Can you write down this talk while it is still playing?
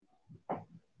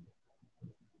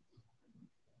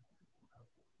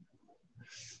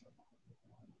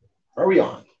we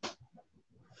on?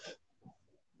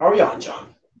 Are we on,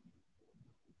 John?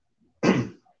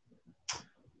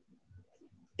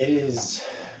 It is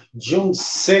June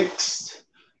 6th,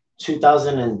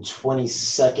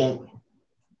 2022,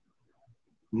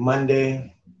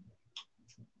 Monday.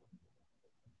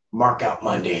 Mark out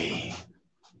Monday.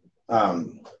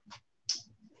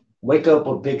 Wake up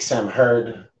with Big Sam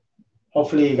Heard.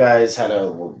 Hopefully, you guys had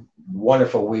a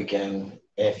wonderful weekend.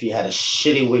 If you had a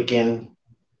shitty weekend,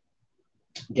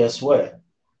 guess what?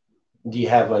 Do you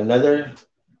have another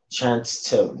chance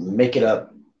to make it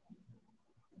up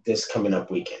this coming up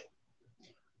weekend?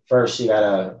 First, you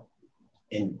gotta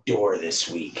endure this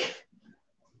week.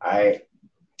 I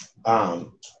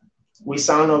we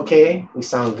sound okay. We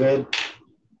sound good.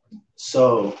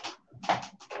 So,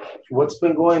 what's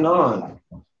been going on?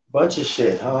 Bunch of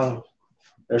shit, huh?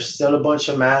 There's still a bunch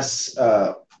of mass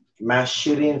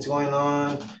shootings going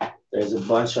on. There's a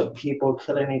bunch of people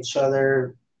killing each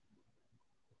other.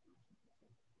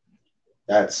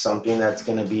 That's something that's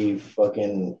gonna be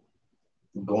fucking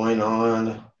going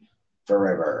on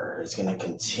forever. It's gonna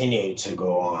continue to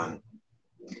go on.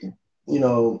 You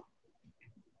know,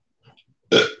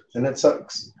 and it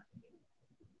sucks.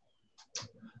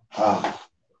 Uh,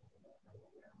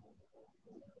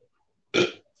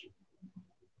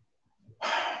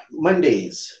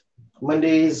 Mondays.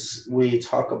 Mondays we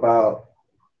talk about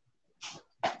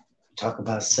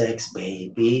sex,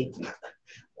 baby.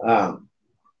 Um,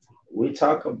 we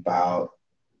talk about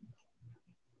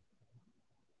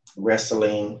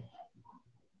wrestling.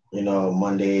 You know,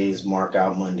 Mondays, mark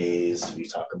out Mondays. We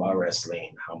talk about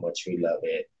wrestling, how much we love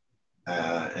it.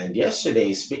 And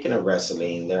yesterday, speaking of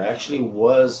wrestling, there actually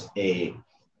was it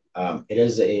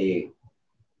is a,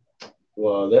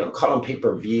 well, they don't call them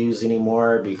pay-per-views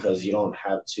anymore because you don't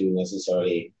have to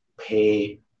necessarily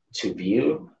pay to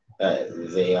view.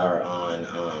 They are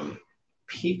on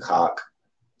Peacock.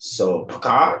 So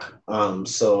Peacock.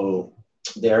 So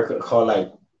they're called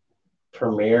like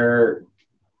premiere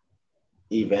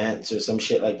events or some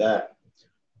shit like that.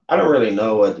 I don't really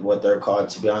know what they're called,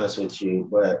 to be honest with you.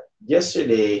 But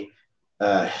yesterday,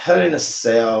 Hell in a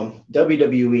Cell,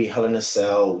 WWE Hell in a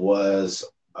Cell was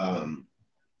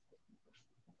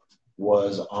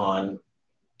on,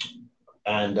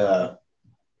 and it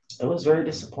was very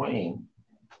disappointing.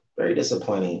 Very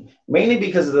disappointing. Mainly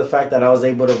because of the fact that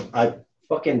I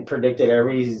fucking predicted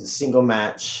every single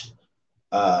match,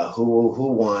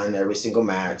 who won every single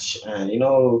match, and you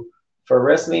know, for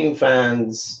wrestling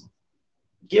fans,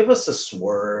 give us a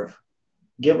swerve,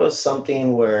 give us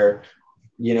something where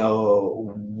you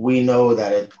know we know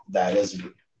that is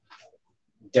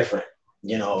different.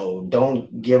 You know,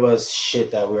 don't give us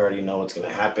shit that we already know what's gonna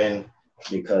happen,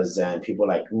 because then people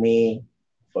like me,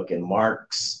 fucking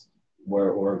marks,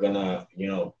 we're gonna, you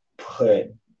know,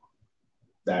 put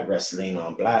that wrestling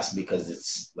on blast because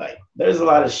it's like there's a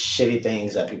lot of shitty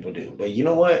things that people do. But you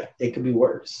know what? It could be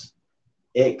worse.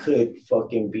 It could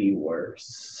fucking be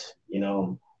worse. You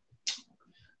know,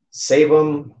 save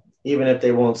them even if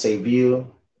they won't save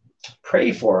you.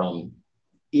 Pray for them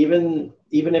even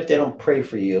if they don't pray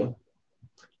for you,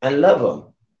 and love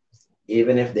them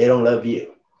even if they don't love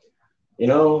you. You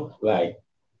know, like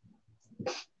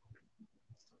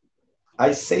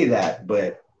I say that,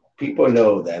 but people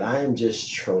know that I'm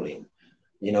just trolling.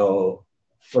 You know,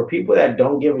 for people that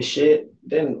don't give a shit,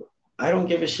 then I don't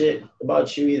give a shit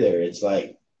about you either. It's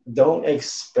like, don't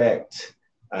expect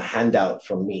a handout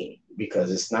from me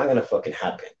because it's not gonna fucking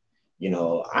happen. You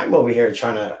know, I'm over here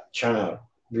trying to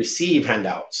receive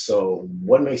handouts. So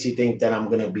what makes you think that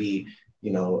I'm gonna be,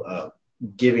 you know,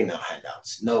 giving out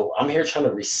handouts? No, I'm here trying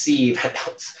to receive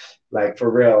handouts. Like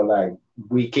for real, like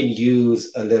we can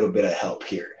use a little bit of help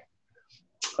here.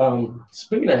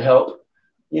 Speaking of help,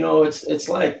 you know, it's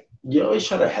like you always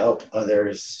try to help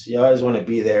others. You always want to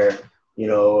be there, you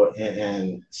know,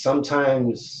 and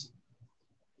sometimes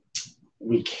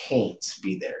we can't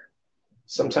be there.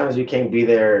 Sometimes we can't be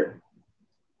there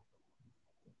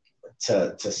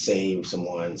to save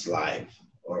someone's life,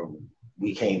 or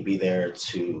we can't be there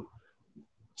to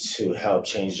help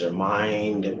change their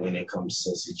mind when it comes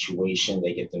to a situation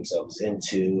they get themselves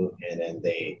into, and then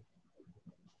they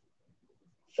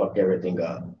fuck everything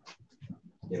up.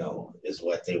 You know, is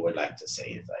what they would like to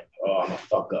say. It's like, oh, I'm a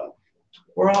fuck up.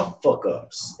 We're all fuck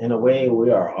ups. In a way, we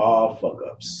are all fuck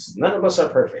ups. None of us are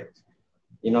perfect.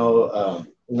 You know,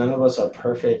 none of us are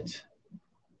perfect.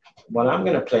 What I'm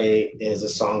gonna play is a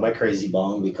song by Crazy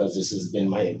Bone because this has been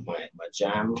my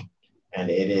jam, and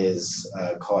it is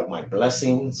called My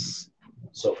Blessings.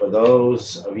 So for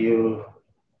those of you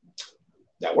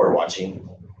that were watching,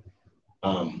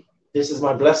 this is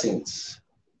My Blessings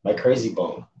by Crazy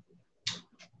Bone.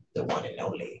 the one and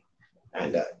only.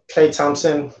 And Klay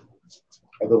Thompson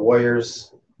of the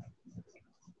Warriors,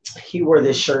 he wore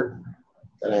this shirt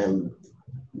that I'm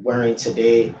wearing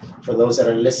today. For those that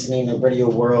are listening in Radio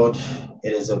World,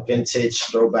 it is a vintage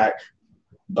throwback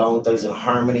Bone Thugs and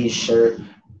Harmony shirt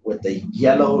with the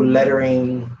yellow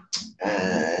lettering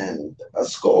and a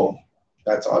skull.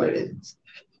 That's all it is.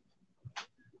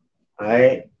 All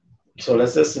right. So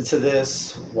let's listen to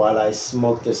this while I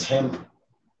smoke this hemp.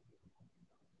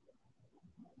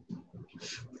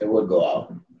 It would go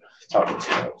out. Talking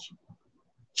too much.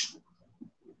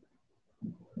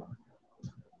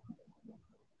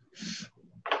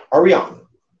 Are we on?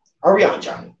 Are we on,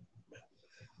 John?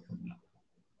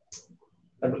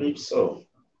 I believe so.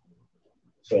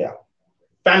 So yeah.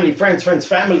 Family, friends,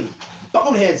 family.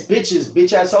 Boneheads, bitches,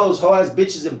 bitch ass hoes, hoe ass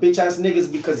bitches, and bitch ass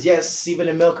niggas, because yes, Stephen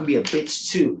and Mel can be a bitch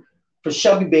too. For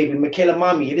Shelby Baby, Michaela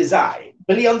Mommy, it is I,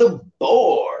 Billy on the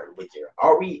board with your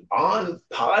Are We On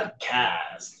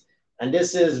podcast. And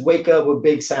this is Wake Up with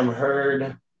Big Sam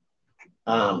Heard.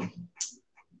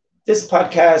 This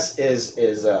podcast is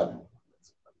the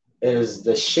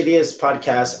shittiest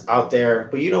podcast out there.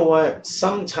 But you know what?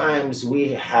 Sometimes we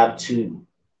have to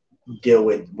deal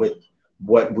with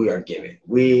what we are given.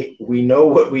 We know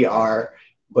what we are,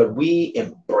 but we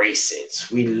embrace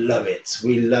it. We love it.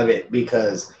 We love it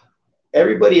because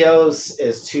everybody else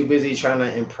is too busy trying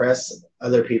to impress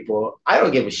other people. I don't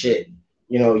give a shit.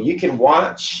 You know, you can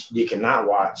watch, you cannot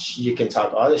watch, you can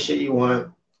talk all the shit you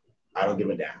want. I don't give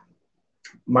a damn.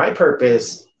 My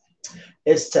purpose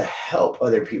is to help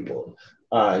other people.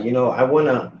 You know, I want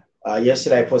to,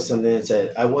 yesterday I posted something that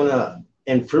said, I want to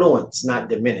influence, not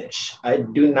diminish. I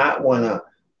do not want to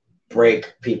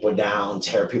break people down,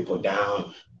 tear people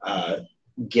down,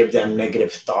 give them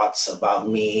negative thoughts about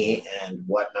me and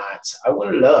whatnot. I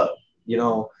want to love, you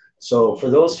know. So for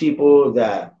those people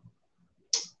that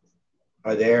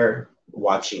are there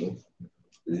watching,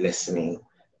 listening,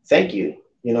 thank you.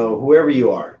 You know, whoever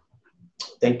you are,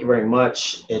 thank you very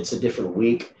much. It's a different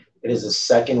week. It is the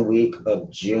second week of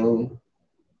June.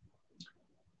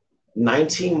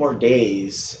 19 more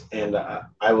days and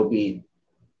I will be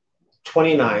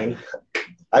 29.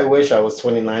 I wish I was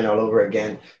 29 all over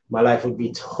again. My life would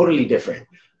be totally different.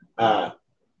 I'm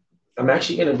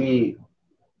actually going to be,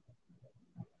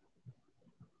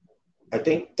 I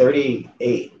think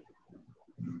 38,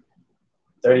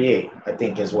 I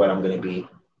think is what I'm going to be.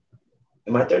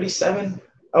 Am I 37?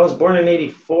 I was born in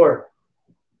 84.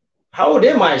 How old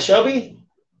am I, Shelby?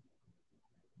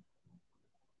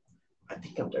 I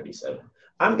think I'm 37.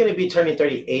 I'm going to be turning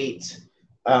 38.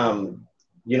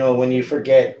 You know, when you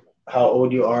forget how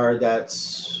old you are,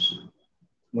 that's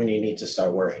when you need to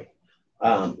start worrying.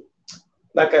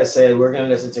 Like I said, we're going to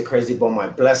listen to Crazy Bone, My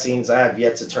Blessings. I have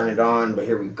yet to turn it on, but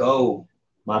here we go.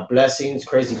 My Blessings,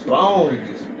 Crazy Bone.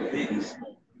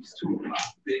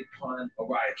 Big pun,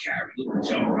 Mariah Carey, Little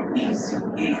John, Easy. As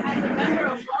a member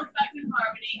of Bone Thugs and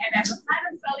Harmony and as a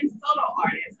platinum-selling solo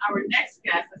artist, our next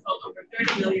guest has sold over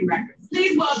 30 million records.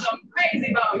 Please welcome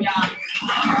Crazy Bone, y'all.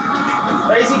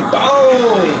 Crazy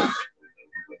Bone.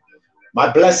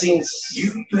 My Blessings.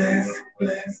 You bless.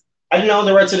 I didn't own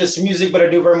the rights to this music, but I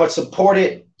do very much support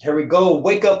it. Here we go.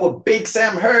 Wake Up with Big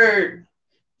Sam Heard.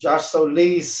 Josh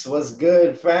Solis, what's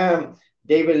good, fam?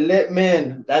 David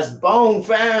Littman, that's Bone,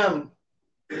 fam.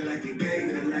 Like a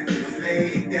game, like a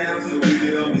lay down, so we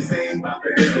could all be saying my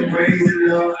forever praise the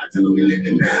Lord. I told me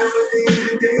living now, but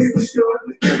the days were short.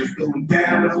 It was going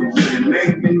down, I was really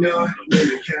making me know. I'm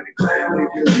really kind of glad we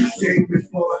could be safe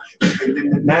before.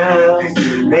 Now,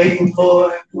 waiting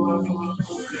for.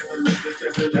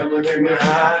 Never take me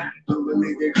high. Don't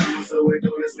believe it comes, so we're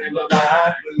doing this thing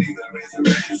alive. Believe the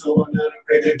resurrection, so I'm not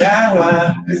afraid to die.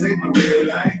 Why? This ain't my real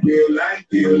life. Yeah,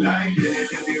 it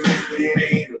can be real,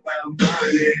 it ain't about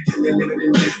money. Living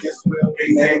in this, guess well,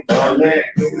 they ain't falling.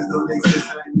 Niggas don't exist,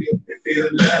 I feel they feel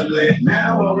lovely.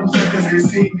 Now all I'm suckers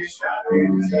receive me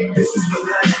shouting. This is what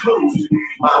life's supposed to be.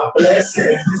 My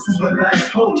blessing. This is what life's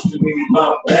supposed to be.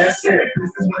 My blessing.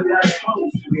 This is what life's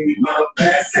supposed to be. My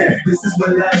blessing. This is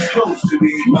what life's supposed to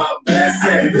be. My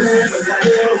blessing. This is what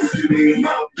life's supposed to be.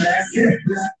 My blessing.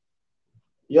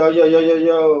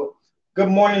 Yo. Good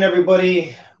morning,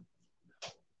 everybody.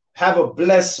 Have a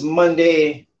blessed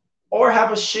Monday or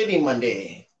have a shitty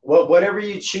Monday. Whatever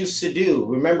you choose to do.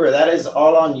 Remember, that is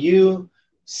all on you.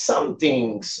 Some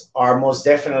things are most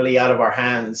definitely out of our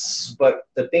hands, but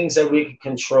the things that we can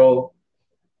control,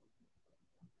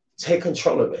 take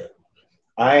control of it.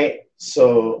 All right.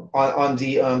 So on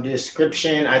the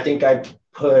description, I think I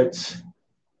put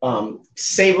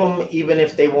save them even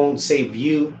if they won't save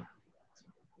you.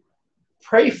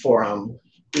 Pray for them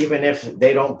even if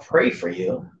they don't pray for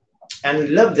you. and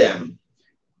love them,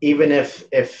 even if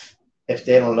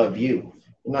they don't love you.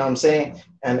 You know what I'm saying?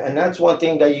 And that's one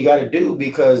thing that you got to do,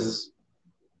 because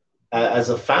as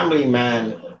a family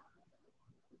man,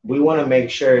 we want to make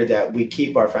sure that we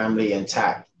keep our family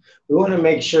intact. We want to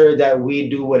make sure that we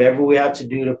do whatever we have to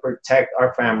do to protect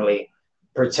our family,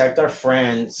 protect our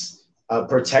friends,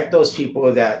 protect those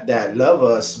people that love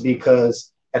us.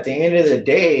 Because at the end of the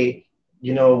day,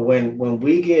 you know, when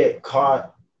we get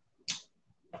caught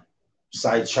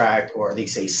sidetracked, or they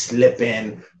say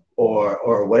slipping,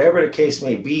 or whatever the case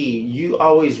may be, you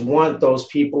always want those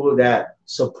people that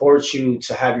support you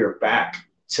to have your back,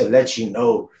 to let you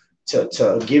know,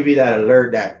 to give you that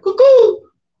alert, that cuckoo,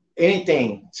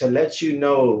 anything to let you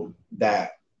know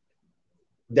that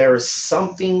there is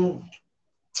something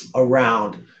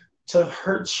around to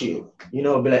hurt you. You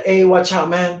know, be like, hey, watch out,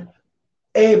 man.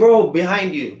 Hey, bro,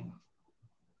 behind you.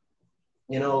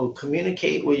 You know,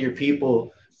 communicate with your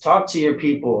people, talk to your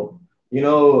people. You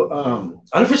know,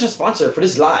 unofficial sponsor for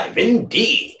this live,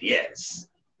 indeed, yes.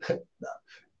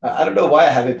 I don't know why I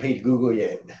haven't paid Google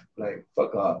yet. Like,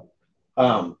 fuck off.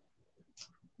 Um,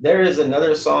 there is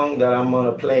another song that I'm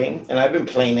gonna play, and I've been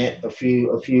playing it a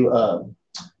few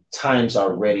times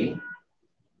already,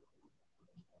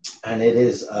 and it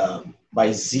is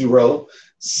by Zero.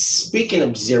 Speaking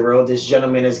of Zero, this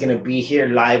gentleman is gonna be here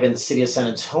live in the city of San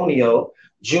Antonio,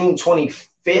 June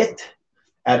 25th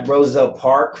at Roselle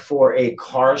Park for a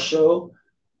car show.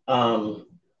 Um,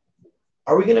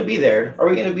 are we gonna be there? Are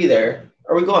we gonna be there?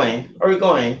 Are we going? Are we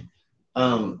going?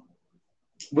 Um,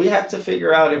 we have to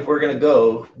figure out if we're gonna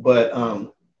go, but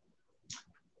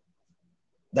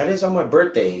that is on my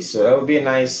birthday, so that would be a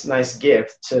nice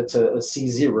gift to see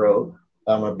Zero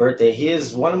on my birthday. He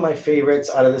is one of my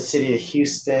favorites out of the city of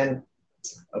Houston.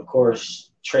 Of course,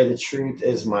 Trey the Truth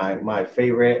is my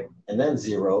favorite, and then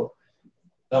Zero.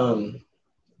 Um,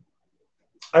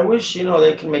 I wish, you know,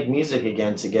 they can make music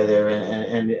again together,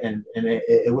 and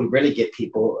it would really get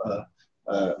people,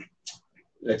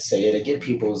 let's say, it'll get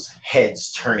people's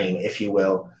heads turning, if you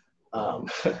will.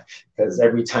 Because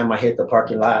every time I hit the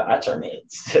parking lot, I turn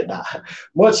heads. Nah.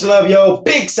 Much love, yo.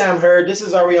 Big Sam Heard. This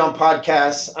is Are We On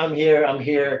Podcast. I'm here,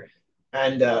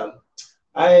 and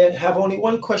I have only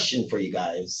one question for you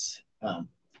guys.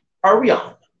 Are we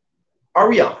on? Are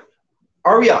we on?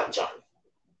 Are we on, John?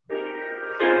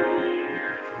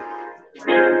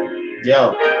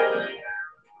 Yo,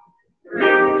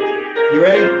 you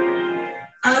ready?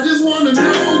 I just wanna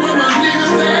know where my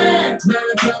niggas at. 9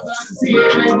 times out of 10,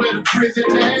 they where the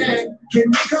prison at. Can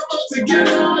we come up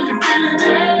together? Are you feeling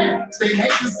that? They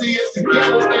hate to see us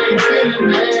together, they ain't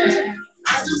feeling that. I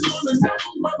just wanna know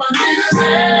where my niggas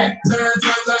at. 9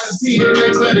 times out of 10,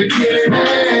 they where the killing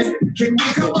at. Can we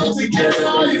come up together?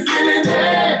 Are you feeling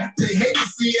that? They hate to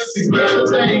see us together,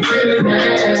 they ain't feeling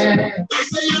that. They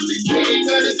say I'm the king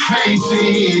of this pain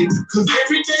shit, cause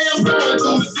every day I'm going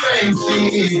through the same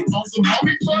shit. On some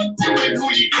homie fuck with who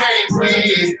you came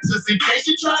with, just in case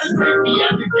you try to break me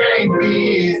out the game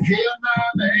with. Hell nah,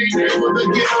 they ain't able to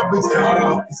get up with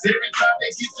y'all, cause every time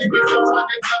they get to get someone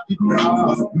they cut the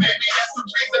cross. Maybe that's the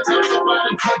reason I'm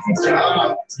somebody cut the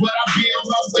job, but I be on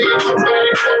my way to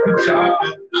somebody cut the job.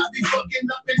 I be fucking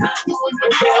up and not doing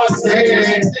what God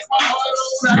said. Take my heart on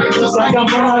night just like I'm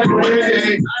Broadway. I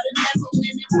didn't have so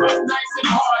many rough nights and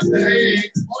hard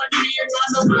days. On me and on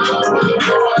the blood for the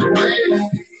Broadway.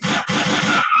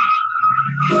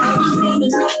 I just wanna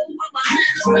know where my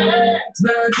niggas at.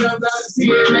 9 times out of 10,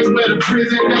 they where the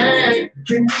prison at.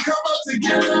 Can we come up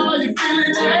together? Are you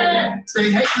feeling that?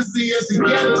 They hate to see us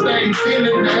together, they ain't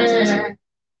feeling that.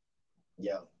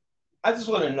 Yo, I just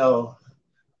wanna know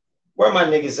where my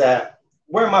niggas at?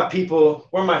 Where my people?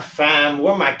 Where my fam?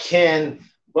 Where my kin?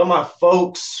 Where my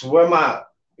folks? Where my,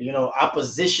 you know,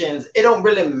 oppositions? It don't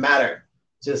really matter.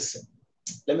 Just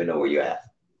let me know where you're at.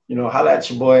 You know, holla at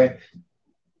your boy.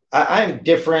 I'm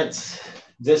different.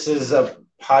 This is a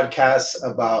podcast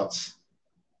about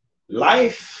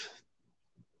life,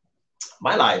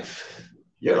 my life,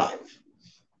 your life,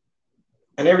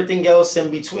 and everything else in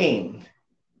between.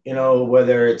 You know,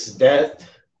 whether it's death,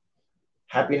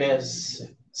 happiness,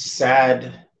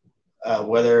 sad,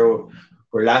 whether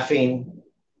we're laughing,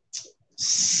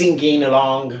 singing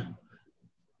along,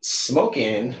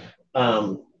 smoking,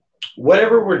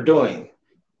 whatever we're doing,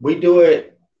 we do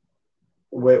it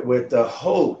with the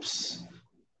hopes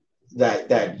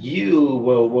that you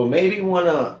will maybe want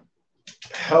to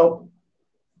help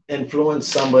influence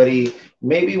somebody,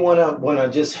 maybe want to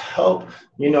just help,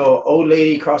 you know, old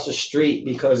lady across the street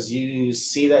because you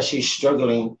see that she's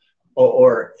struggling,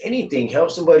 or anything, help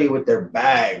somebody with their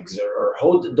bags, or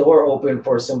hold the door open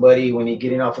for somebody when you're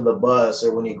getting off of the bus,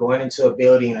 or when you're going into a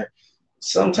building, or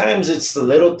sometimes it's the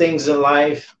little things in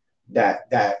life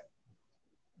that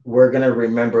we're gonna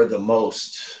remember the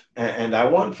most. And I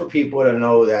want for people to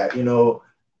know that,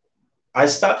 I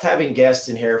stopped having guests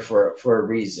in here for a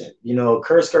reason.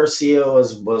 Curse Garcia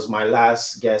was my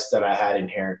last guest that I had in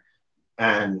here,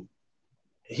 and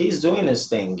he's doing his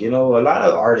thing. A lot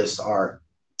of artists are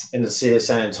in the city of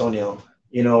San Antonio.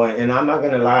 And I'm not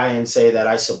gonna lie and say that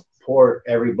I support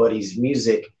everybody's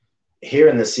music here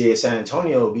in the city of San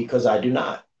Antonio, because I do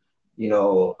not.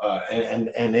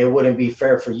 And it wouldn't be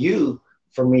fair for you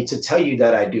for me to tell you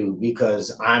that I do,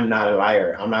 because I'm not a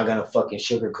liar. I'm not gonna fucking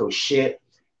sugarcoat shit.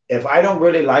 If I don't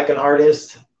really like an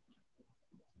artist,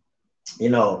 you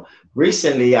know,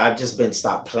 recently I've just been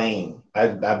stopped playing.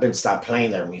 I've been stopped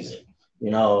playing their music.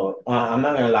 I'm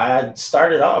not gonna lie. I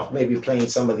started off maybe playing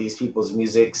some of these people's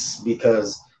musics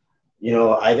because,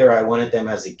 either I wanted them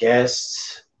as a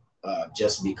guest,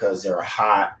 just because they're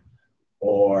hot,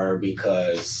 or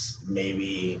because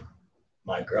maybe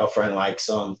my girlfriend likes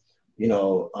them. You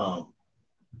know,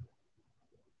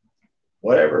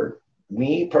 whatever.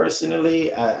 Me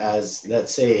personally, as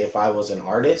let's say, if I was an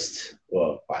artist,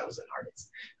 well, if I was an artist,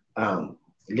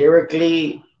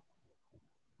 lyrically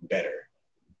better,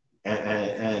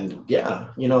 and yeah,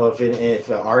 if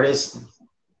an artist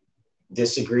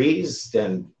disagrees,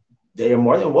 then they are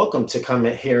more than welcome to come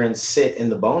in here and sit in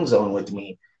the Bone Zone with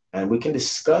me, and we can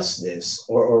discuss this,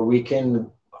 or we can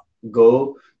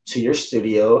go to your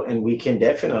studio and we can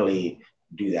definitely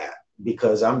do that,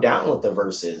 because I'm down with the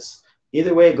verses.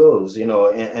 Either way it goes,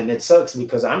 and it sucks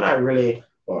because I'm not really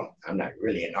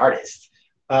an artist.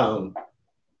 Um,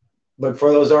 but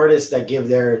for those artists that give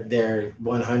their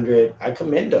 100, I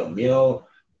commend them. It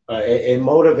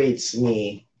motivates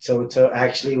me to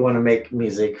actually want to make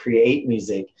music, create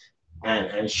music,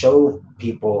 and show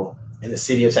people in the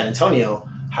city of San Antonio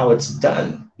how it's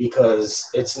done, because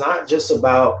it's not just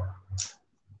about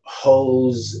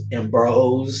hoes and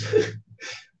bros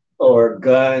or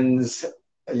guns,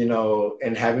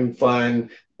 and having fun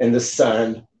in the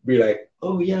sun. Be like,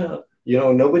 oh yeah,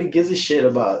 nobody gives a shit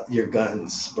about your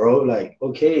guns, bro. Like,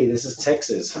 okay, this is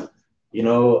Texas, you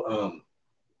know, um,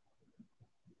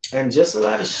 and just a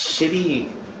lot of shitty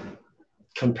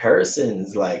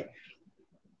comparisons. Like,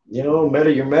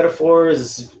 your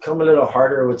metaphors come a little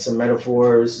harder with some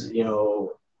metaphors.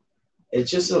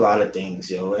 It's just a lot of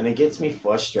things, and it gets me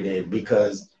frustrated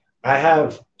because I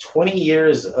have 20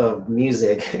 years of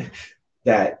music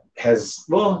that has,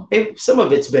 well, some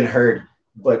of it's been heard,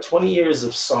 but 20 years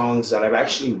of songs that I've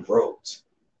actually wrote,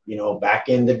 back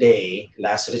in the day,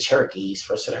 last of the Cherokees,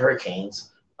 first of the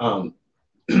Hurricanes.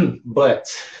 But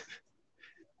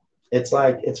it's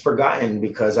like it's forgotten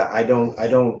because I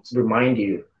don't remind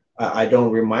you. I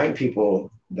don't remind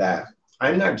people that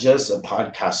I'm not just a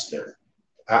podcaster.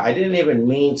 I didn't even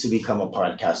mean to become a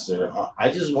podcaster.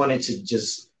 I just wanted to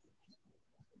just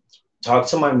talk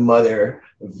to my mother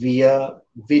via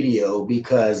video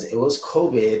because it was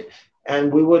COVID,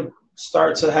 and we would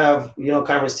start to have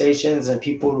conversations, and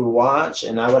people would watch,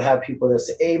 and I would have people that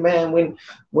say, "Hey man,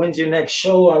 when's your next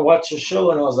show? I watch your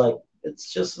show," and I was like,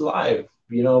 "It's just live,"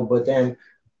 But then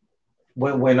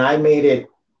when I made it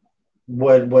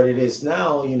what it is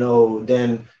now,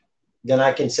 then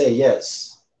I can say yes.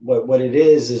 What it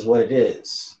is what it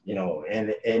is,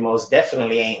 and it most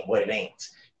definitely ain't what it ain't.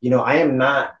 I am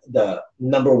not the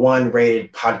number one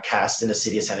rated podcast in the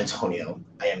city of San Antonio.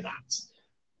 I am not.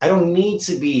 I don't need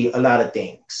to be a lot of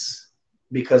things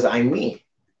because I'm me.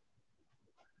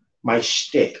 My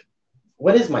shtick.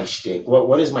 What is my shtick?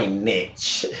 What is my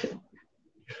niche?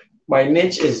 My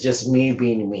niche is just me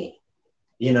being me.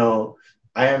 You know,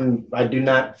 I do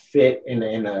not fit in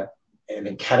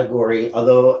a category,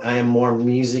 although I am more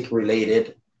music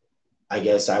related. I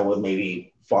guess I would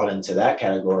maybe fall into that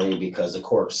category because, of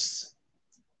course,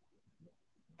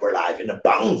 we're live in the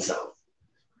Bone Zone.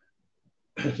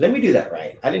 Let me do that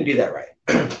right. I didn't do that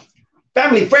right.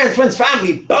 Family, friends,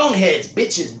 family, boneheads,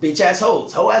 bitches, bitch ass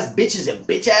hoes, hoe ass bitches, and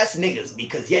bitch ass niggas.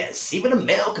 Because yes, even a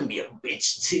male can be a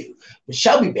bitch too. But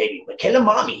Shelby, baby, Michaela,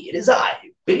 mommy, it is I,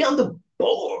 Billy on the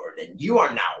board, and you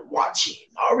are now watching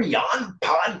Ariane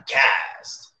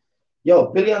Podcast. Yo,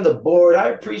 Billy on the board. I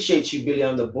appreciate you, Billy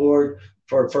on the board,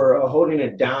 for holding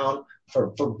it down,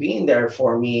 for being there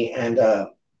for me, and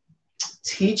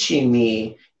teaching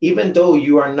me, even though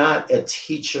you are not a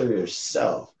teacher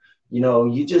yourself.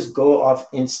 You just go off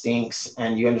instincts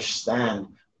and you understand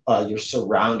your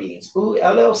surroundings. Ooh,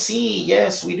 LLC.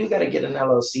 Yes, we do got to get an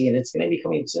LLC, and it's going to be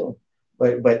coming soon.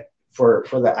 But for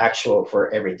the actual, for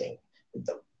everything,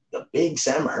 the Big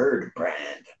Sam Heard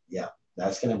brand. Yeah,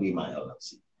 that's going to be my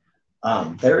LLC.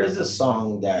 There is a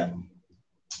song that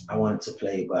I wanted to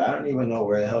play, but I don't even know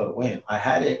where the hell it went. I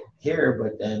had it here,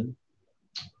 but then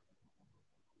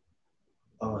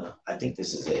oh, I think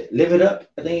this is it. Live it up.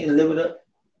 I think live it up.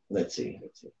 Let's see.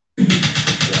 Let's see.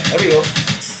 Yeah, there we go.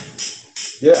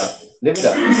 Yeah, live it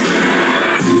up.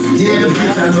 Yeah,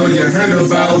 bitch, I know you heard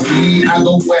about me. I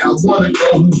go where I wanna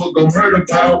go. Who gon' heard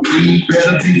about me?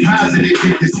 Better be positive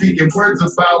if you're speaking words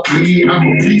about me. I'm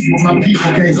a peace for my people.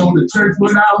 Can't go to church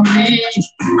without me.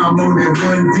 I'm on that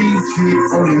one D shit,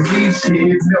 on the Z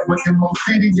shit. Network in Mo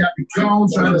City, I be gone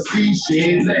trying to see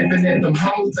shit. Laughing at them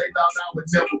hoes, they thought I would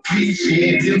never be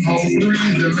shit. Them hoes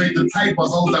threes and made the type of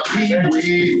hoes I be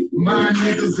with. My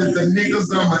niggas is the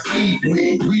niggas I'ma eat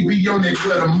with. We be on that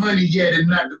where the money at and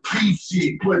not the beef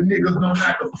shit. But niggas know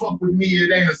not to fuck with me,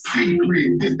 it ain't a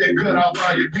secret. This that cut off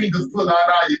all your fingers, pull out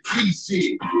all your teeth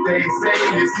shit. They say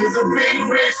this is a big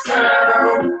rich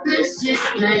town. This shit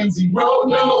ain't zero,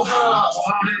 no harm.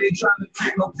 I ain't trying to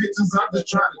take no pictures, I'm just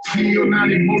trying to chill. Not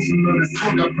emotional as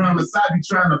fuck, I promise I be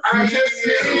trying to feel. I just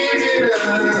said,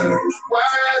 why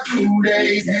do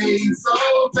they hate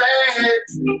so bad?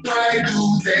 Why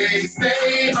do they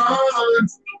stay on?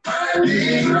 But I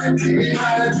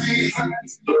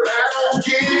don't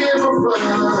give a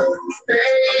fuck.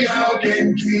 Stay out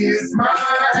and kiss my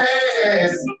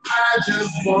ass. I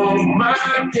just want my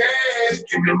cash.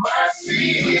 Give me my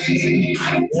seat.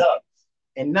 Yeah.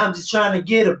 And I'm just trying to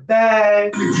get a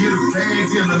bag. To get a bag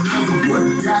and another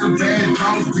one. Got a bad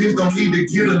house, bitch, don't need to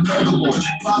get another one.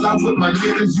 Fall out with my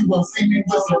niggas, you won't see me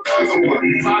with some other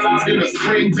one. Fall out in the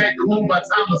spring, back home by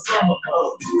time the summer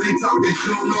comes. They talk that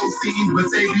you don't know scenes, but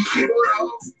they be evil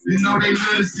though. You know they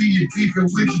love to see you beefing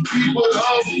with your people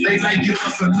though. They like give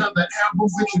us another album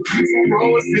with your people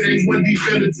bro. If it ain't one deep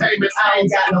entertainment, I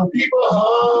ain't got no people.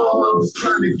 Oh, I'm just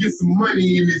trying to get some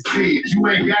money in this bed. You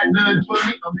ain't got none for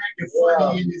me, I'm acting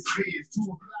funny in this bed. It's 2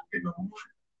 o'clock in the morning.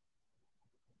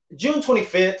 June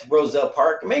 25th, Roselle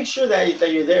Park. Make sure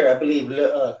that you're there. I believe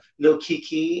Lil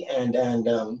Kiki and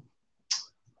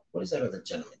what is that other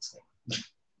gentleman's name?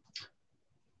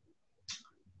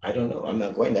 I don't know. I'm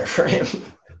not going there for him.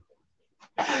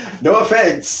 No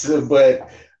offense, but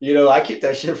I keep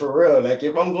that shit for real. Like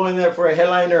if I'm going there for a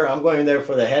headliner, I'm going there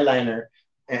for the headliner,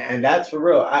 and that's for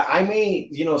real. I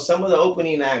may, some of the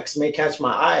opening acts may catch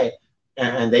my eye,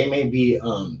 and they may be,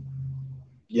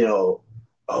 you know,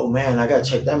 oh man, I gotta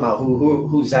check them out.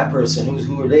 Who's that person?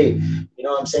 Who are they? You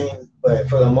know what I'm saying? But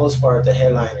for the most part, the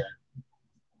headliner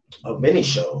of any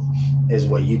show is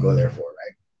what you go there for,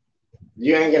 right?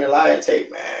 You ain't gonna lie and take,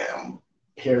 man. I'm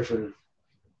here for,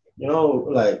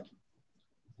 like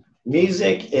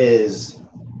music is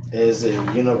a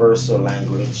universal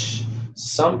language.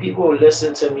 Some people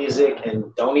listen to music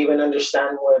and don't even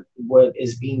understand what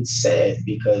is being said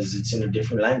because it's in a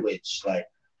different language. Like,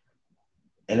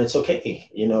 and it's okay.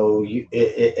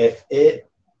 If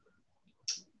it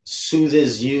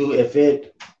soothes you, if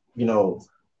it, you know,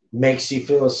 makes you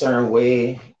feel a certain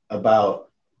way about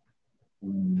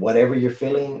whatever you're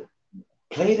feeling,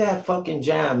 play that fucking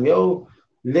jam, yo.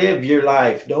 Live your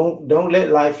life. Don't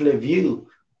let life live you.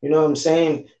 You know what I'm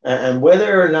saying? And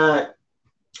whether or not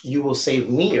you will save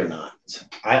me or not,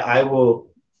 I will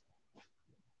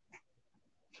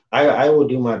I will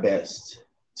do my best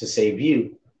to save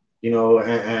you.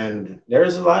 And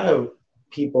there's a lot of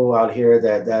people out here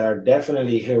that are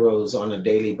definitely heroes on a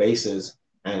daily basis,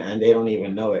 and they don't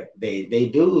even know it. They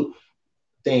do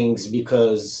things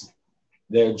because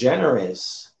they're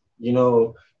generous,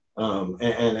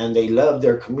 and they love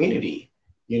their community,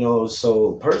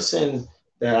 So person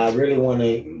that I really want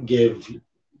to give,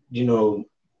 you know,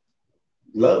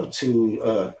 love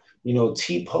to,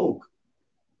 T Poke,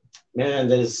 man.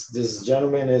 This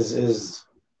gentleman is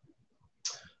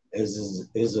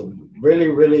a really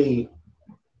really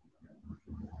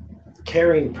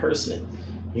caring person,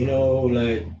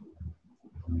 like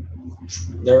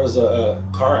there was a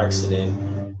car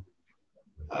accident,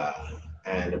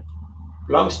 and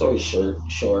long story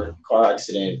short, car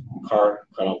accident, car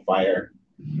caught on fire.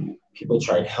 People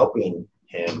tried helping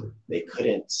him, they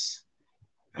couldn't,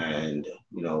 and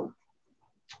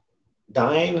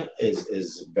dying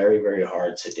is very very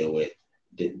hard to deal with.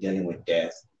 Dealing with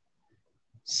death,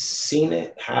 seeing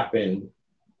it happen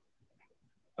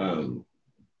um,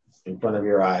 in front of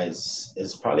your eyes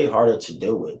is probably harder to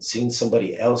deal with. Seeing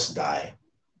somebody else die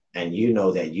and you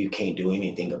know that you can't do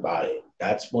anything about it.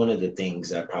 That's one of the things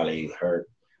that probably hurt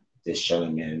this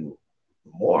gentleman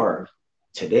more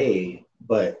today.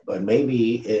 But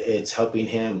maybe it's helping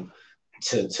him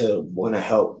to want to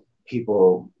help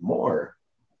people more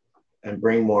and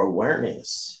bring more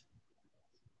awareness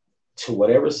to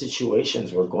whatever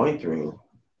situations we're going through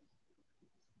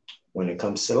when it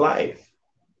comes to life.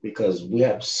 because we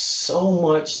have so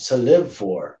much to live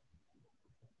for,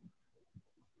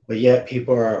 but yet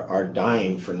people are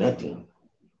dying for nothing.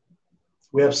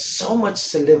 We have so much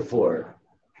to live for,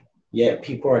 yet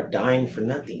people are dying for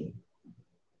nothing.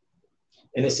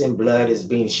 Innocent blood is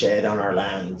being shed on our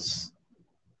lands.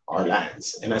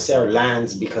 And I say our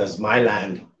lands because my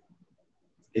land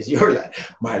is your land.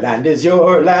 My land is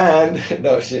your land.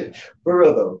 No shit. For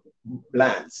real though,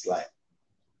 lands like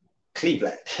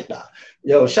Cleveland. Nah.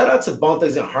 Yo, shout out to Bone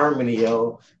Thugs and Harmony,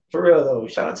 yo. For real though,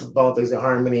 shout out to Bone Thugs and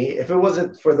Harmony. If it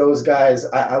wasn't for those guys,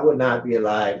 I would not be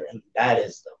alive. And that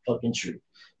is the fucking truth.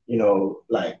 You know,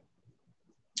 like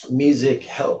music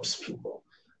helps people.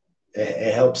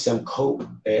 It helps them cope.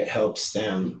 It helps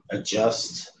them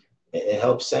adjust. It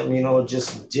helps them, you know,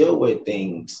 just deal with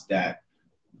things that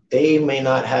they may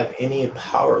not have any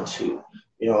power to.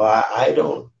 You know, I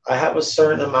don't, I have a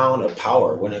certain amount of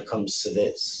power when it comes to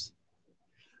this.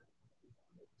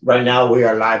 Right now, we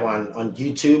are live on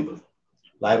YouTube,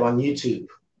 live on YouTube.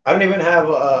 I don't even have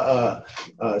a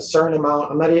certain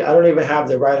amount. I don't even have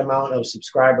the right amount of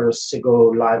subscribers to go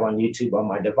live on YouTube on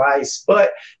my device.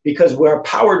 But because we're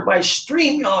powered by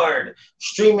StreamYard,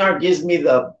 StreamYard gives me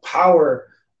the power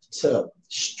to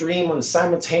stream on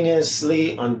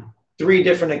simultaneously on 3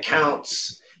 different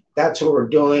accounts. That's what we're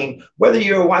doing. Whether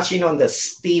you're watching on the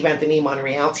Steve Anthony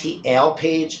Monreal TL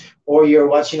page, or you're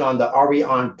watching on the Ari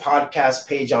On podcast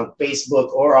page on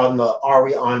Facebook, or on the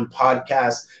Ari On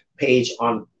podcast page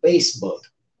on Facebook.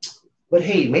 But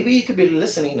hey, maybe you could be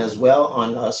listening as well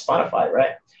on Spotify,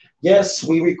 right? Yes,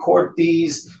 we record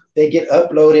these. They get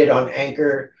uploaded on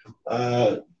Anchor,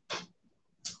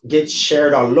 get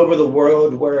shared all over the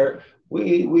world, where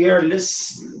we are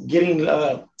getting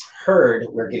heard.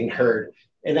 We're getting heard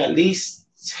in at least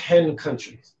 10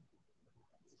 countries.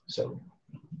 So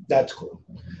that's cool.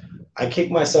 I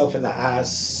kick myself in the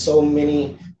ass so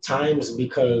many times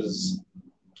because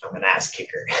I'm an ass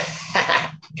kicker.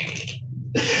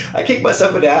 I kick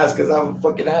myself in the ass because I'm a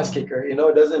fucking ass kicker. You know,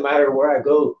 it doesn't matter where I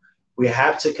go. We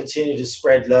have to continue to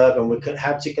spread love, and we could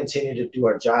have to continue to do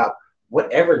our job,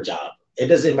 whatever job. It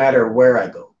doesn't matter where I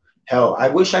go. Hell, I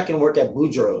wish I can work at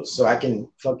Boudreaux's so I can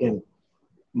fucking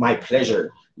my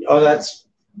pleasure. Oh, that's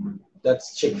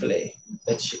Chick-fil-A.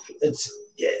 That's Chick-fil-A.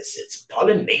 It's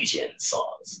Polynesian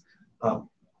sauce.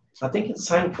 I think it's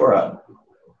time for a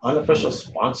unofficial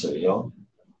sponsor, yo.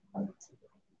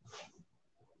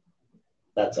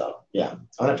 That's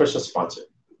unofficial sponsor.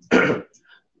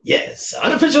 Yes,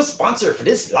 unofficial sponsor for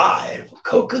this live,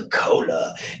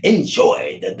 Coca-Cola.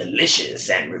 Enjoy the delicious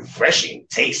and refreshing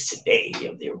taste today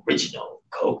of the original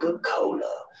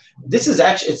Coca-Cola. This is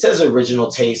actually, it says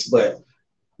original taste, but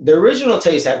the original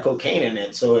taste had cocaine in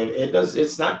it, so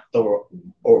it's not the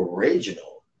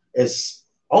original. It's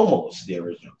almost the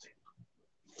original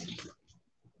taste.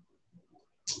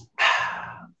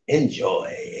 Enjoy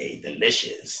a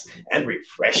delicious and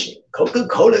refreshing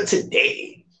Coca-Cola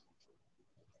today.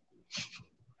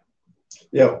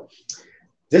 Yo,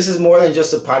 this is more than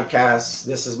just a podcast.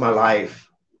 This is my life.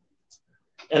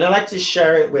 And I like to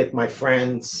share it with my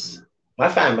friends, my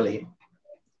family,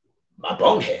 my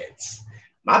boneheads,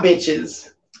 my bitches,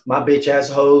 my bitch ass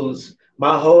hoes,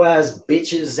 my hoe ass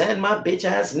bitches, and my bitch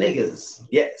ass niggas.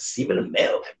 Yes, even a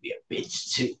male can be a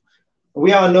bitch too.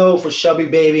 We all know for Shelby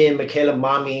Baby and Michaela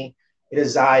Mommy, it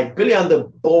is I, Billy on the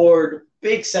board,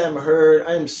 Big Sam Heard.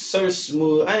 I am so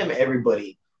smooth. I am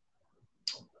everybody.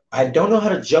 I don't know how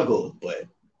to juggle, but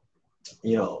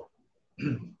you know,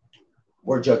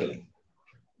 we're juggling.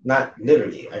 Not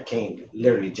literally. I can't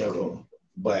literally juggle,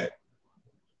 but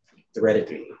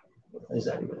theoretically. Is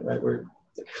that even the right word?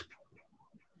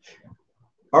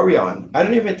 Are we on? I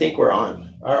don't even think we're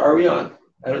on. Are we on?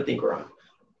 I don't think we're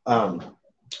on.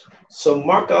 So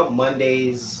mark out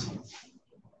Mondays.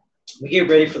 We get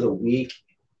ready for the week.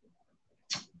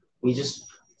 We just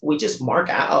mark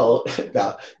out.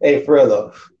 Hey, for real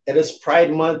though, it is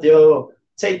Pride Month, yo.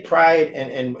 Take pride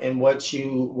in what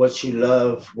you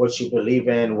love, what you believe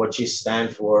in, what you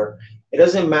stand for. It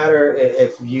doesn't matter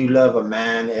if you love a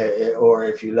man or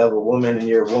if you love a woman and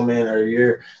you're a woman, or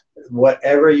you're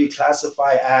whatever you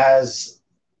classify as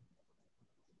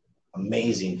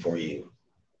amazing for you,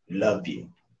 love you.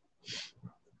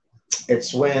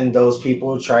 It's when those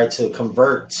people try to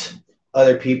convert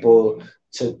other people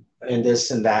to and this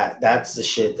and that. That's the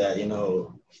shit that, you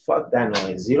know, fuck that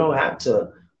noise. You don't have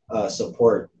to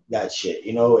support that shit.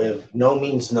 You know, if no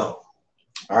means no.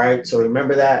 All right. So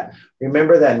remember that.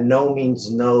 Remember that no means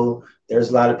no. There's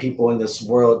a lot of people in this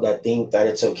world that think that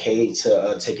it's okay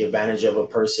to take advantage of a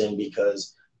person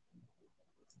because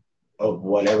of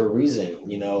whatever reason,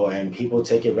 you know, and people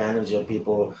take advantage of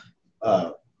people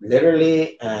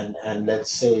literally and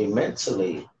let's say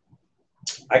mentally,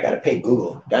 I gotta pay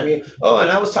Google. I mean, oh, and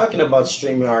I was talking about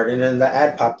StreamYard, and then the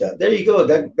ad popped up. There you go.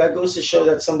 That goes to show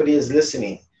that somebody is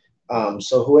listening.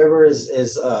 So whoever is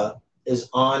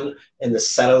on in the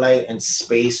satellite and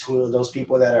space, who are those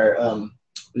people that are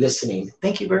listening?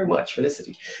 Thank you very much for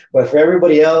listening. But for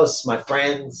everybody else, my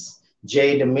friends,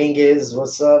 Jay Dominguez,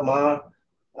 what's up, ma?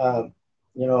 Um,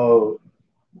 you know,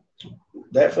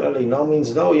 definitely no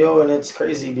means no, yo, and it's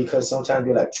crazy because sometimes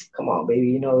you're like, come on, baby,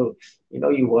 you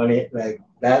want it. Like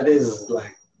that is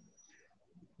like,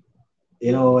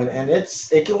 and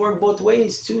it can work both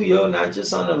ways too, yo, not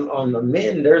just on the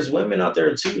men. There's women out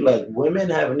there too. Like women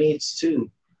have needs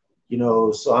too,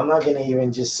 so I'm not gonna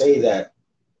even just say that,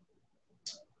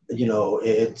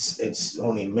 it's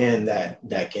only men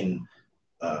that can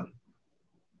um,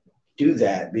 do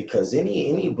that because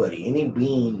anybody, any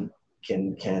being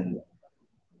can,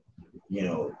 you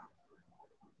know,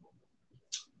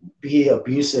 be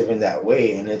abusive in that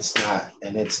way, and it's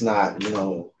not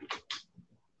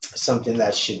something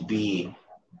that should be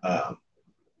um,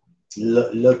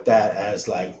 looked at as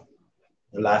like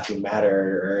a laughing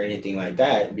matter or anything like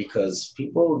that, because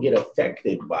people get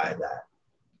affected by that,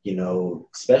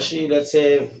 especially let's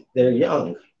say if they're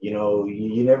young.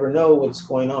 You never know what's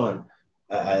going on,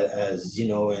 as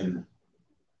and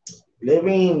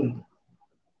living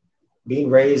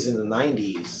being raised in the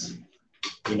 90s,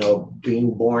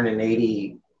 being born in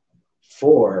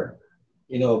 84.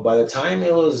 By the time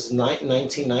it was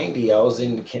 1990, I was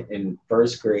in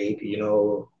first grade,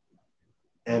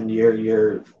 and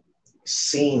you're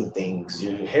seeing things,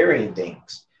 you're hearing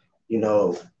things, you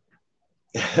know.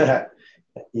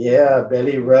 Yeah,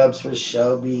 belly rubs for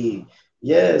Shelby.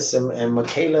 Yes, and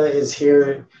Michaela is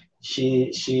here. She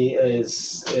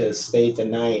is stayed the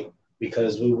night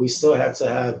because we still have to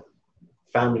have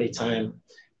family time,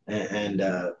 and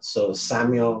so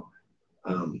Samuel,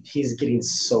 he's getting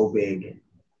so big,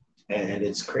 and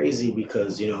it's crazy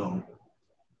because you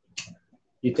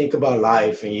think about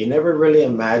life and you never really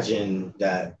imagine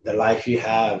that the life you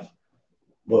have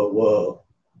will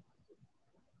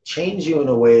change you in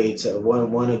a way to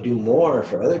want to do more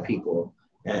for other people.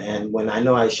 And when I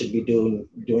know I should be doing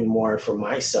more for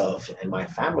myself and my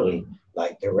family,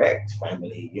 like direct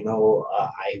family,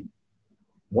 I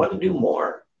want to do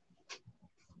more.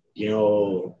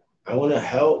 I want to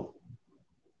help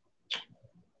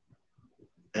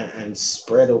and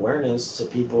spread awareness to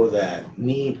people that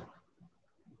need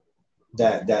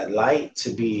that light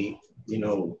to be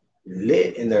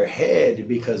lit in their head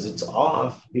because it's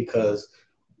off, because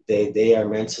they are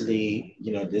mentally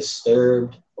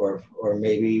disturbed, or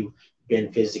maybe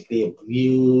been physically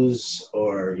abused,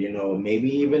 or maybe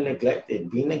even neglected.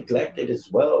 Being neglected as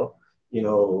well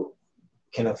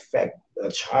can affect a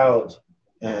child,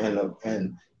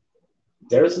 and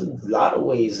there's a lot of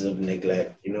ways of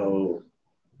neglect,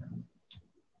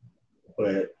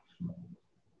 but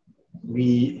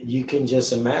you can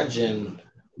just imagine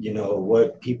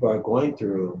what people are going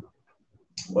through,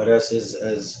 what us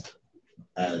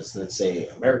as let's say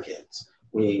Americans,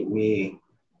 we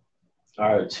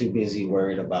are too busy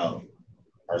worried about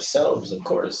ourselves. Of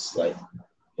course, like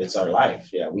it's our life.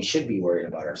 Yeah, we should be worried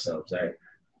about ourselves, right?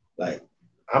 Like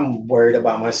I'm worried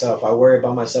about myself. I worry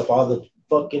about myself all the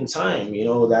fucking time.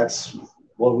 That's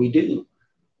what we do.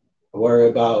 I worry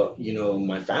about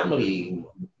my family,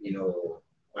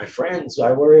 my friends.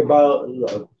 I worry about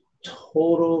a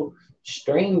total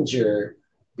stranger,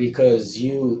 because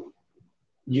you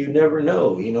never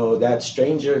know. That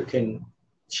stranger can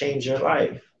change your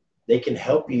life. They can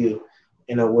help you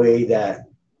in a way that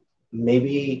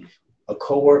maybe a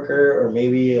coworker, or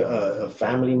maybe a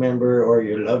family member or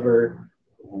your lover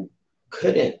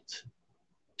couldn't.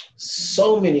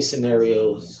 So many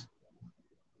scenarios.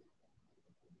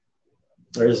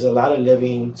 There's a lot of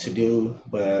living to do,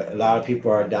 but a lot of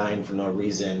people are dying for no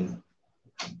reason.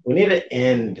 We need to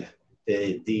end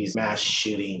these mass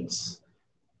shootings.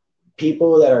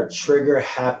 People that are trigger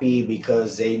happy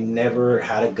because they never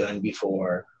had a gun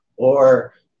before,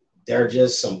 or they're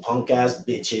just some punk ass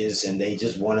bitches and they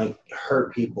just want to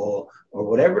hurt people, or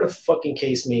whatever the fucking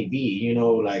case may be.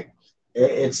 Like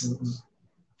it's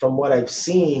from what I've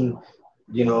seen,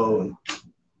 you know,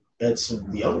 it's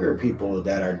younger people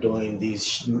that are doing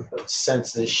these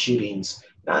senseless shootings.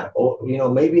 Not,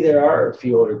 maybe there are a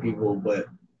few older people, but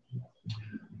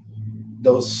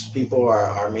those people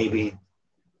are maybe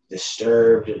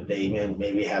disturbed. They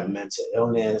maybe have mental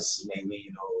illness.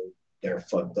 Maybe they're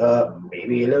fucked up.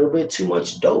 Maybe a little bit too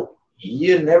much dope.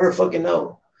 You never fucking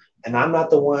know. And I'm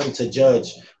not the one to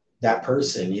judge that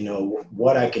person.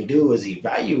 What I can do is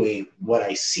evaluate what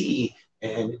I see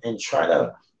and try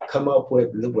to come up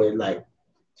with like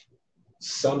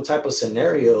some type of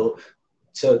scenario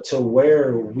to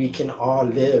where we can all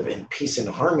live in peace and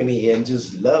harmony and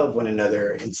just love one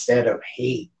another instead of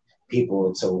hate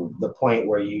people to the point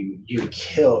where you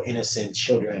kill innocent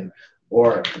children,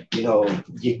 or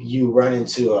you run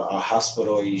into a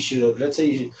hospital, or you shoot up, let's say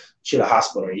you shoot a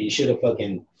hospital, or you shoot a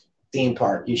fucking theme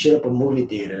park, you shoot up a movie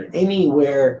theater,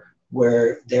 anywhere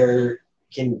where there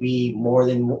can be more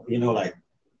than like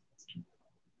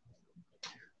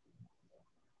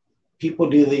people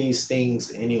do these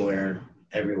things anywhere,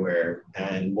 everywhere.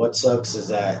 And what sucks is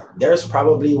that there's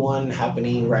probably one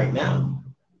happening right now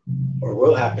or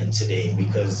will happen today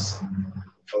because,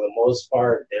 for the most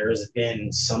part, there's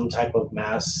been some type of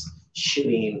mass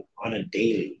shooting on a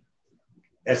daily.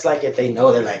 It's like if they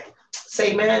know, they're like,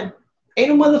 say, man, ain't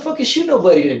no motherfucking shoot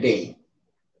nobody today.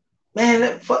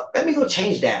 Man, fuck, let me go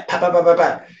change that. Pa, pa, pa, pa,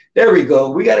 pa. There we go.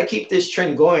 We got to keep this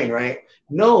trend going, right?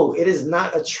 No, it is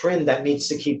not a trend that needs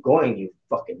to keep going, you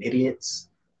fucking idiots.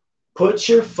 Put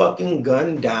your fucking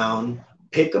gun down,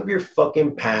 pick up your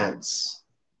fucking pants,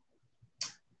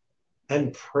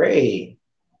 and pray.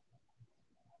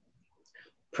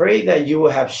 Pray that you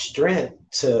will have strength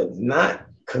to not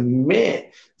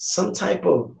commit some type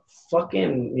of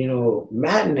fucking,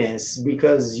 madness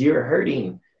because you're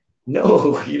hurting.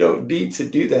 No, you don't need to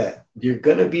do that. You're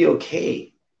gonna be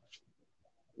okay.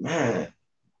 Man,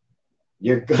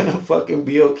 you're gonna fucking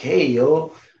be okay,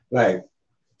 yo. Like,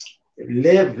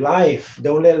 live life.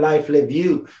 Don't let life live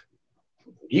you.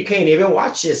 You can't even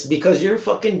watch this because you're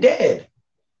fucking dead.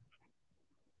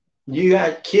 You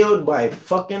got killed by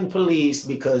fucking police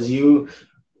because you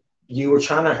were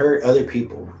trying to hurt other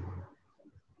people.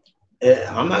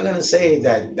 I'm not gonna say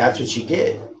that that's what you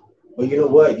get, but you know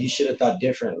what? You should have thought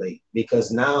differently, because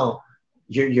now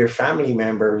your family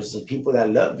members, the people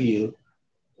that love you,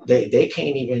 they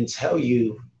can't even tell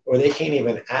you, or they can't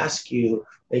even ask you,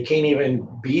 they can't even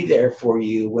be there for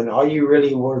you when all you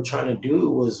really were trying to do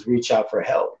was reach out for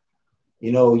help.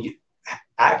 You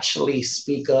actually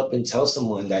speak up and tell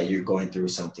someone that you're going through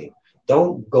something.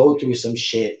 Don't go through some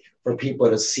shit for people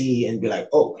to see and be like,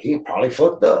 oh, he probably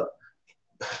fucked up.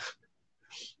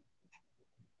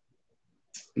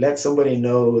 Let somebody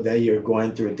know that you're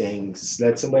going through things.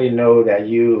 Let somebody know that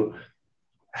you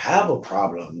have a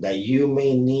problem, that you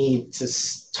may need to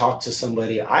talk to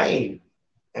somebody. I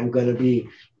am going to be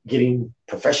getting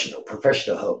professional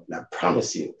help, I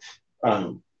promise you.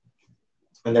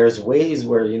 And there's ways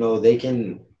where, they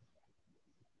can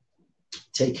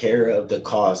take care of the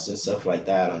costs and stuff like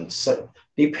that,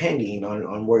 depending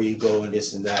on where you go and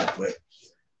this and that. But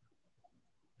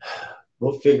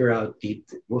we'll figure out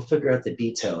the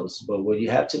details. But what you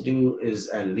have to do is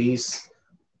at least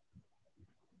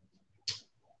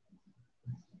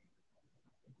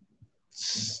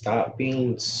stop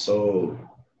being so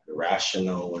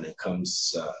irrational when it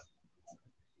comes to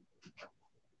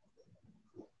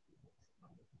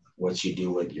what you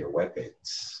do with your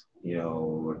weapons.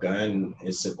 A gun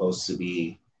is supposed to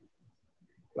be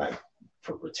like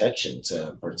for protection,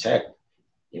 to protect,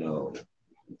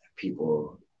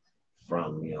 people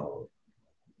from,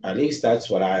 at least that's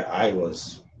what I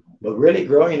was. But really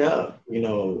growing up,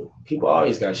 people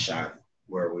always got shot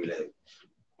where we live.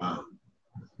 I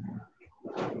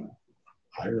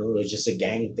don't know, it's just a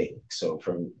gang thing. So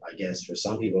I guess for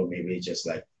some people, maybe it's just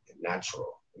like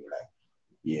natural. You're like,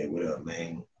 yeah, what up,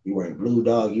 man? You wearing blue,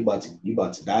 dog? You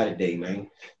about to die today, man.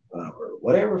 Or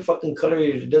whatever fucking color,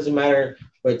 it doesn't matter.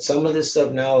 But some of this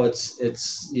stuff now, it's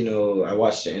I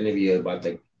watched an interview about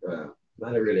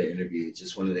not a really interview,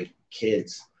 just one of the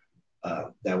kids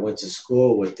that went to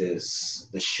school with the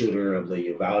shooter of the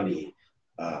Uvalde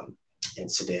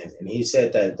incident, and he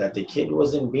said that the kid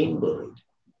wasn't being bullied.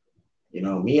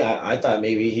 I thought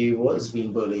maybe he was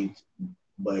being bullied,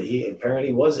 but he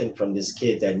apparently wasn't, from this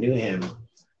kid that knew him.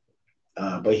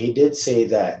 But he did say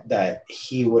that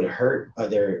he would hurt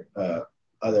other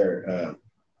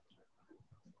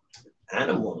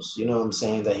animals. You know what I'm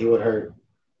saying? That he would hurt.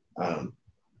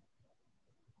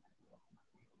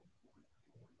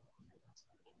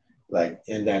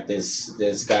 And that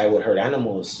this guy would hurt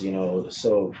animals.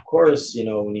 So of course,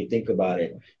 when you think about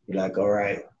it, you're like, all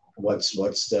right, what's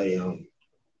the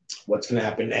what's gonna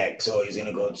happen next? So he's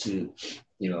gonna go to,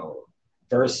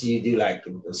 first you do like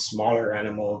a smaller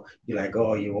animal. You're like,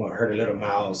 oh, you want to hurt a little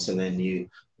mouse, and then you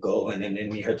go and then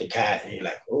you hurt the cat, and you're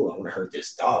like, oh, I'm gonna hurt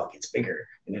this dog. It's bigger.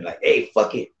 And they're like, hey,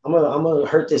 fuck it, I'm gonna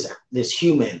hurt this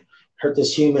human. Hurt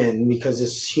this human because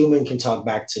this human can talk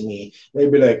back to me.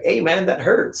 They'd be like, hey, man, that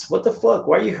hurts. What the fuck?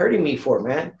 Why are you hurting me for,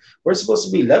 man? We're supposed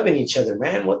to be loving each other,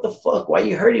 man. What the fuck? Why are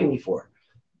you hurting me for?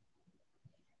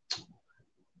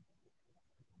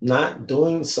 not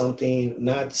doing something,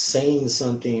 not saying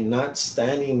something, not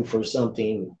standing for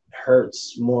something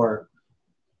hurts more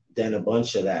than a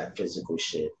bunch of that physical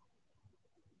shit,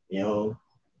 you know?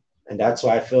 And that's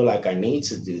why I feel like I need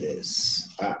to do this.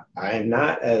 I'm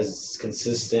not as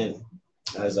consistent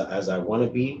as I want to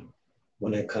be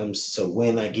when it comes to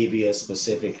when I give you a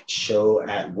specific show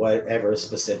at whatever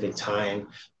specific time,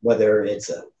 whether it's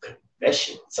a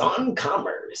confessions on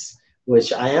commerce,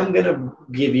 which I am gonna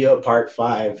give you a part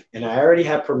five, and I already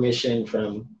have permission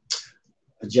from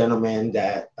a gentleman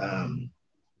that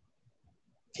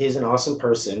he's an awesome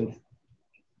person.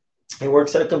 He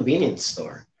works at a convenience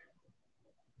store,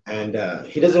 and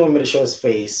he doesn't want me to show his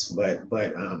face, but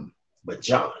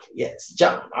John, yes,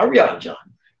 John, Ariana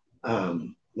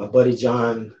John, my buddy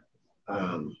John,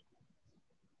 um,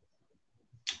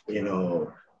 you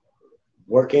know,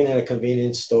 working at a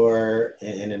convenience store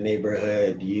in a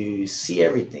neighborhood, you see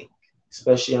everything,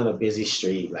 especially on a busy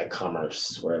street like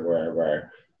Commerce,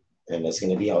 where and it's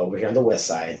going to be over here on the west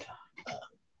side.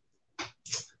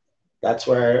 That's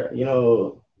where you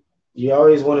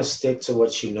always want to stick to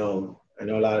what you know. I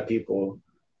know a lot of people,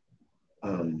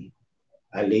 um,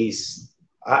 at least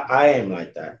I am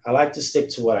like that. I like to stick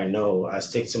to what I know. I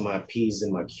stick to my P's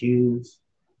and my Q's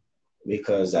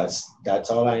because that's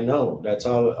all I know. That's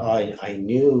all I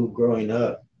knew growing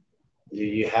up.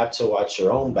 You have to watch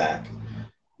your own back.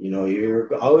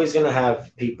 You're always gonna have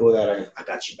people that are, I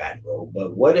got your back, bro.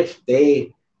 But what if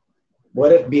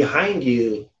behind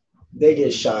you they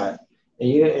get shot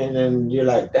and then you're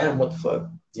like, damn, what the fuck?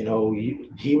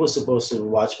 He was supposed to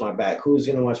watch my back. Who's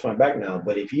gonna watch my back now?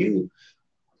 But if you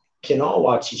can all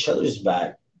watch each other's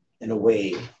back in a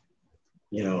way,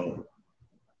 you know,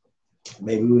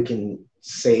 maybe we can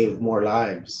save more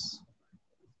lives,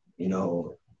 you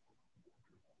know,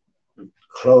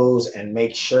 close and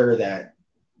make sure that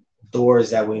doors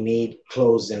that we need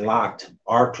closed and locked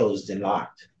are closed and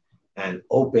locked, and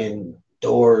open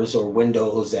doors or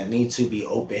windows that need to be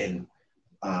open.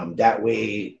 That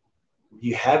way,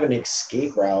 you have an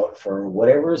escape route for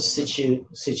whatever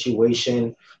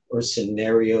situation or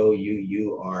scenario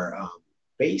you are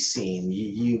facing.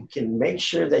 You can make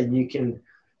sure that you can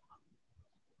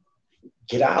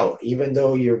get out, even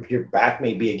though your back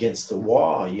may be against the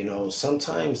wall.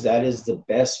 Sometimes that is the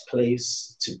best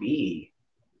place to be,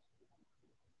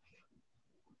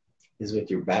 is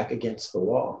with your back against the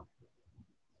wall.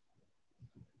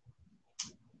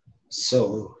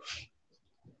 So,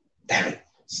 damn it,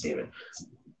 Steven.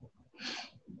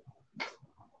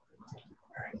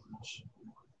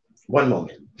 One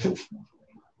moment.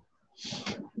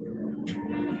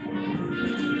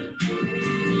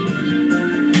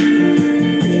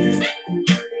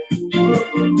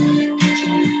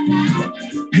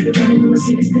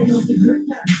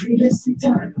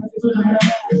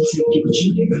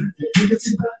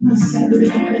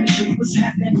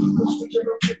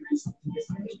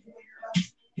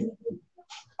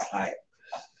 I,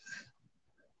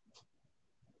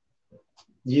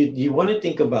 you want to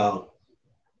think about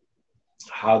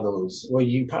how those, well,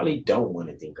 you probably don't want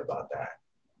to think about that,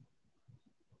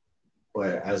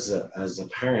 but as a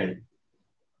parent,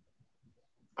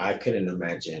 I couldn't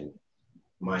imagine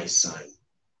my son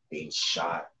being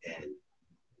shot in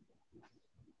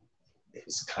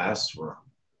his classroom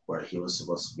where he was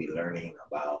supposed to be learning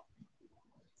about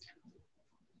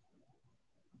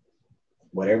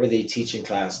whatever they teach in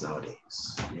class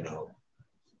nowadays. Uh, you know,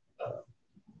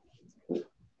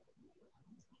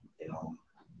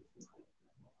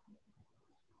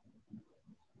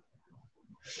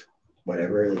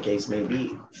 whatever the case may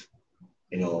be.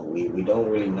 We don't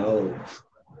really know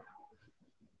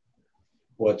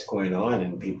what's going on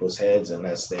in people's heads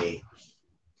unless they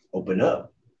open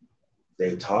up,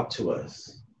 they talk to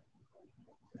us.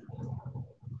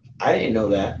 I didn't know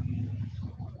that.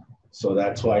 So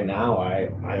that's why now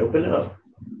I open up.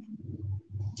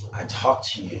 I talk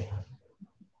to you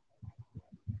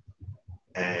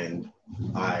and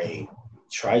I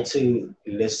try to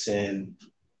listen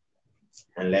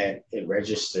and let it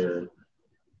register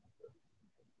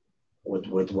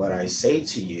with what I say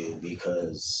to you,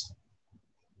 because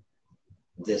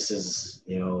this is,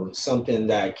 something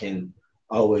that can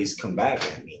always come back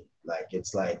at me. Like,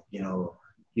 it's like, you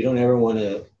don't ever want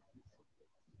to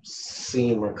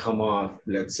seem or come off,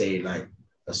 let's say, like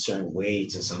a certain way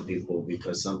to some people,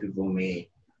 because some people may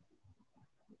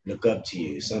look up to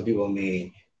you. Some people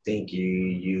may think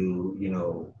you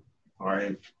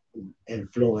are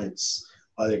influence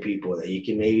other people, that you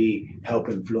can maybe help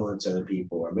influence other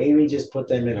people, or maybe just put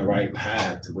them in the right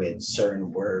path with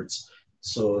certain words.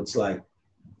 So it's like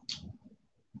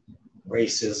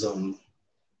racism,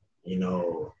 you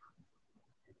know,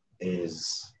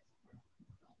 is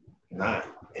not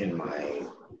in my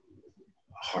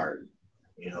heart.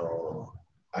 You know,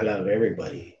 I love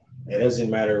everybody. It doesn't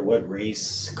matter what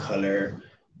race, color,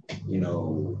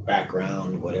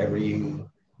 background, whatever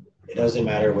it doesn't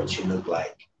matter what you look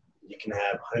like. You can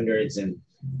have hundreds and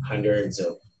hundreds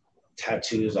of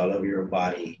tattoos all over your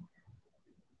body,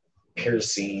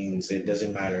 piercings, it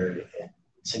doesn't matter.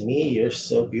 To me, you're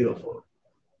so beautiful.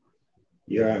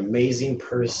 You're an amazing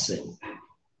person.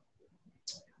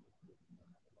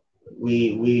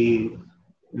 We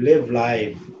live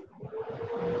life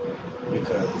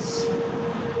because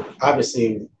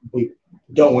obviously we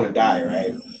don't want to die,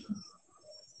 right?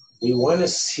 We want to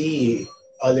see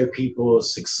other people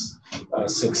succeed.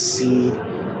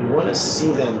 We want to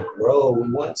see them grow.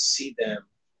 We want to see them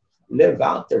live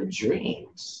out their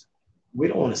dreams. We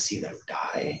don't want to see them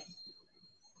die.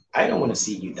 I don't want to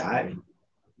see you die.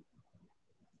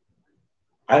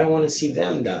 I don't want to see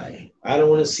them die. I don't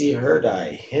want to see her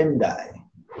die, him die.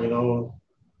 You know,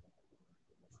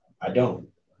 I don't.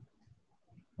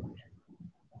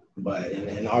 But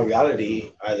in our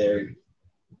reality, either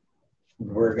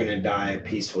we're gonna die a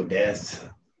peaceful death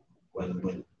when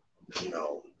we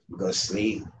go to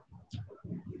sleep,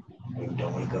 we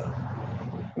don't wake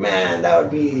up. Man, that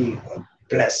would be a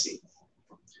blessing.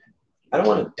 I don't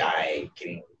want to die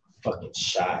getting fucking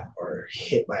shot or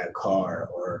hit by a car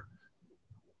or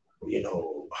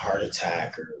heart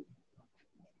attack or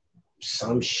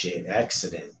some shit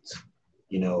accident.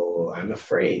 I'm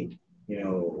afraid.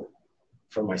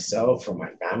 For myself, for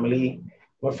my family.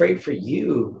 I'm afraid for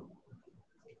you,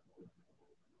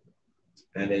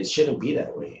 and it shouldn't be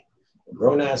that way. A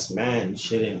grown ass man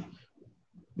shouldn't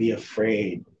be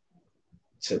afraid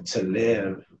to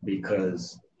live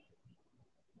because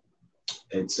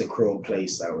it's a cruel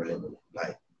place that we're living.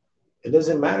 Like, it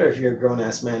doesn't matter if you're a grown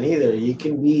ass man either. You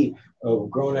can be a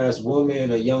grown ass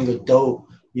woman, a young adult,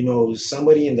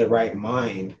 somebody in the right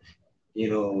mind,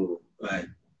 like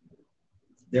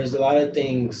there's a lot of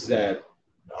things that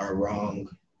are wrong,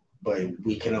 but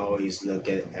we can always look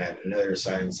at another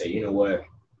side and say, you know what,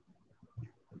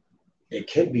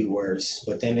 it could be worse.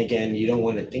 But then again, you don't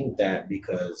want to think that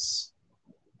because,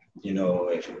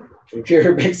 if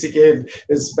you're Mexican,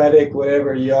 Hispanic,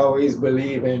 whatever, you always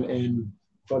believe in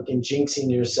fucking jinxing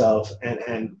yourself.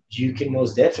 And you can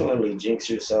most definitely jinx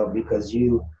yourself because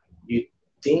you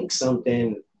think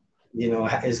something,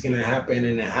 is going to happen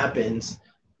and it happens.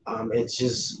 It's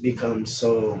just become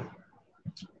so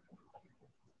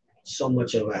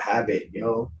much of a habit,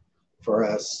 for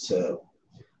us to.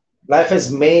 Life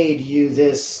has made you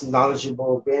this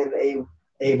knowledgeable, being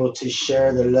able to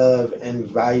share the love and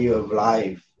value of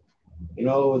life.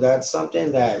 That's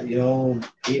something that,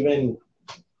 even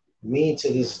me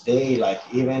to this day, like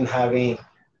even having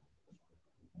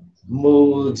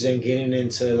moods and getting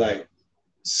into like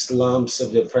slumps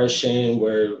of depression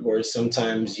where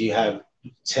sometimes you have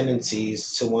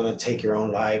tendencies to want to take your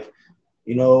own life,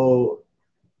 you know,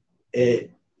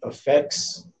 it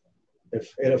affects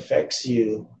if it affects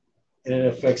you and it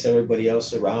affects everybody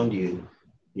else around you,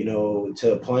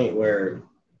 to a point where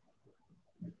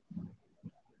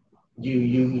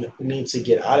you need to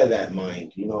get out of that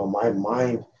mind. My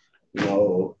mind,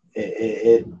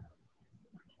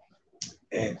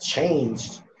 it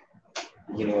changed,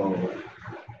 you know,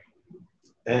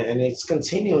 and it's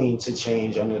continuing to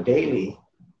change on a daily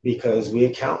because we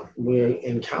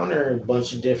encounter a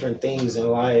bunch of different things in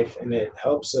life, and it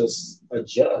helps us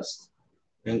adjust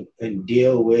and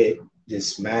deal with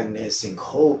this madness and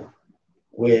cope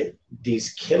with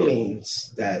these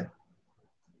killings that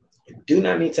do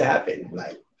not need to happen.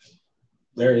 Like,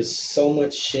 there is so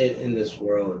much shit in this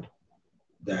world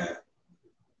that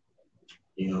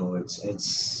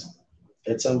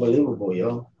it's unbelievable,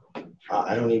 yo.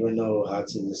 I don't even know how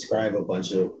to describe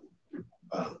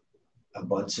uh, a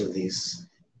bunch of these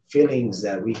feelings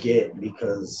that we get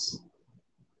because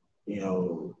you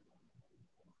know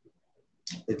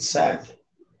it's sad.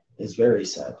 It's very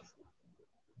sad.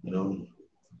 You know,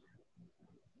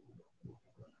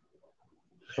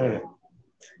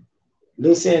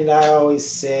 Lucy and I always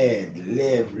said,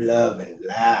 live, love, and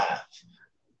laugh.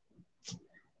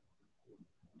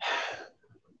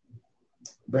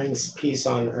 Brings peace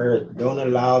on earth. Don't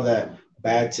allow that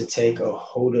bad to take a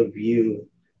hold of you.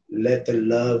 Let the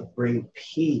love bring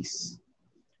peace.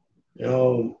 You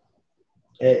know,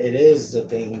 it is the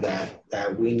thing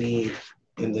that we need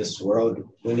in this world.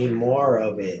 We need more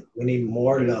of it. We need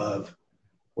more love.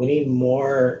 We need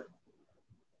more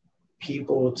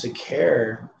people to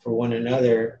care for one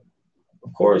another.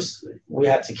 Of course, we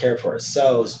have to care for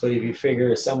ourselves, but if you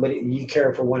figure somebody you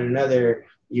care for one another,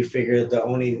 you figure the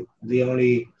only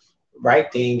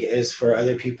right thing is for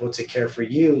other people to care for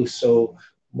you. So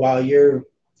while you're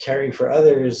caring for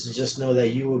others, just know that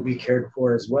you will be cared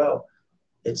for as well.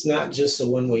 It's not just a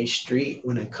one-way street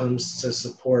when it comes to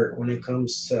support, when it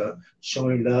comes to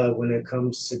showing love, when it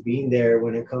comes to being there,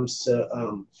 when it comes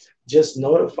to just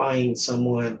notifying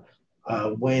someone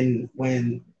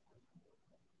when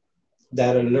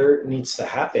that alert needs to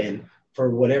happen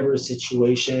for whatever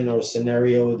situation or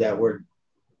scenario that we're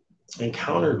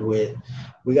encountered with.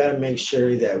 We got to make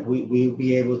sure that we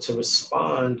be able to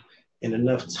respond in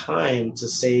enough time to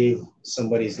save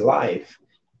somebody's life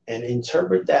and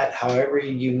interpret that however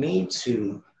you need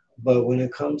to. But when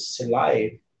it comes to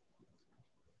life,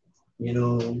 you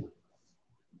know,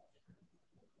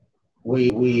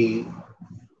 we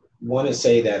want to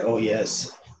say that, oh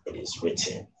yes, it is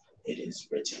written. It is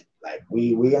written. Like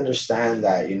we understand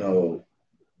that,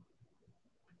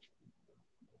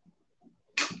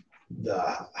 the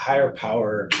higher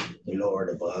power, the Lord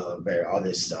above, all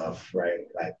this stuff, right?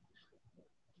 Like,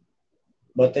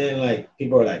 but then like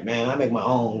people are like, man, I make my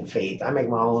own faith. I make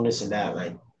my own this and that.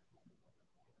 Like,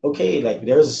 okay, like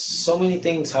there's so many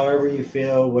things, however you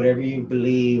feel, whatever you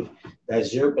believe,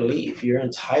 that's your belief. You're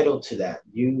entitled to that.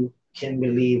 You can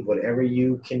believe whatever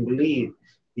you can believe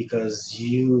because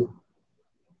you,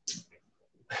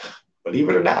 believe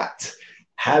it or not,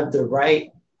 have the right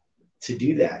to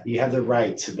do that. You have the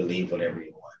right to believe whatever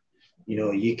you want.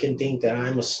 You can think that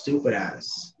I'm a stupid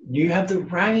ass. You have the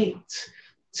right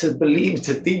to believe,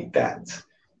 to think that.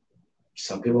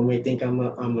 Some people may think I'm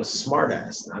a smart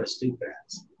ass, not a stupid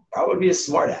ass. Probably a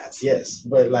smart ass, yes.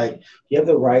 But like you have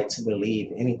the right to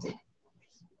believe anything.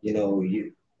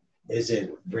 You is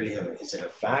it really is it a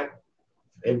fact?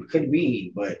 It could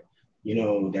be, but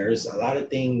there's a lot of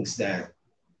things that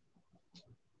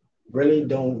really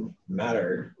don't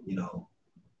matter,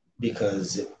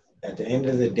 because at the end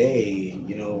of the day,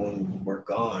 when we're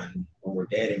gone, when we're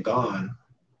dead and gone,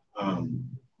 um,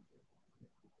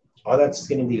 all that's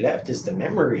going to be left is the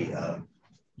memory of,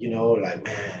 like,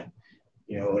 man,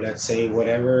 let's say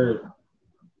whatever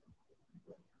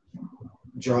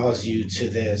draws you to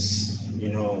this,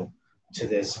 to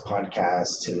this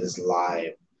podcast, to this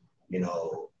live, you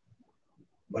know,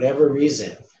 whatever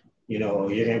reason, you're going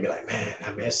to be like, man,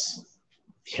 I miss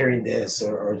hearing this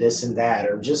or this and that,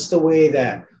 or just the way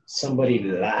that somebody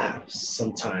laughs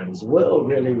sometimes will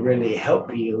really, really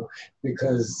help you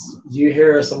because you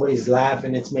hear somebody's laugh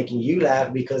and it's making you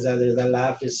laugh because either the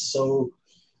laugh is so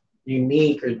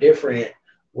unique or different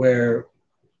where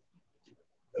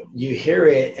you hear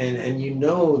it and you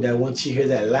know that once you hear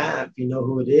that laugh, you know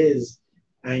who it is.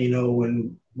 And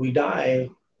when we die,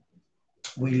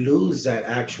 we lose that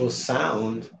actual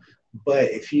sound.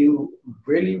 But if you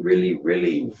really, really,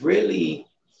 really, really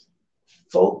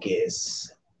focus,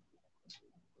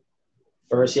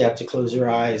 first you have to close your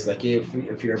eyes, like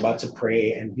if you're about to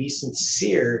pray, and be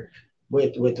sincere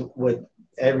with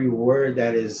every word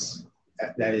that is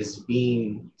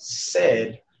being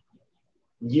said.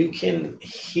 You can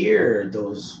hear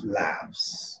those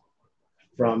laughs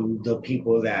from the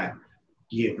people that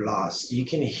you've lost. You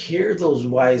can hear those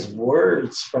wise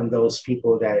words from those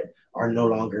people that are no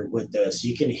longer with us.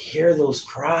 You can hear those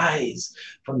cries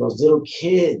from those little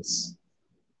kids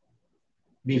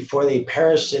before they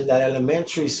perished in that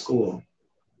elementary school.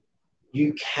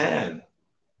 You can,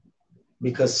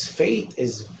 because faith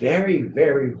is very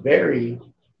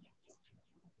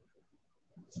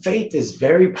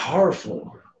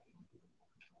powerful.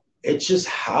 It's just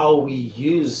how we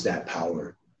use that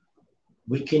power.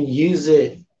 We can use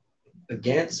it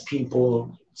against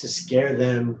people to scare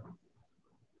them.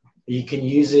 You can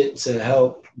use it to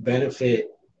help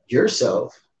benefit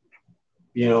yourself,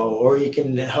 or you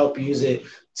can help use it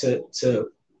to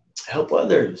help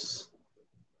others.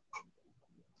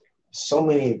 So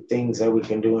many things that we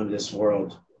can do in this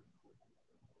world.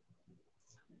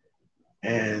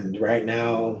 And right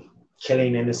now,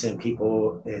 killing innocent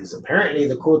people is apparently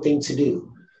the cool thing to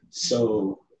do.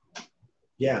 So,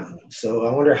 yeah. So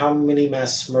I wonder how many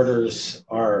mass murders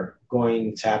are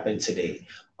going to happen today.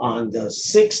 On the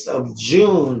 6th of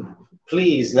June,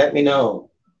 please let me know.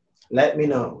 Let me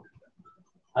know.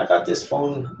 I thought this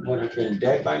phone would have been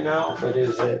dead by now, but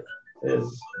is it?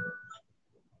 Is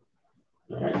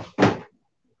all right.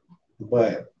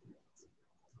 But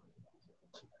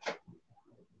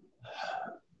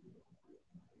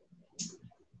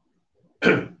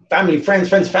family, friends,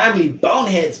 family,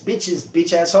 boneheads, bitches,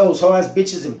 bitch ass hoes, hoe ass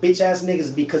bitches, and bitch ass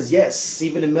niggas. Because yes,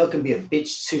 even the milk can be a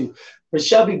bitch too. For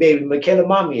Shelby, baby, Michaela,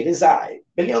 mommy, it is I,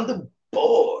 Billy on the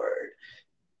board.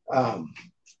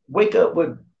 Wake up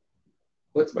with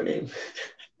what's my name?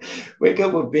 Wake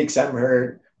up with Big Sam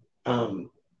Heard.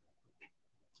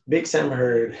 Big Sam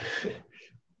Heard.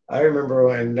 I remember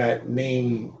when that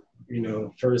name,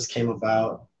 first came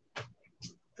about,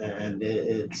 and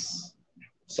it's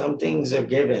some things are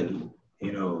given,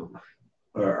 or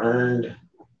earned,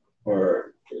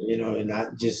 or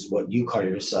not just what you call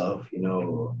yourself.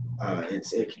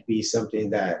 It could be something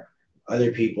that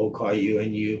other people call you,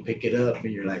 and you pick it up,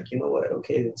 and you're like, you know what?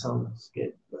 Okay, that sounds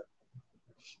good. But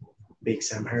Big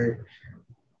Sam Heard,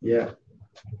 yeah,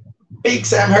 Big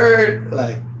Sam Heard,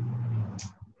 like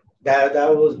that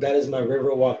is my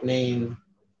Riverwalk name.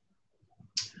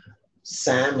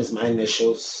 Sam is my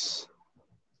initials.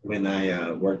 When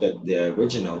I worked at the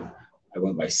original, I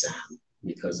went by Sam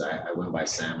because I went by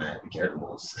Sam at Garrett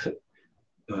Mills.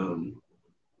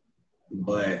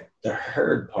 But the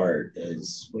Heard part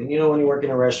is when you work in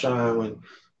a restaurant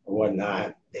or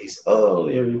whatnot, they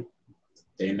say,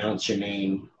 they announce your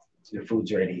name, your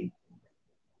food's ready.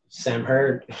 Sam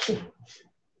Heard.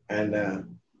 And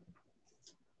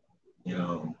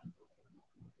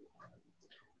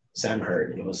Sam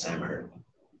Heard. It was Sam Heard.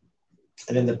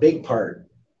 And then the big part,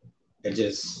 they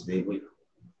would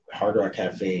Hard Rock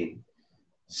Cafe,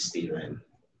 Steven,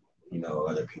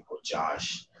 other people,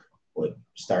 Josh, would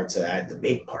start to add the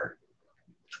big part.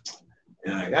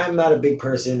 And I'm not a big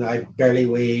person. I barely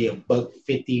weigh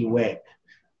 $150 wet,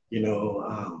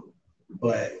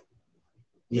 but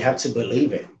you have to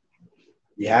believe it.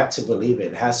 You have to believe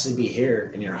it. It has to be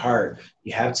here in your heart.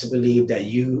 You have to believe that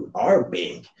you are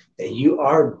big,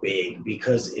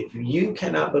 because if you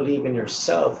cannot believe in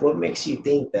yourself, what makes you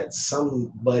think that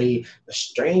somebody, a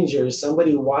stranger,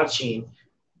 somebody watching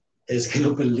is going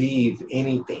to believe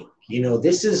anything?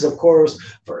 This is, of course,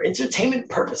 for entertainment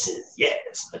purposes,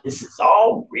 yes, but this is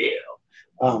all real.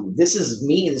 This is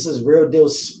me. This is real deal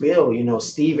spill.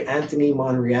 Steve Anthony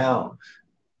Monreal,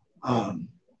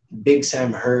 Big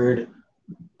Sam Heard,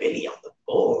 Billy on the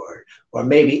board, or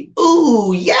maybe,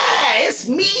 ooh, yeah, it's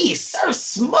me, Sir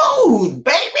Smooth,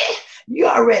 baby. You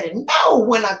already know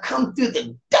when I come through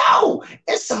the door,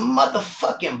 it's a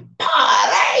motherfucking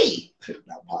party.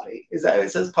 Not party. Is that what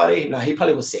it says party? No, he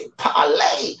probably would say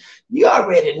parlay. You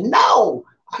already know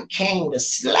I came to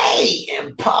slay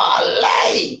and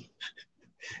parlay.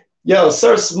 Yo,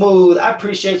 Sir Smooth, I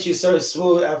appreciate you, Sir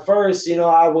Smooth. At first,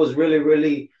 I was really,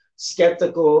 really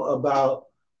skeptical about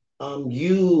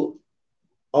you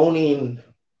owning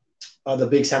the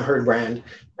Big Sam Heard brand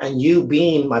and you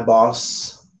being my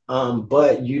boss.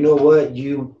 But you know what?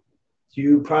 You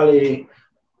probably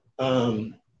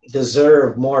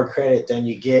deserve more credit than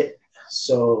you get.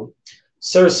 So,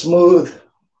 Sir Smooth,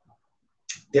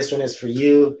 this one is for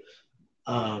you.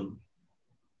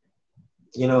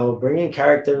 Bringing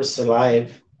characters to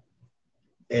life,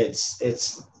 it's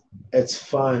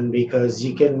fun because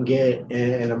you can get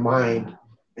in a mind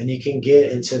and you can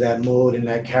get into that mode and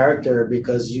that character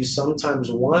because you sometimes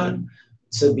want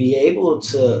to be able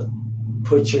to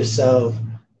put yourself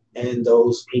in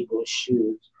those people's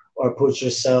shoes or put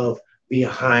yourself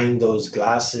behind those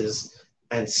glasses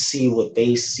and see what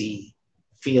they see,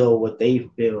 feel what they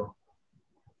feel,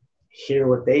 hear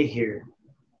what they hear,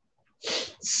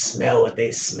 smell what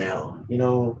they smell.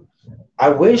 I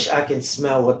wish I could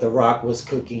smell what The Rock was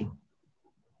cooking.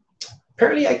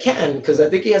 Apparently I can, because I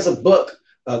think he has a book,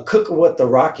 Cook What The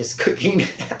Rock is Cooking.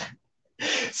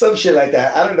 Some shit like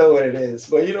that. I don't know what it is.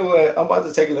 But you know what? I'm about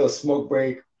to take a little smoke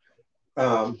break.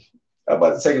 I'm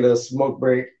about to take a little smoke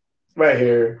break right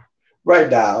here, right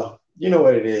now. You know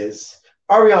what it is.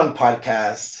 Arion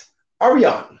Podcast.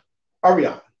 Arion.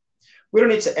 We don't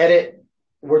need to edit.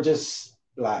 We're just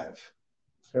live.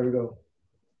 Here we go.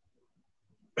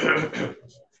 About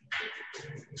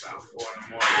 4 in the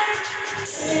morning.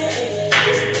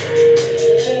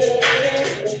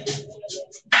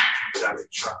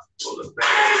 Pull it back.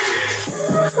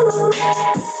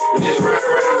 Just run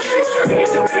around, trying to get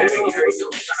the bag. You already know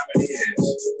what time it is.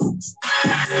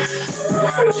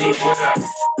 What up?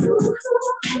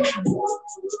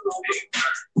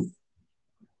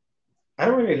 I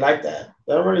don't really like that.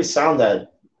 That don't really sound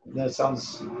that. That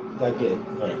sounds that good.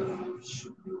 Right.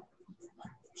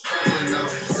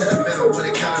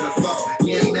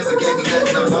 You ain't never gave me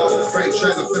nothing no more. Freight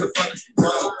trailer for the fucking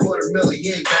 $250,000.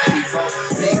 You ain't got any phone.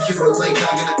 Big Cuba link, I'm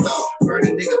gonna throw. Burn a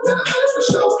nigga, been 100 for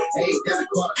sure. Ain't never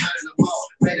caught 100 no more.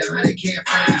 Made 100, can't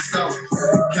find me so.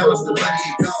 Count up the money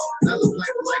and go. Another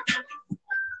play like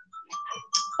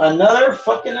another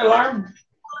fucking alarm.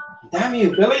 Damn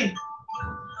you, Billy.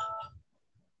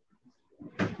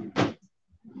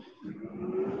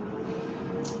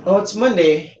 Oh, it's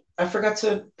Monday. I forgot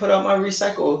to put out my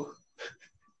recycle.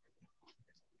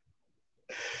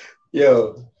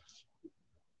 Yo,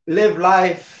 live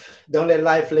life. Don't let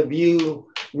life live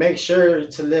you. Make sure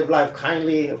to live life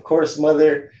kindly. Of course,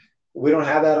 mother, we don't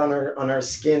have that on our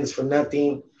skins for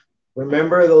nothing.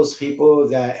 Remember those people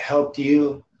that helped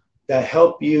you, that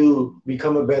help you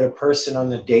become a better person on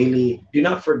the daily. Do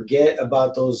not forget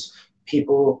about those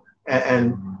people,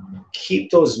 and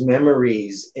keep those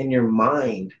memories in your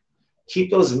mind.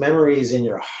 Keep those memories in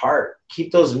your heart.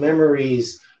 Keep those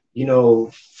memories,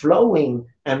 flowing,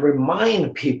 and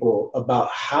remind people about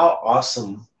how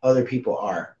awesome other people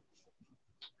are.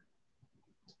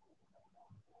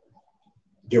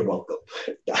 You're welcome.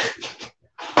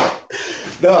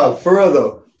 No, for real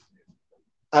though.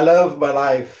 I love my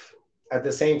life. At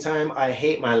the same time, I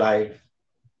hate my life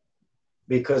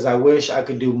because I wish I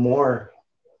could do more.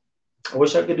 I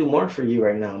wish I could do more for you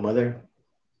right now, mother.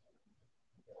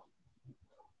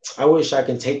 I wish I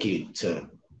can take you to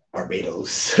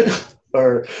Barbados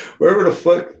or wherever the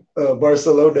fuck,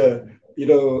 Barcelona.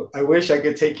 I wish I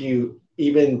could take you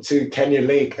even to Canyon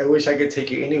Lake. I wish I could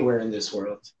take you anywhere in this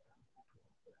world.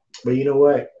 But you know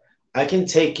what? I can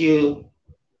take you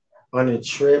on a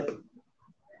trip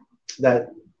that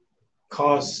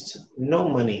costs no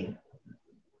money.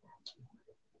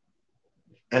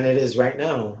 And it is right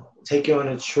now. Take you on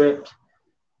a trip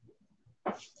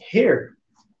here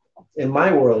in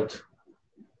my world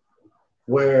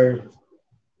where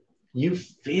you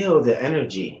feel the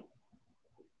energy,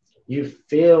 you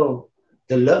feel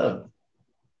the love,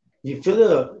 you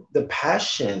feel the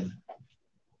passion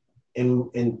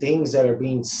in things that are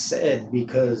being said,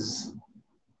 because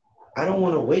I don't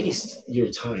want to waste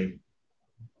your time.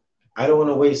 I don't want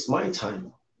to waste my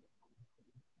time.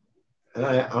 And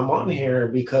I'm on here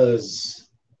because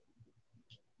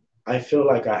I feel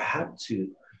like I have to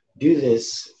do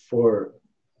this for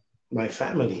my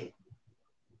family,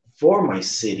 for my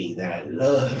city that I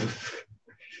love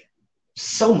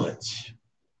so much.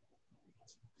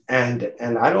 And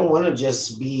I don't want to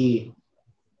just be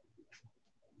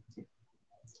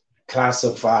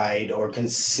classified or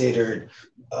considered,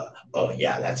 oh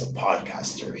yeah, that's a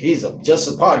podcaster. He's just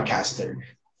a podcaster.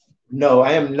 No,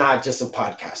 I am not just a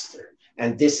podcaster.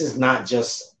 And this is not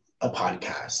just a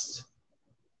podcast.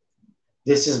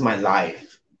 This is my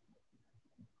life.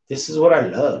 This is what I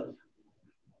love.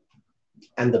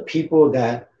 And the people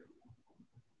that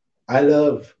I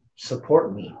love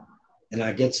support me. And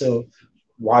I get to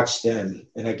watch them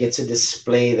and I get to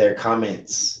display their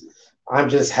comments. I'm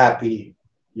just happy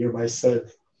you're my son.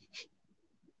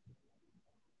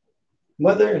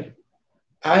 Mother,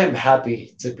 I am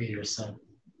happy to be your son.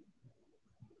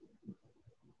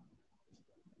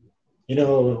 You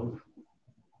know,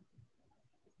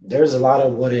 there's a lot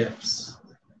of what ifs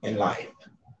in life,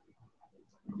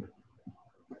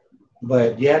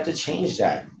 but you have to change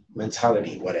that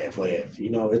mentality. What if, what if?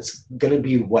 It's going to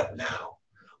be what now?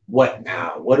 What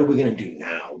now? What are we going to do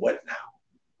now? What now?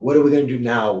 What are we going to do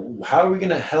now? How are we going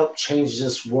to help change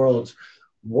this world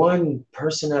one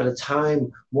person at a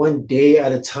time, one day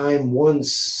at a time, one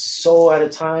soul at a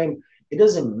time? It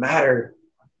doesn't matter.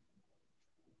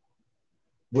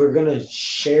 We're going to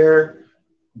share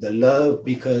the love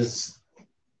because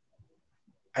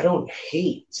I don't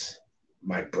hate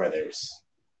my brothers.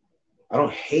 I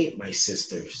don't hate my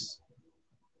sisters.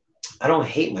 I don't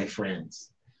hate my friends.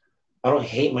 I don't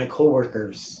hate my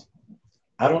coworkers.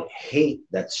 I don't hate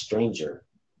that stranger.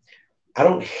 I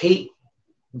don't hate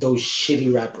those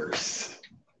shitty rappers.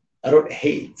 I don't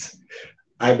hate.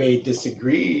 I may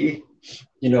disagree,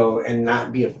 and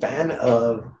not be a fan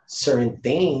of certain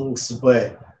things,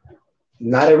 but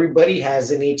not everybody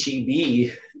has an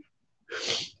HEB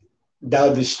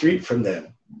down the street from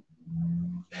them.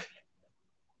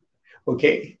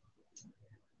 Okay?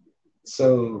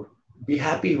 So be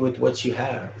happy with what you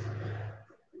have.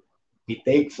 Be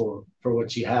thankful for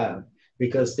what you have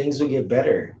because things will get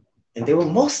better. And they will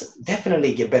most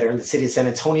definitely get better in the city of San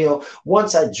Antonio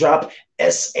once I drop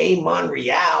S.A.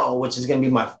 Monreal, which is going to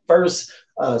be my first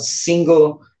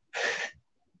single.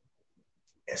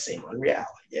 S.A. Monreal,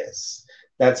 yes.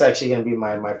 That's actually going to be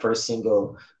my first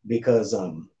single because,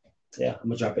 yeah, I'm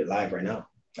going to drop it live right now.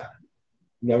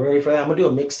 Y'all ready for that? I'm going to do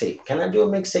a mixtape. Can I do a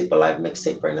mixtape, a live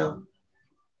mixtape right now?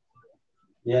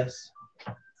 Yes.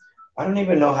 I don't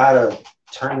even know how to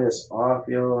turn this off,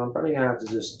 yo. I'm probably gonna have to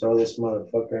just throw this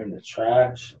motherfucker in the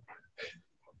trash.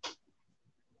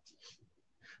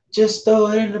 Just throw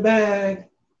it in the bag.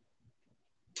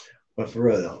 But for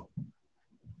real though,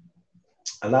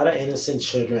 a lot of innocent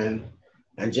children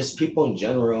and just people in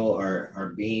general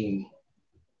are being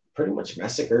pretty much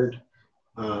massacred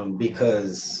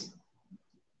because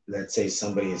let's say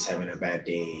somebody is having a bad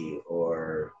day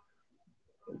or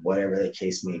whatever the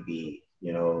case may be.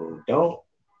 Don't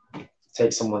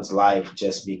take someone's life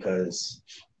just because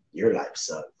your life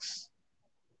sucks.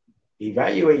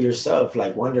 Evaluate yourself,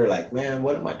 like wonder, like, man,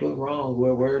 what am I doing wrong?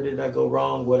 Where did I go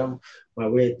wrong? What am my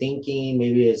way of thinking?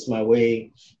 Maybe it's my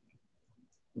way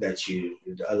that you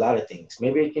a lot of things.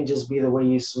 Maybe it can just be the way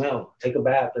you smell. Take a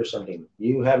bath or something.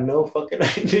 You have no fucking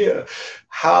idea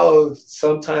how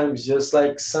sometimes just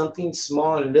like something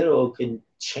small and little can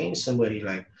change somebody.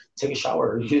 Like take a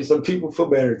shower. Some people feel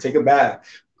better. Take a bath.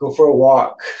 Go for a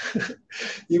walk.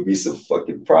 You'd be so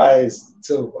fucking surprised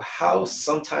to how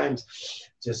sometimes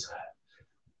just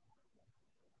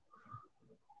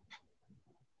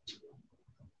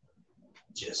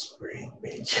breathe,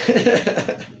 bitch.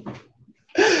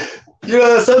 You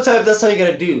know, sometimes that's all you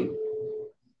gotta do.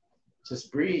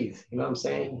 Just breathe. You know what I'm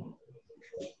saying?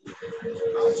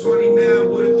 I'm 29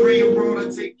 with a 3-year-old. I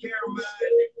take care of my.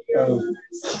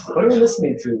 What are we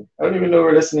listening to? I don't even know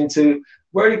what we're listening to.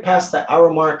 We're already past the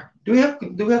hour mark. Do we have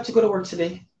to go to work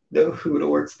today? No, who to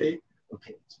work today?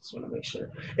 Okay, just want to make sure.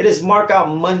 It is Mark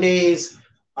Out Mondays.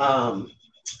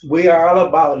 We are all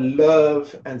about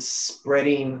love and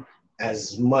spreading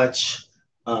as much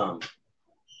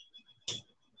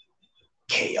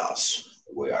chaos.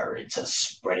 We are into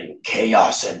spreading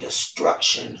chaos and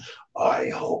destruction. I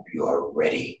hope you are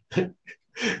ready.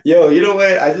 Yo, you know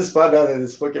what? I just found out that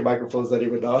this fucking microphone's not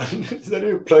even on. It's not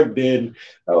even plugged in.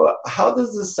 Oh, how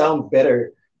does this sound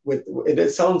better?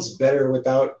 It sounds better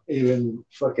without even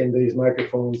fucking these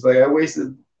microphones. Like I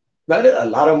wasted not a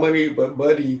lot of money, but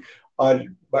money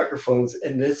on microphones,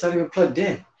 and it's not even plugged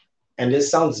in. And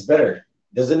this sounds better,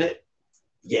 doesn't it?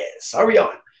 Yes. Are we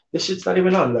on? This shit's not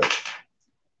even on. Look.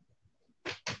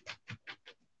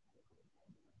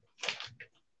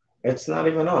 It's not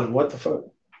even on. What the fuck?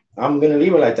 I'm gonna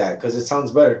leave it like that because it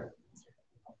sounds better.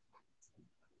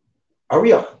 Are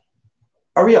we on?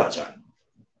 Are we on, John?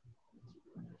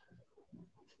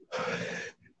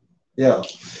 Yo,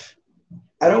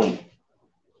 I don't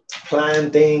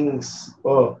plan things.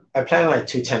 Oh, I plan like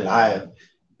 210 live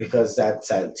because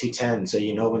that's at 210, so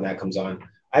you know when that comes on.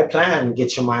 I plan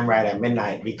Get Your Mind Right at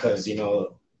midnight because you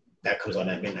know that comes on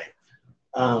at midnight.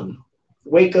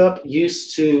 Wake Up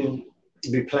used to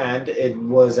be planned. It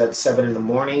was at 7 in the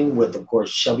morning with, of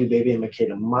course, Shelby Baby and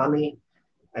Makeda Mommy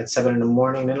at 7 in the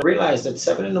morning. And I realized that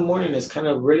 7 in the morning is kind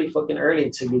of really fucking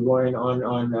early to be going on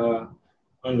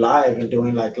live and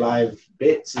doing like live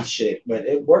bits and shit. But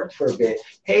it worked for a bit.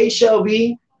 Hey,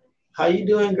 Shelby, how you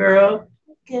doing, girl?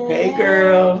 Good. Hey,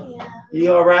 girl. Yeah.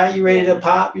 You all right? You ready to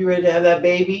pop? You ready to have that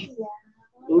baby?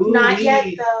 Yeah. Ooh, Not yet,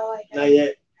 though. Not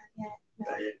yet. No.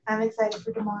 Not yet. I'm excited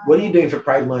for tomorrow. What are you doing for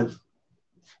Pride Month?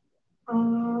 I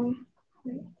don't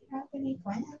have any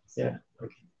plans. Yeah.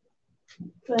 Okay.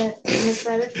 But I'm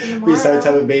excited for tomorrow. Besides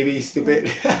have a baby, stupid.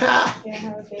 Yeah,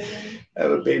 have a baby.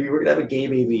 Have a baby. We're gonna have a gay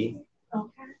baby.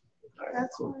 Okay. Right,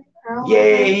 That's cool. fine.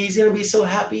 Yay! He's gonna be so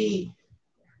happy.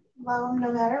 Well,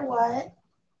 no matter what.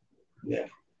 Yeah.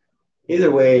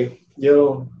 Either way,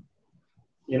 you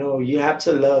know, you have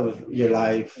to love your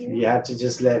life. Yeah. You have to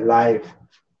just let life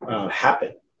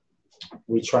happen.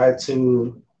 We try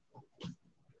to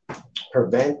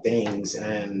prevent things,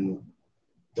 and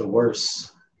the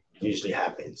worst usually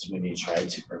happens when you try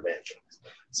to prevent things.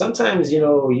 Sometimes, you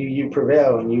know, you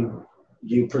prevail and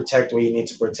you protect what you need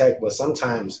to protect, but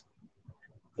sometimes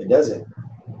it doesn't.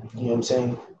 You know what I'm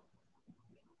saying?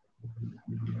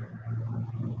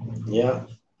 Yeah,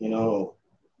 you know,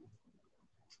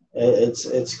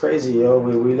 it's crazy, yo.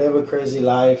 We live a crazy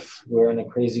life. We're in a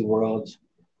crazy world,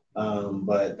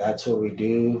 but that's what we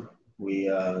do. We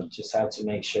just have to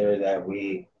make sure that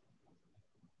we.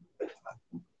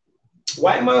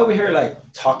 Why am I over here like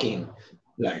talking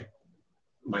like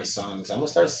my songs? I'm gonna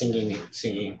start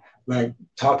singing like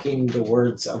talking the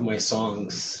words of my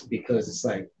songs because it's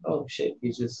like, oh shit,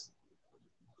 he's just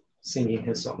singing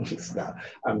his songs. No,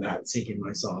 I'm not singing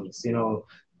my songs. You know,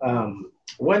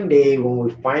 one day when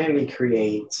we finally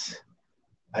create,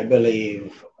 I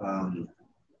believe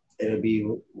it'll be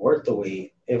worth the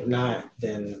wait. If not,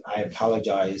 then I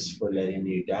apologize for letting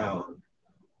you down.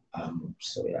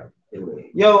 So yeah.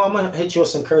 Anyway. Yo, I'm gonna hit you with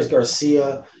some Curtis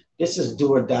Garcia. This is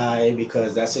Do or Die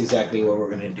because that's exactly what we're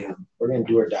gonna do. We're gonna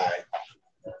do or die.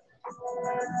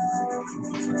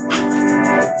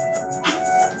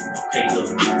 Hey,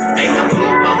 look. Hey, I'm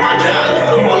all about my dollar.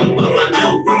 I'm all about my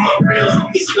dough. With my real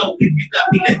homies slow. If you got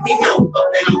me, let me know.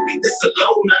 And I'll be this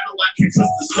alone. I know I can't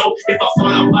trust the slow. If I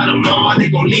fall out by tomorrow, they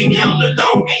gon' leave me all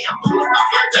alone. Hey, I'm all about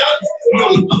my dollar. I'm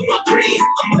all about my dream.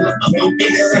 I'm all about no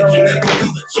innocent. You never do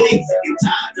the dream. You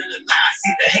tired of the lies.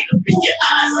 See the hate up in your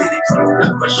eyes. See the truth. I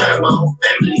pressure my whole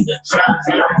family to try.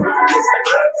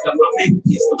 Got my big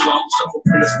piece of ball. So I'm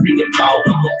gonna spring and ball.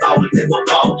 I'm gonna fall and then we'll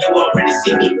fall. You already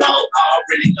see me fall. I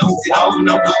already know it all.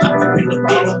 No, I'm in the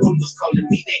bed. No one was calling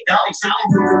me they dog. So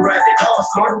I'm gonna ride it off.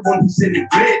 So I'm the one who sent it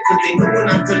red. Cause they knew when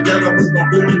I took down, I was gonna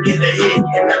boom and get ahead.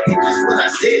 And I did just what I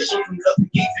said. Show them love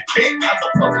and keep it big. How the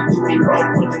fuck do me wrong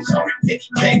when I'm sorry, petty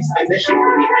cakes? And that shit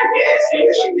didn't even gas. And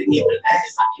that shit didn't even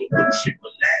last. I can't do the shit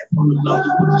but laugh. On the love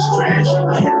you with this trash.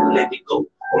 I had to let it go.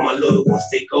 All my loyal ones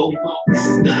they go. This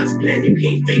is God's plan. You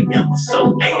can't fake me. I'm a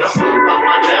soul. Hey, I'm all about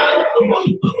my dog. I'm all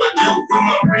about my dough. I'm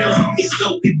my real homie.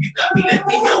 So if you got me, let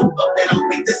me know. But that I'll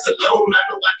be this alone. I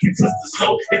know I can trust the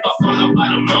soul. If I fall out by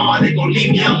tomorrow, they gon'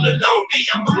 leave me all alone. Hey,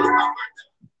 I'm all about my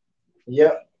dog.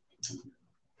 Yep.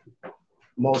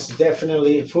 Most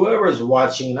definitely. If whoever's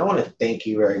watching, I want to thank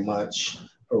you very much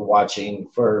for watching,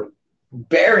 for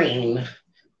bearing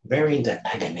the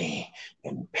agony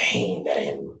and pain that I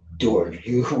endured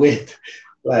you with.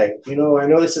 Like, you know, I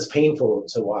know this is painful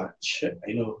to watch,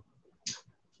 you know.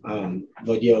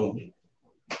 But yo,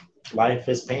 life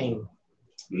is pain.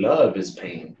 Love is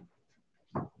pain.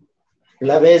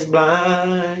 Love is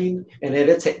blind and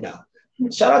it'll take no.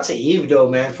 Shout out to Eve though,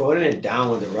 man, for holding it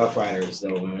down with the Rough Riders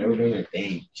though, when they were doing their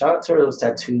thing. Shout out to those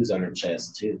tattoos on her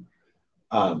chest too.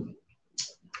 But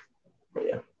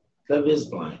yeah, love is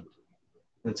blind.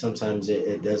 And sometimes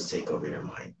it does take over your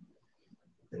mind.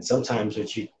 And sometimes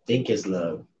what you think is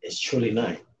love is truly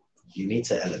not. You need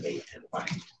to elevate and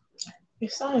find. I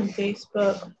saw on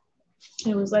Facebook.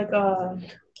 It was like a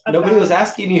Nobody was battle.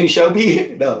 asking you,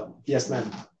 Shelby. No. Yes, ma'am.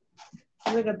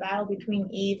 It was like a battle between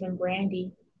Eve and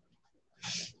Brandy.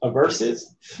 A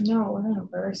versus? No, it wasn't a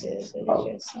versus. It was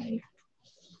just like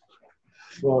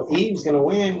Well, Eve's gonna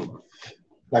win.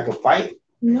 Like a fight?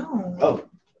 no. Oh.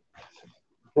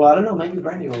 Well, I don't know. Maybe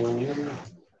Brandy will win. You never know.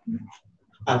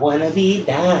 I wanna be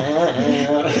down.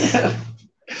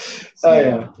 Oh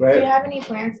yeah, Do you right. have any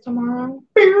plans tomorrow?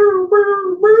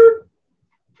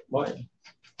 What?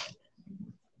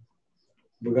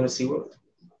 We're gonna SeaWorld.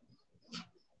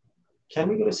 Can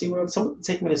we go to SeaWorld? Somebody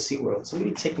take me to SeaWorld.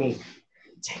 Somebody take me away.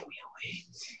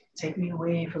 Take me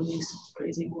away from these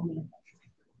crazy women.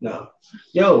 No.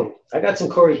 Yo, I got some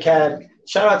Corey Cad.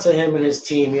 Shout out to him and his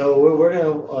team. Yo,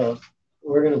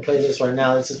 we're gonna play this right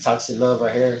now. This is Toxic Love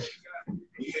right here.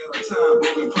 We had our time,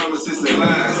 but we promises and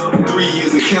lies. 3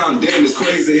 years and counting, damn, it's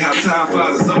crazy how time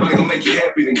flies. Somebody gonna make you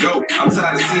happy to go. I'm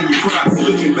tired of seeing you cry.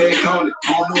 Looking back on it, I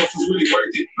don't know if it's really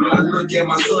worth it. When I look at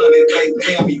my son and think,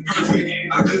 damn, he perfect.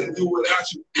 I couldn't do it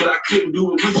without you, but I couldn't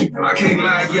do it with you. I can't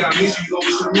lie, yeah, I miss you. You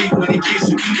always me when he kiss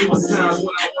you. It was times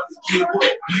when I wanted to give up.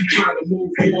 You trying to move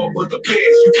forward, but the past,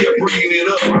 you kept bringing it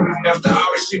up. After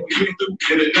all the shit we been through,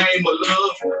 in the name of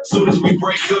love. Soon as we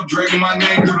break up, dragging my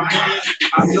name through the mud.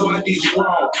 I know I did you wrong.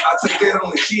 I take that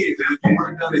on the chin. If you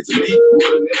weren't done it to me, we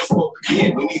would have never spoke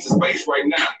again. We need some space right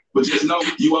now. But just know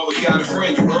you always got a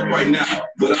friend, you up right now.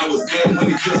 But I was there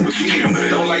when it just began.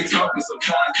 Don't like talking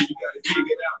sometimes, you gotta figure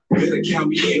it out. Better count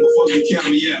me in before you count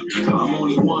me out. I'm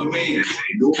only one man,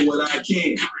 doing what I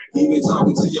can. Even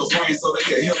talking to your friends so they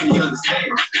can help me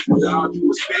understand. With all due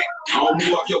respect, I don't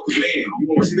move off your command. You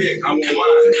want respect, I want mine.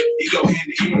 It go hand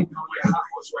in hand, you know your hot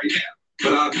horse right now.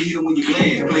 But I'll be here when you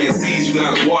land. Plant seeds, you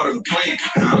gotta water the plant.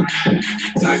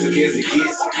 Toxic as it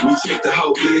gets, we check the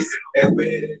whole list. As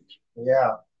bad as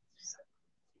Yeah.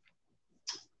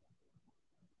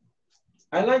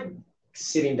 I like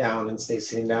sitting down and stay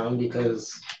sitting down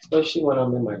because, especially when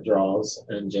I'm in my drawers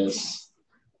and just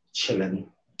chilling.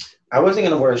 I wasn't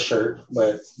gonna wear a shirt,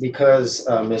 but because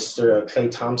Mr. Clay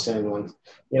Thompson,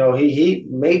 you know, he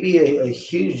may be a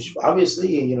huge.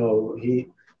 Obviously, you know,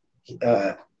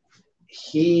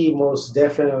 he most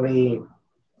definitely,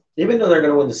 even though they're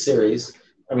gonna win the series,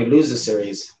 lose the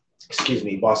series. Excuse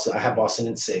me, Boston. I have Boston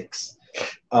in 6.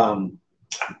 I'm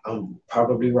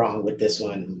probably wrong with this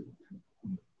one.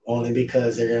 Only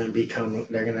because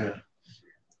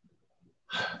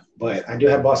but I do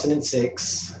have Boston in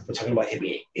 6. We're talking about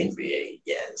NBA,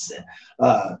 yes.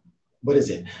 What is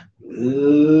it?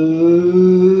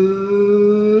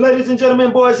 Ladies and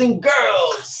gentlemen, boys and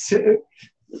girls.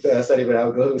 That's not even how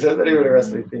it goes. That's not even a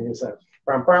wrestling thing. It's like,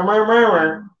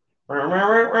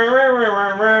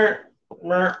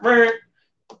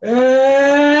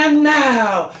 and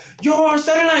now your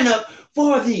starting lineup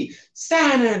for the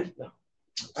San.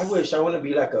 I wish I want to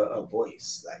be like a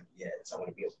voice. Like, yes, I want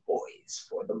to be a voice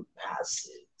for the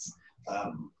masses.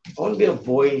 I want to be a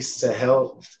voice to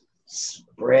help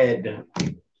spread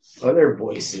other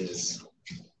voices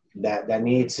that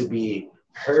need to be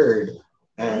heard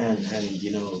and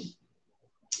you know,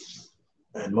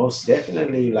 and most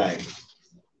definitely like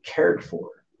cared for.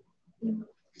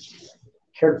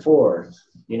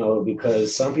 You know,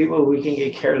 because some people, we can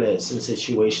get careless in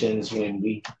situations when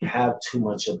we have too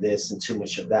much of this and too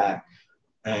much of that.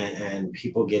 and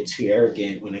people get too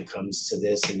arrogant when it comes to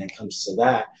this and it comes to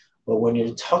that. But when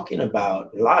you're talking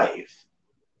about life,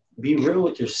 be real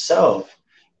with yourself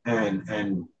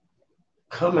and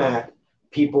come at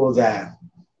people that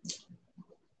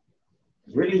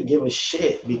really give a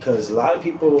shit, because a lot of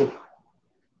people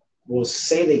will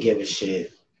say they give a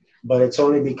shit, but it's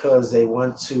only because they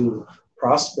want to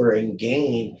prosper and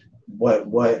gain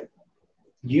what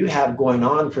you have going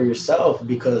on for yourself,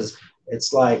 because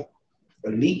it's like a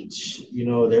leech,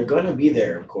 they're gonna be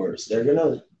there, of course. They're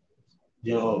gonna,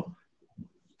 you know,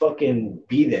 fucking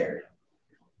be there.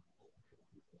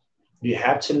 You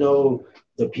have to know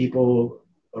the people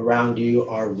around you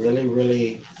are really,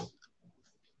 really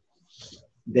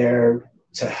there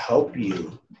to help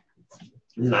you,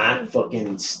 not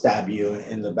fucking stab you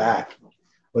in the back.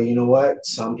 But you know what?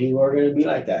 Some people are gonna be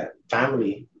like that.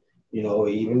 Family,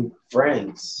 even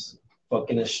friends,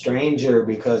 fucking a stranger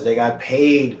because they got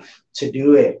paid to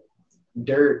do it.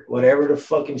 Dirt, whatever the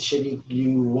fucking shit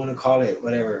you want to call it,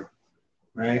 whatever,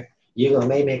 right? You're gonna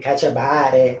make me catch a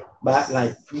body. But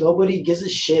like nobody gives a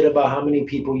shit about how many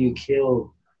people you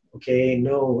kill. Okay,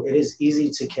 no, it is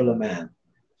easy to kill a man.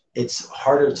 It's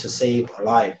harder to save a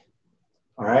life.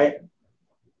 All right.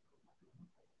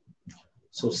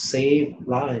 So save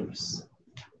lives.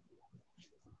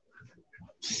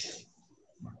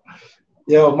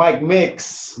 Yo, Mike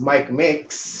Mix, Ariana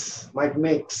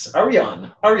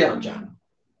John.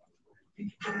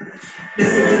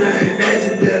 Never did I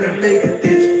imagine that I make it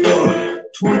this far.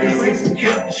 26 and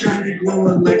counting, shining,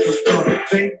 glowing like a star.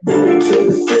 Fake moving to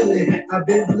the ceiling. I've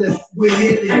been blessed with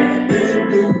healing. It's a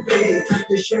new phase. Time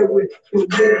to share with the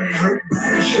women. Hurt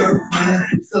mind, sharp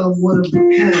mind. Someone of a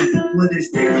kind. When it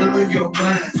stays on your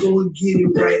mind, go and get it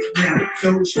right now.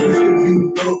 No excuse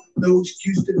to be broke. No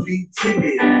excuse to be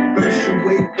timid. First you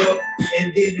wake up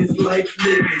and then it's life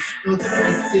living. No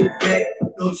time to sit back.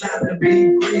 No time to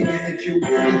be grieving. If you're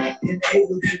willing and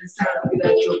able, then it's time to get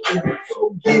out your feelings.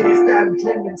 So get it, stop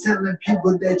dreaming, telling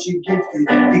people that you're gifted.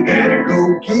 You gotta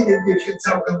go get it if you're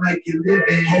talking like you're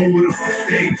living. Hold on,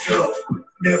 stay tough,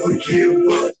 never give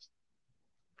up.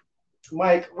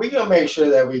 Mike, we're gonna make sure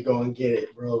that we go and get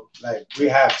it, bro. Like we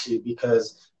have to,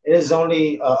 because it is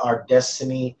only our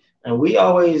destiny, and we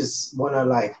always want to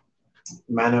like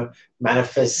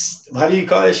manifest. How do you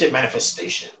call this shit?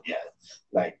 Manifestation. Yeah,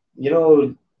 like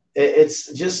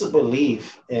it's just a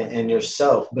belief in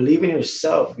yourself. Believe in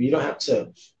yourself. You don't have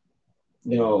to,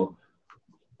 you know,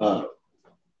 uh,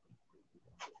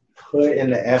 put in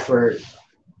the effort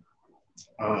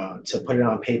to put it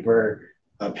on paper,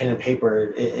 pen and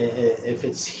paper. If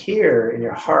it's here in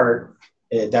your heart,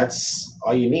 that's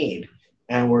all you need.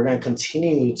 And we're going to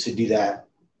continue to do that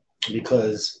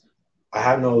because I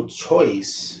have no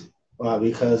choice,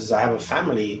 because I have a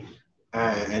family,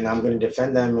 and I'm going to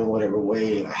defend them in whatever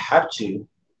way I have to,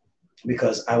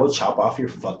 because I will chop off your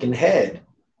fucking head.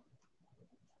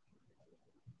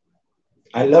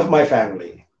 I love my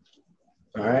family.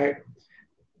 All right.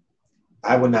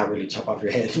 I would not really chop off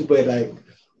your head, but like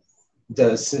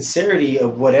the sincerity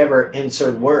of whatever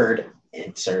insert word,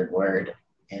 insert word,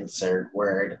 insert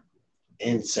word,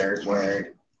 insert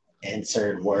word,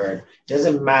 insert word.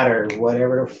 Doesn't matter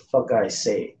whatever the fuck I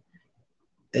say.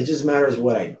 It just matters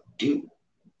what I do.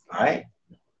 All right.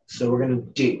 So we're gonna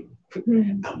do.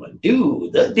 I'm gonna do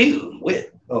the do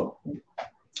with. Oh,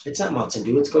 it's not Mountain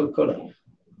Dew. It's Coca-Cola.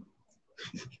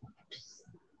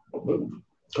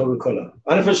 Coca-Cola.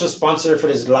 Unofficial sponsor for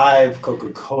this live,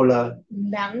 Coca-Cola.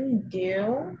 Mountain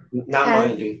Dew? Not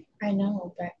Mountain Dew. I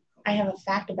know, but I have a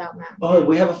fact about Mountain Dew. Oh,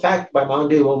 we have a fact by Mountain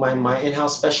Dew. Well, my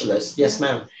in-house specialist. Yes,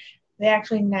 ma'am. They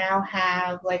actually now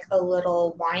have like a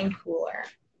little wine cooler.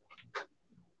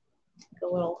 A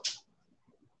little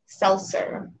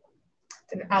seltzer.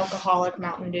 It's an alcoholic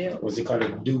Mountain Dew. What's it called? A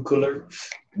Dew cooler?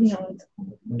 No, it's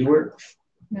Doer?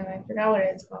 No, I forgot what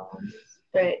it's called.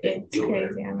 But it's doer.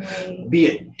 Crazy. I'm like, be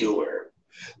a doer.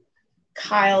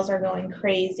 Kyles are going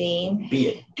crazy. Be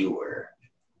a doer.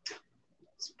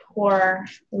 Poor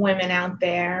women out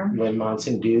there. With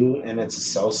Mountain Dew, and it's a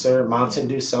seltzer. Mountain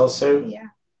Dew seltzer. Yeah.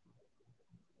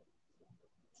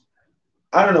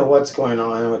 I don't know what's going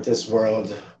on with this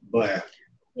world, but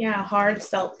yeah, hard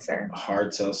seltzer.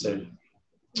 Hard seltzer.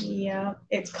 Yeah,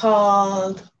 it's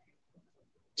called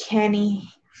Kenny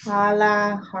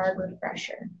Hala Hard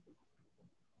Refresher.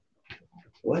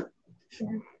 What?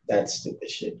 Yeah. That's stupid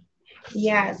shit.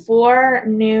 Yeah, 4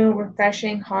 new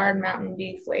refreshing hard Mountain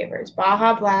Dew flavors: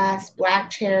 Baja Blast, Black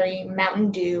Cherry,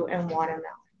 Mountain Dew, and Watermelon.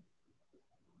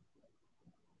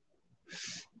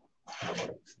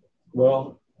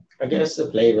 Well, I guess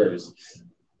the flavors,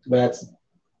 but that's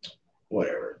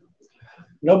whatever.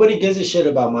 Nobody gives a shit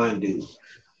about Mountain Dew.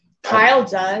 Kyle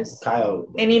does. Kyle.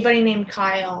 Anybody named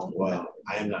Kyle? Well,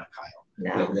 I am not Kyle.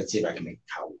 No. Let's see if I can make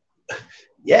Kyle.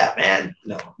 Yeah, man.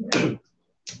 No.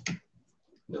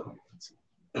 No.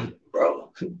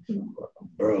 Bro.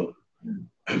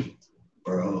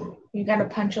 You gotta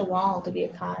punch a wall to be a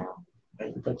Kyle. I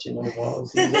ain't punching no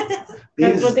walls.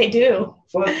 That's what they do.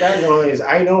 Fuck that noise.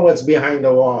 I know what's behind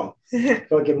the wall.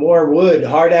 Fucking more wood,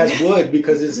 hard ass wood,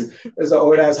 because it's an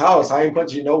old ass house. I ain't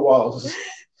punching no walls.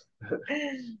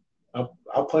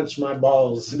 I'll punch my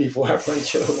balls before I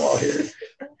punch a wall here.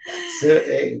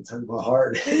 Hey, it's talking about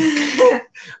hard.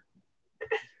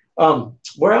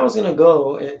 Where I was gonna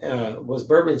go was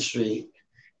Bourbon Street,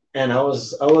 and I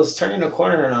was turning a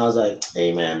corner, and I was like,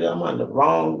 "Hey man, I'm on the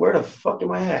wrong. Where the fuck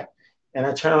am I at?" And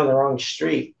I turned on the wrong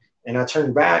street, and I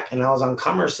turned back, and I was on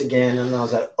Commerce again, and I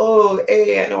was like, "Oh,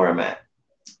 hey, I know where I'm at."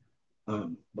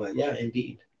 But yeah,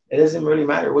 indeed, it doesn't really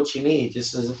matter what you need,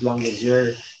 just as long as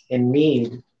you're in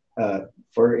need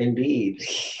for Indeed.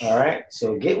 All right,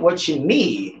 so get what you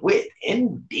need with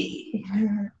Indeed.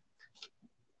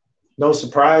 No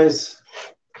surprise,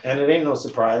 and it ain't no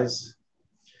surprise.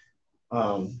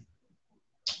 Let's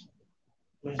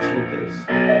do this.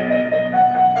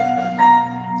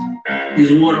 This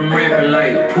is what I'm rapping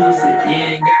like. Pussy, you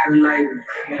ain't got it like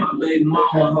me. My baby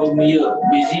mama hold me up,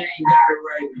 bitch, you ain't got it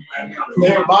right.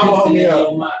 Yeah, mama hold me up.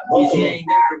 Bitch, you ain't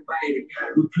got it right.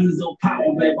 But please don't pop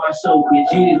up at my show,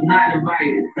 bitch, you is not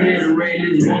invited. The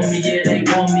Raiders want me, yeah, they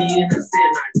want me in the set.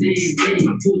 I dig, put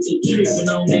your tripping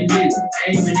on that nigga,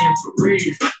 aiming in for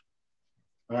real.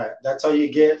 All right, that's all you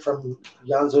get from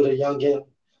Yanzo the Youngin.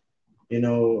 You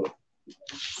know,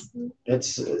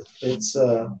 it's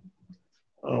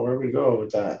oh, where we go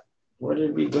with that? Where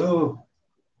did we go?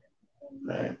 All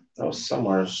right, that was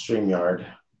somewhere StreamYard.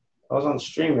 I was on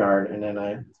StreamYard, and then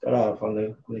I got off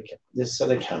on this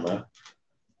other camera.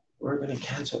 We're gonna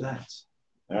cancel that.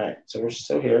 All right, so we're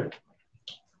still here.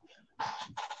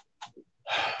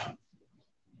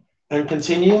 And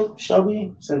continue,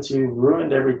 Shelby, since you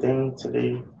ruined everything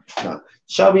today. No.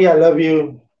 Shelby, I love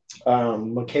you.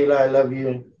 Michaela, I love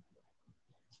you.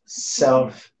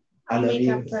 Self, I I'll love make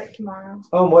you. up for it tomorrow.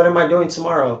 Oh, what am I doing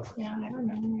tomorrow? Yeah, I don't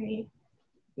know. Right?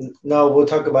 No, we'll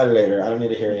talk about it later. I don't need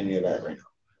to hear any of that right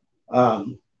now.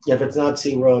 If it's not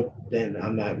SeaWorld, then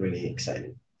I'm not really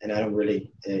excited. And I don't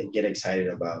really get excited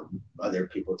about other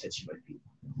people touching my feet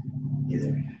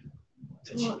either.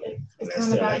 Well, it's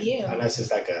not about you. Unless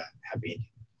it's like a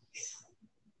happy.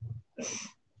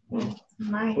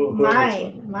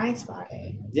 My spot.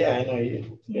 Yeah, I know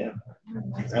you. Yeah.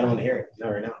 My I spot. don't hear it. Not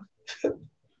right now.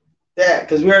 Yeah,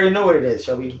 because we already know what it is,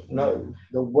 Shelby. No,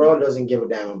 the world doesn't give a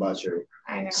damn about your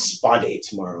I know. spa day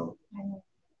tomorrow. I know.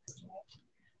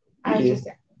 You do?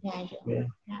 I do.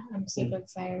 Yeah. I'm super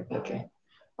excited about it.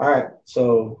 All right,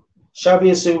 so Shelby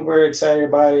is super excited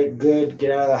about it. Good,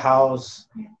 get out of the house.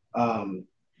 I'm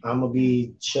gonna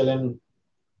be chilling.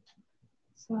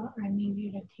 So I need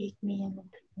you to take me and then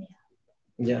pick me up.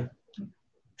 Yeah,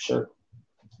 sure.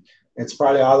 It's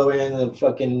probably all the way in the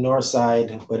fucking north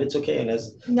side, but it's okay.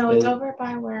 No, it's over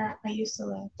by where I used to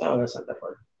live. Oh, that's not that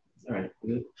far. All right,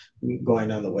 we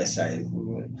going on the west side.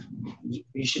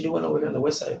 You should do one over here on the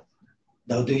west side.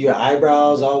 They'll do your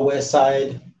eyebrows all west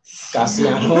side.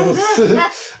 Cassianos.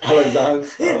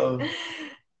 Alexander's.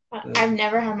 I've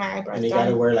never had my eyebrows And you done.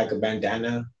 gotta wear like a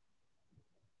bandana.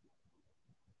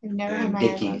 I've never had And my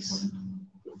Dickies. eyebrows done.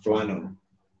 Flannel.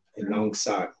 And long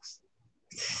socks.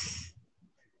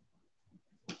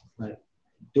 Like,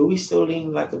 do we still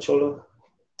lean like a cholo?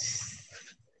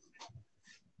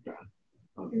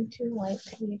 I'm too white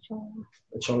to be a cholo.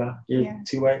 A chola? You're Yeah.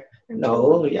 too white? I'm too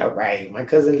No, yeah, right. My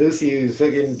cousin Lucy is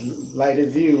fucking light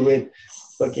as you with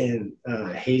fucking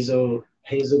hazel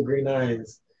green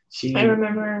eyes. She I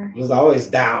remember. was always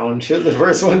down. She was the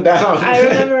first one down. I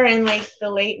remember in like the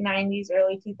late 90s,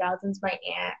 early 2000s, my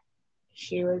aunt,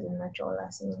 she was in the chola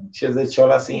scene. She was a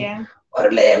chola scene. Yeah.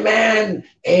 Orale, man.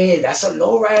 Hey, that's a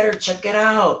lowrider. Check it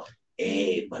out.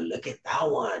 Hey, but look at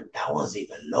that one. That one's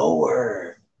even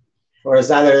lower. Or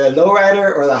it's either the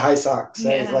lowrider or the high socks. So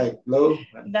it's Yeah. like low.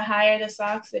 The higher the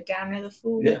socks, the downer the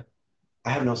food. Yeah.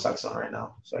 I have no socks on right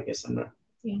now, so I guess I'm not.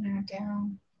 You're not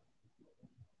down.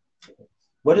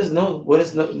 What does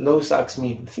no socks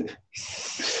mean?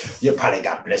 You probably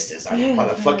got blisters on your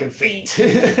motherfucking feet.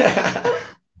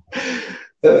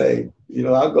 Like,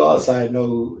 I'll go outside,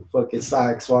 no fucking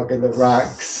socks, walking the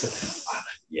rocks.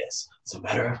 Yes. As a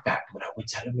matter of fact, when I went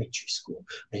to elementary school,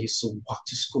 I used to walk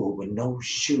to school with no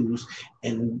shoes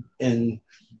and the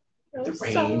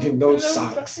rain and no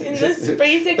socks. In this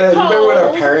freezing You remember when our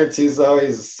cold. parents used to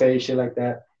always say shit like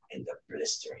that? In the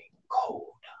blistering cold.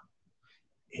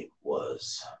 It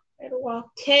was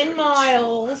walk 10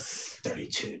 miles.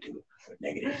 32 to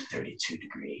 -32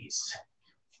 degrees.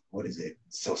 What is it?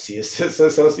 Celsius?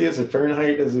 Celsius or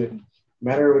Fahrenheit? Does it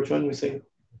matter which one we say?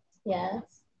 Yes.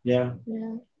 Yeah.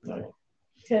 Yeah. Right.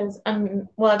 Because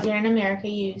well, if you're in America,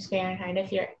 you use Fahrenheit.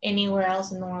 If you're anywhere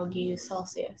else in the world, you use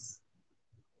Celsius.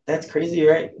 That's crazy,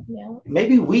 right? Yeah.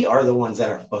 Maybe we are the ones that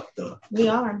are fucked up. We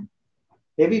are.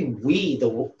 Maybe we,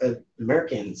 the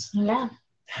Americans. Yeah.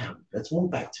 Damn, let's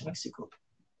move back to Mexico.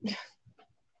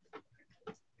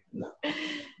 No.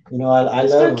 You know, I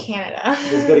Let's love. go to Canada.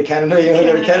 Let's go to Canada. You want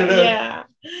to go to Canada?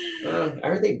 Yeah. I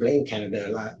heard they blame Canada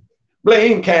a lot.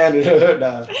 Blame Canada.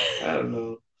 Nah, I don't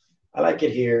know. I like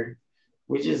it here.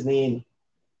 We just need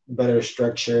better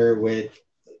structure with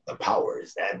the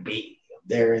powers that be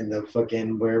there in the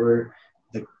fucking wherever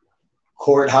the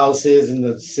courthouses and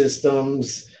the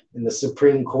systems and the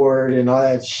Supreme Court and all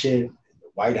that shit.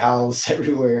 White House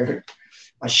everywhere.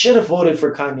 I should have voted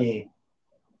for Kanye.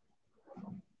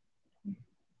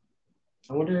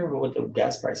 I wonder what the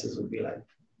gas prices would be like.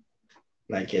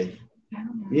 Like if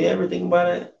you ever think about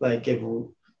it, like if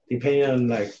depending on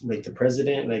like the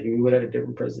president, like if we would have a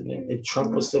different president, if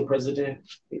Trump was still president,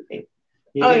 you think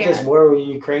this war with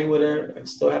Ukraine would have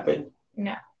still happened?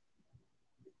 No.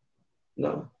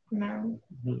 No. No.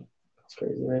 It's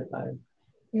crazy, right?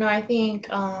 No, I think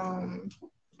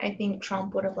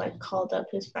Trump would have like called up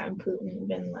his friend Putin and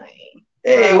been like,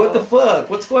 hey, what the fuck?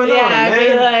 What's going on, man?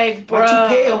 Be like, bro. My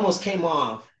toupee almost came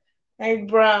off. Like,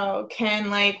 bro, can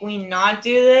like we not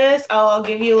do this? Oh, I'll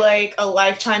give you like a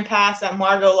lifetime pass at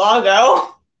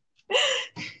Mar-a-Lago.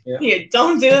 Yeah. Yeah,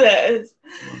 don't do this.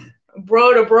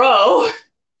 Bro to bro.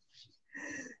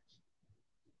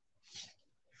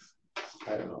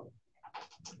 I don't know.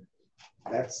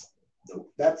 That's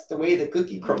the way the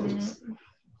cookie crumbles.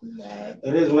 Right.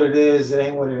 It is what it is. It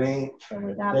ain't what it ain't. So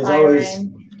we got There's Byron. always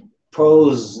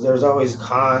pros. There's always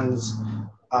cons.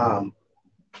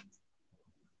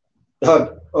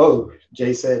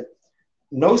 Jay said,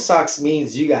 no socks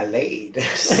means you got laid.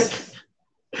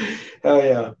 Hell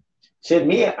yeah. Shit,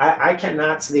 me, I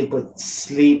cannot sleep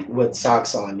with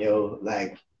socks on, yo.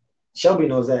 Like, Shelby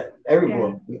knows that.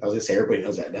 Everyone, I was gonna say everybody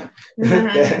knows that now.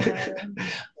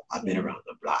 I've been around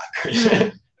the block.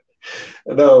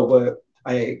 No, but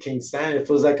I can't stand it. It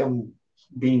feels like I'm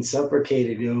being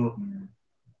suffocated, you know.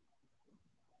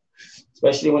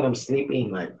 Especially when I'm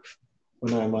sleeping, like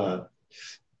when I'm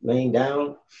laying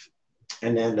down,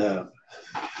 and then the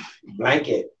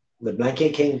blanket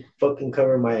can't fucking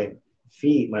cover my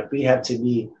feet. My feet have to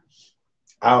be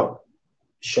out,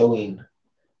 showing,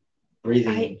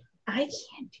 breathing. I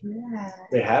can't do that.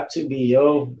 They have to be,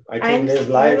 yo. I can't live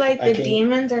life. Like the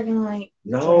demons are gonna like.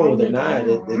 No, they're not.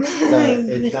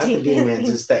 It's not the demons.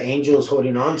 It's the angels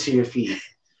holding on to your feet,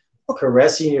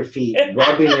 caressing your feet,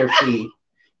 rubbing your feet,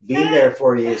 being there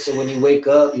for you. So when you wake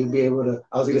up, you'll be able to.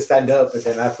 I was gonna stand up, but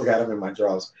then I forgot I'm in my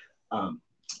drawers.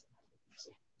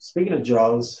 Speaking of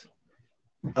drawers,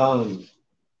 are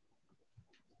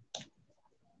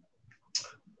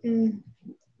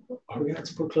we gonna have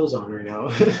to put clothes on right now?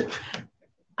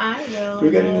 I will. Do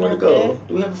we got anywhere to go?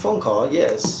 Do we have a phone call?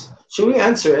 Yes. Should we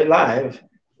answer it live?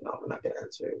 No, we're not gonna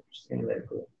answer it. We're just gonna let it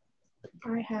go.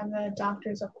 I have a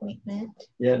doctor's appointment.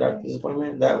 Yeah, doctor's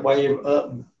appointment. That why you're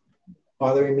up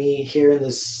bothering me here in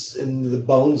the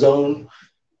bone zone.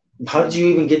 How did you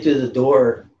even get through the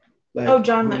door? Like,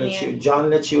 John let me in. John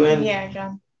let you in? Yeah,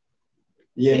 John.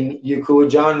 You cool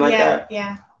with John like that?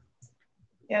 Yeah.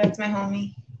 Yeah, that's my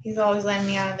homie. He's always letting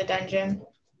me out of the dungeon.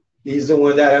 He's the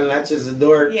one that unlatches the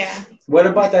door. Yeah. What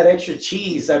about that extra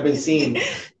cheese I've been seeing?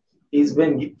 He's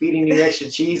been feeding you extra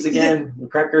cheese again,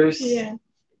 crackers. Yeah.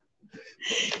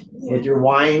 With your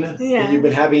wine that you've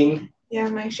been having. Yeah,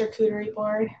 my charcuterie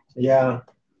board. Yeah.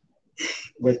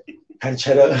 With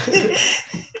pancetta.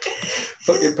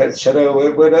 Fucking pancetta.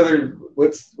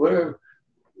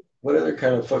 What other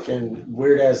kind of fucking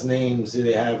weird ass names do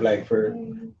they have like for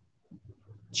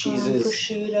cheeses?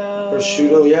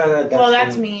 Prosciutto. Yeah.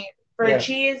 That's meat. For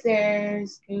cheese,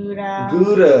 there's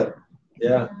Gouda.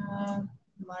 Yeah.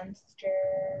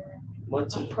 Munster.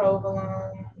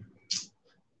 Provolone.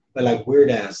 But like weird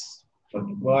ass.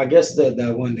 Well, I guess that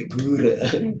one, the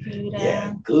Gouda.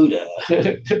 Yeah, Gouda.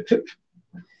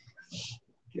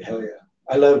 Hell yeah.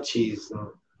 I love cheese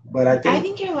though. But I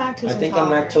think you're lactose intolerant. I think I'm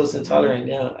lactose intolerant,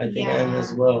 yeah. I think I am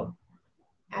as well.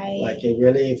 Like it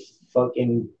really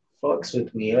fucking fucks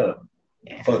with me up.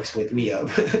 Yeah. Fucks with me up.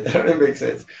 That makes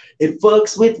sense. It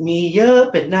fucks with me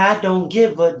up and I don't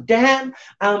give a damn.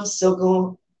 I'm so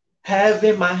gonna have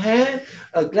in my hand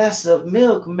a glass of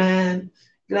milk, man.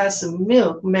 Glass of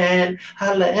milk, man.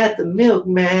 Holla at the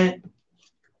milkman.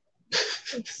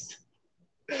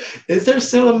 Is there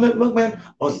still a milkman?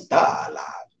 Ondala.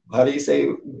 How do you say?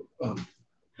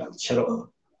 Chero.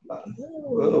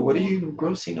 What are you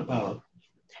grossing about?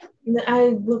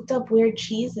 I looked up weird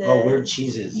cheeses. Oh, weird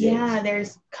cheeses. Yeah,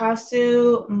 there's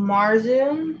Casu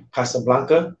Marzu.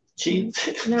 Casablanca cheese.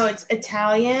 No, it's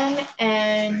Italian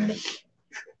and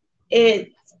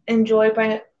it's enjoyed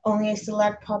by only a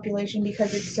select population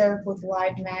because it's served with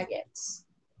live maggots.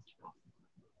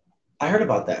 I heard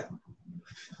about that.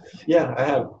 Yeah, I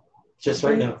have. Just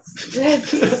right now. That's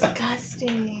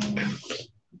disgusting.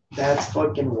 That's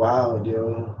fucking wild,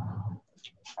 yo.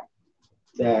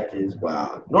 That is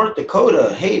wild. North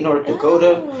Dakota. Hey, North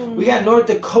Dakota. Oh. We got North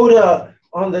Dakota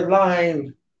on the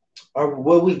line. Or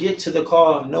will we get to the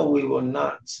call? No, we will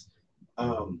not.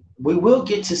 We will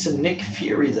get to some Nick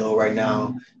Fury, though, right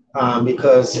now.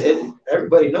 Because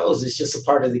everybody knows it's just a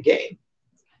part of the game.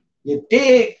 You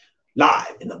dig?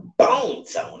 Live in the Bone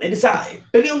Zone. It is I,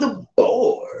 Billy on the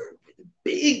board. With the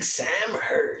Big Sam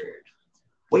Hurd.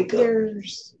 Wake up.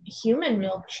 There's human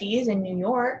milk cheese in New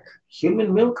York.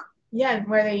 Human milk? Yeah,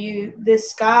 where they use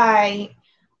this guy,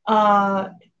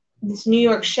 this New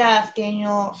York chef,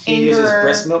 Daniel He uses Anger,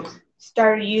 breast milk?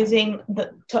 started using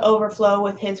to overflow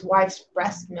with his wife's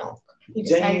breast milk. He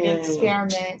decided to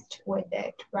experiment with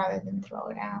it rather than throw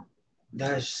it out.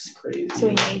 That's crazy. So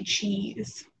he made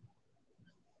cheese.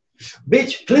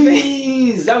 Bitch,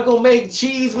 please! I'm gonna make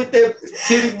cheese with that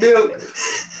titty milk.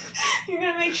 You're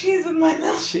gonna make cheese with my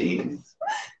milk? Cheese.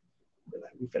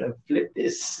 We're gonna flip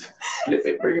this. Flip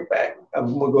it, bring it back.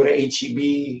 I'm gonna go to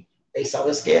HEB. Hey,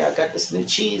 sabes que? I got this new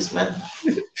cheese, man.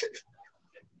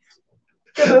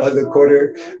 On the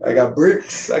corner, I got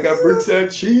bricks. I got bricks and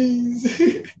cheese.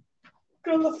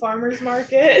 Go to the farmer's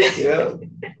market. Yeah.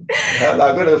 I'm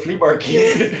not going to the flea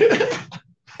market.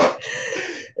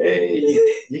 Hey,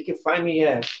 you can find me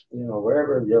at,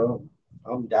 wherever, yo.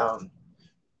 I'm down.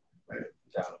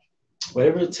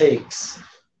 Whatever it takes.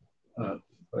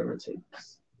 Whatever it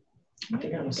takes. I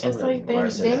think I'm It's like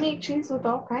they make cheese with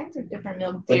all kinds of different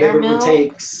milk. Whatever milk, it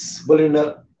takes. Willing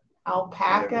up.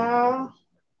 Alpaca,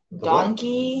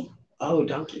 donkey. Oh,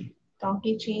 donkey.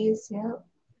 Donkey cheese, yep.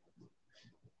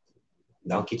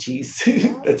 Donkey cheese.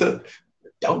 That's a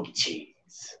donkey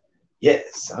cheese.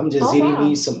 Yes, I'm just eating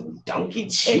me some donkey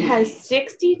cheese. It has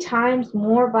 60 times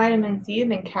more vitamin C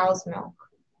than cow's milk.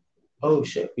 Oh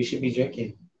shit, we should be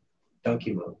drinking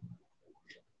donkey milk.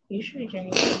 You should be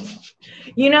drinking.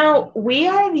 We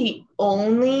are the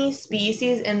only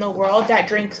species in the world that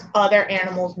drinks other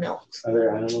animals' milk.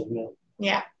 Other animals' milk?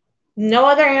 Yeah. No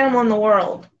other animal in the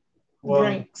world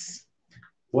drinks.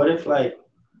 What if, like,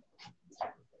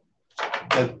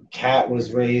 a cat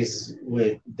was raised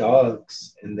with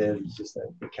dogs and then just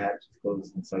like the cat just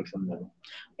goes and sucks on them?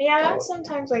 Yeah, that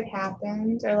sometimes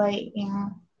happens, or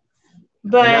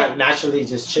but not naturally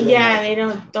just chilling. Yeah, they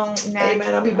don't. Hey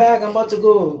man, I'll be back. I'm about to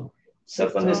go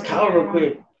suck on this cow real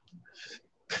quick.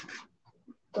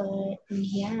 But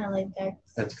yeah,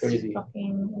 that's crazy.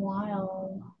 Fucking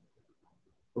wild.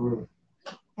 Ooh.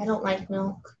 I don't like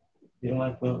milk. You don't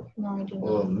like milk? No, I do not.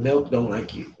 Well, milk don't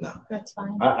like you. No. That's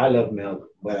fine. I love milk,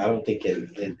 but I don't think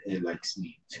it likes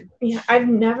me too much. Yeah, I've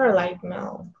never liked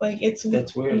milk.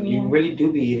 That's weird. Yeah. You really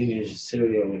do be eating your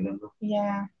cereal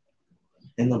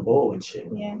in the bowl and shit.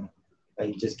 Yeah. Like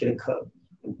you just get a cup.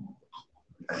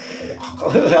 I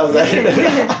was like,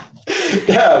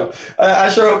 yeah. I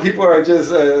sure hope people are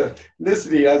just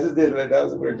listening. I just did that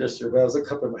was a weird gesture, but it was a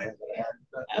cup in my hand that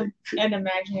I had. An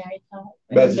imaginary cup.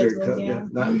 Imaginary cup, yeah.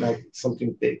 Not like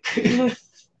something big. It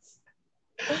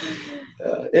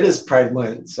is Pride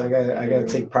Month, so I gotta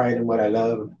take pride in what I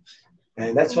love,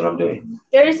 and that's what I'm doing.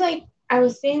 There's I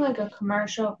was seeing a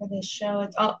commercial for this show.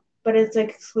 But it's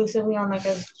exclusively on a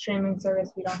streaming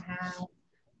service we don't have.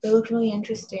 It looked really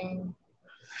interesting.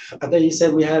 I thought you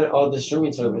said we had all the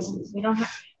streaming services. We don't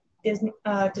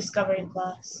have Discovery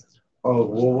Plus. Oh,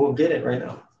 well, we'll get it right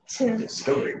now.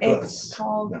 Discovery Plus. It's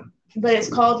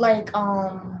called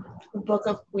Book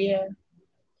of Queer.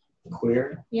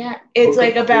 Queer? Yeah, it's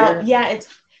about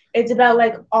it's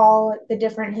about all the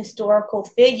different historical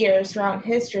figures throughout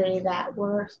history that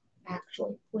were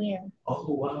actually queer. Oh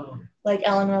wow! Like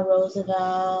Eleanor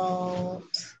Roosevelt,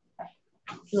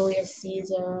 Julius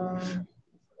Caesar.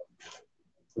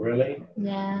 Really?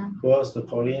 Yeah. Who else?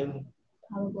 Napoleon?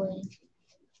 Probably.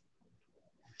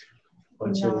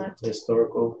 Bunch of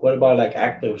historical. What about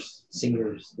actors,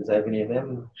 singers? Does that have any of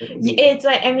them? It's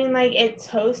it's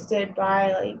hosted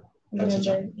by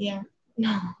Yeah.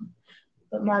 No.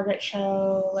 But Margaret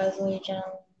Cho, Leslie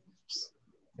Jones.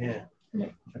 Yeah.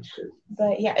 That's good.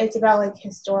 But yeah, it's about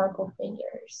historical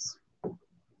figures.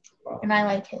 Wow. And I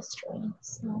like history.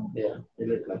 So yeah, you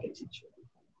look like a teacher.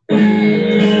 A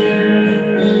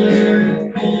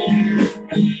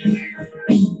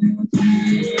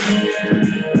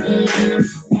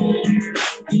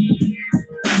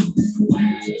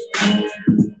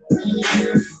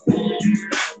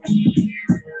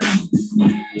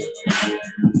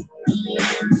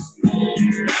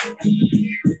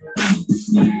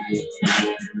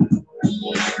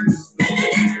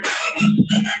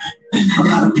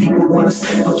lot of people wanna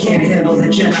step, but can't handle the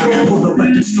jet. I pull the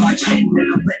record, start chanting,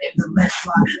 and I'm letting the lead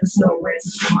fly. There's no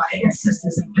answers from my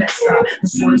ancestors and best side.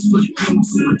 This one's for the crew,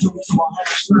 so I do it to my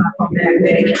harsh life. I'm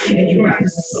magnetic, and you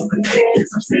rappers are so pathetic.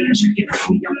 I'm saying, chicken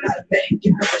on me, I'm not a bank.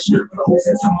 You know that your clothes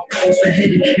and some clothes are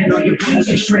headed, and all your blues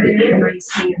are shredded. And I ain't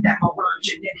saying that my rhyme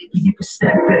genetic. You can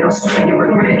step in, I'll swear you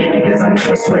regret it, because I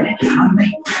never sweat it. I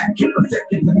make that, get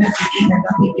perfected the method, and I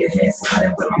leave your head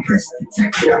sliding with my press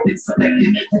protected. I've been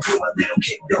selected to do a little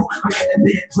kick though. I'm in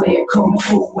the bed playing kung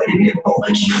fu with an info.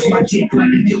 She use my dick like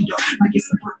a dildo, like it's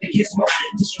the perfect gizmo.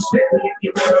 Disrespect me if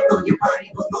you wanna throw your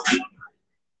body below.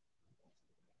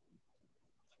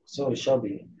 So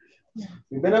Shelby,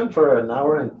 we've been on for an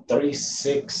hour and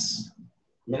 36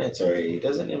 minutes already. It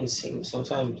doesn't even seem.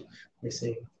 Sometimes they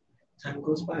say time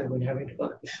goes by when you're having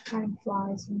fun. Time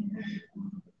flies when you're having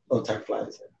fun. Oh, time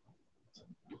flies.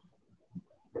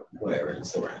 Whatever,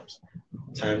 it's the rhymes.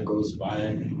 Time goes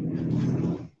by.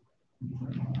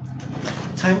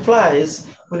 Time flies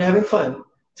when you're having fun.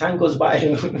 Time goes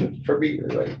by for me.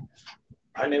 Like,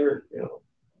 I never,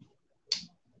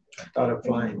 thought of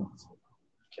flying.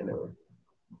 I never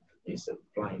used to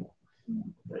flying.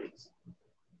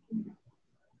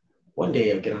 One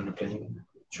day I'll get on a plane,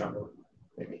 travel,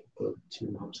 maybe go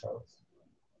to mom's house.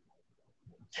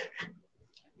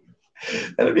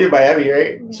 That'll be in Miami,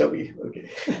 right? Yeah. Shelby,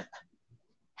 okay.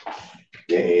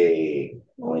 Yay!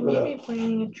 Well, we may be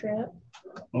planning a trip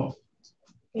Oh.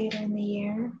 later in the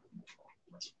year.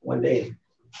 One day.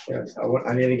 Yes,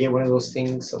 I need to get one of those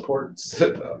things, ports,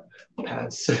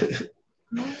 pass.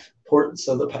 Ports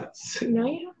of the pass. No,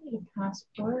 you don't need a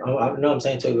passport. Oh, I'm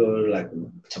saying to go like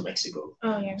to Mexico.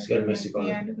 Oh, yeah. Let's go to Mexico.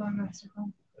 Yeah, to go to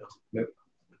Mexico.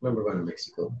 Remember going to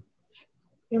Mexico?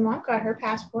 Your mom got her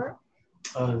passport.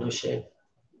 Oh, no shit.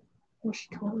 Well, she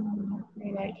told me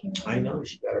maybe I came. I know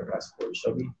she got her passport,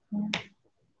 Shelby.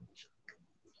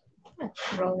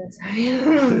 Roll this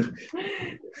out.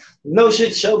 No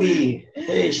shit, Shelby.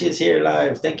 Hey, she's here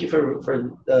live. Thank you for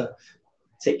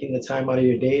taking the time out of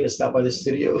your day to stop by the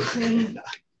studio. It's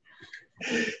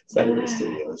not in the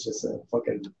studio. It's just a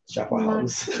fucking chopper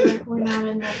house. We're not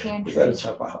in the It's pantry. not a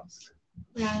chopper house.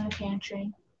 We're not in the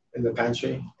pantry. In the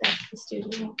pantry? That's the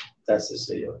studio. That's the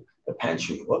studio. The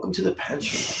pantry. Welcome to the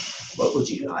pantry. What would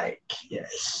you like?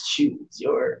 Yes, choose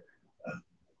your.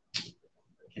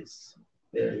 It's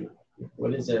there.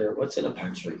 What is there? What's in a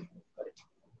pantry? Like,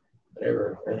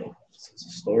 whatever, right?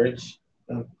 Storage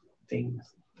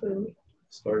things. Food.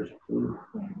 Storage of food.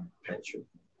 Yeah. Pantry.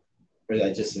 Or is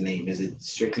that just a name? Is it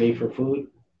strictly for food?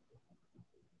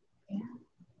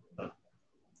 Yeah.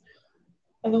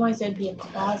 Otherwise, it'd be a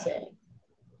closet.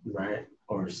 Right.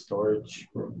 Or storage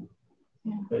room.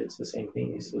 Yeah. But it's the same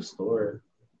thing. You still store.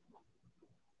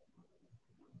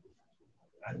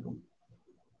 I don't know.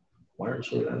 Why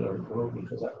aren't you letting her go?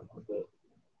 Because I don't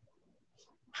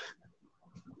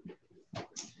know.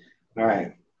 All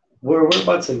right. We're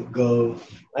about to go.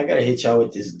 I gotta hit y'all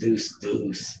with this deuce.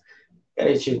 Gotta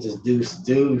hit you with this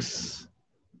deuce.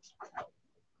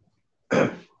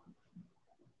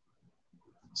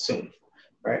 Soon.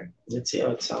 Right? Let's see how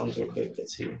it sounds real quick.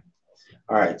 Let's see.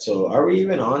 All right, so are we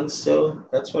even on still?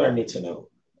 That's what I need to know.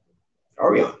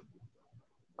 Are we on?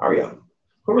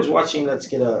 Whoever's watching, let's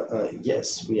get a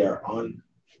yes, we are on.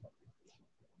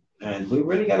 And we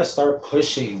really got to start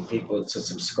pushing people to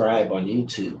subscribe on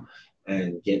YouTube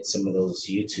and get some of those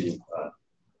YouTube,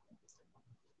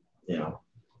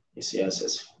 you see us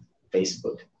as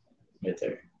Facebook right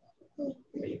there.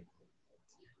 Wait,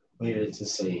 to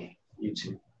say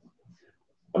YouTube.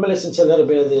 I'm gonna listen to a little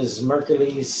bit of this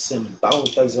Mercury's and Bone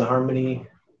Thugs and Harmony.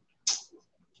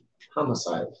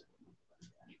 Homicide.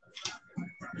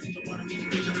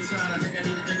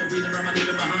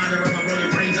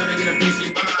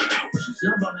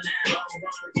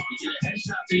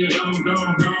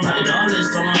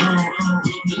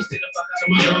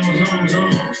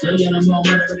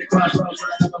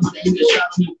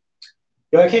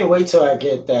 Yo, I can't wait till I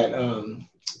get that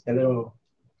little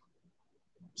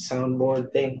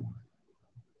soundboard thing.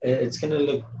 It's gonna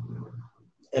look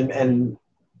and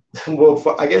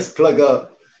we'll I guess plug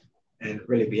up and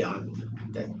really be on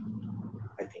that.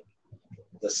 I think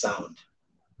the sound.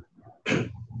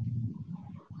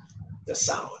 The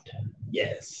sound.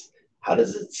 Yes. How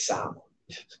does it sound?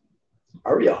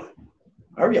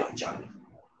 Ariana Johnny.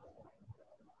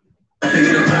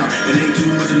 Thinking about it ain't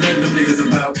too much to let them niggas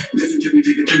about. Listen to me,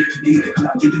 nigga, think you need it.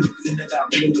 Clock, get the niggas in the top,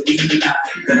 niggas to be in the line.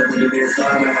 Better put it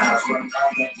inside the house, run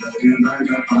out of you like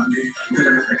a funny.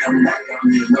 Better make them like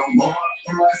me no more.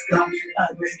 Or I stop me, I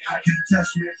can't touch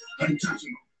me,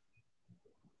 untouchable.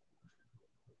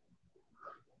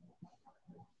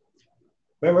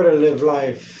 Remember to live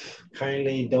life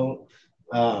kindly. Don't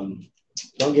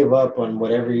give up on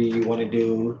whatever you want to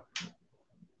do,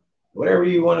 whatever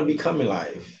you want to become in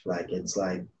life. Like it's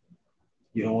like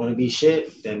you don't want to be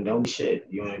shit, then don't be shit.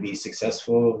 You want to be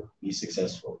successful.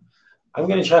 I'm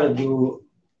gonna try to do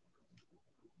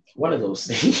one of those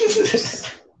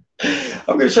things.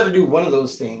 I'm gonna try to do one of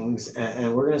those things,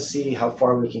 and we're gonna see how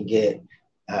far we can get.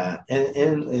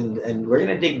 And we're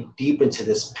gonna dig deep into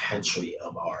this pantry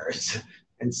of ours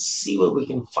and see what we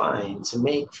can find to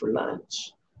make for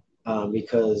lunch,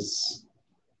 because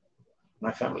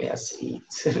my family has to eat.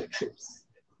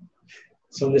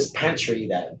 So this pantry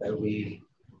that we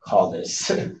call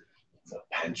this, it's a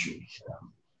pantry.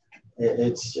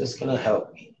 It's just gonna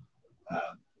help me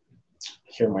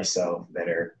hear myself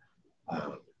better.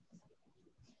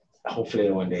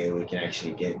 Hopefully one day we can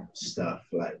actually get stuff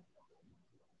like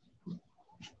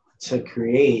to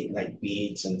create like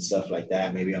beats and stuff like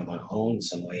that. Maybe on my own,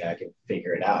 some way I can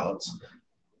figure it out.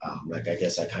 Like I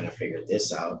guess I kind of figured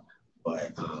this out,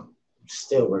 but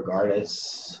still,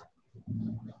 regardless,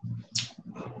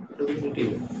 what are we gonna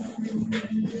do?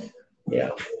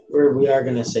 Yeah, we are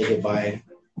gonna say goodbye.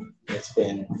 It's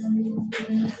been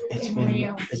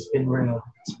real. It's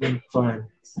been fun.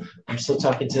 I'm still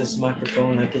talking to this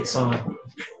microphone like it's on.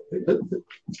 Look,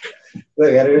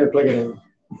 I didn't plug it in.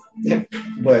 Yeah,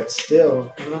 but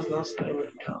still,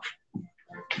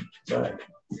 sorry.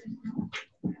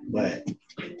 But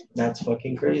that's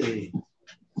fucking crazy.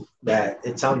 That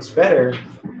it sounds better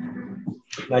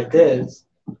like this.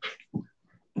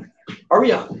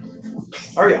 Ariana.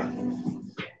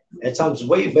 It sounds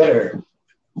way better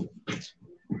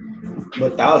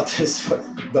without this.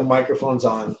 The microphone's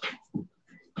on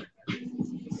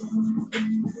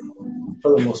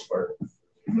for the most part.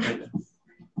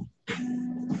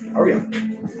 Ariana.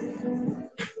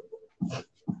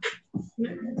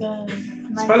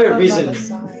 It's probably a reason.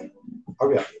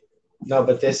 Ariana. No,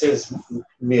 but this is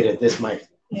muted. This mic.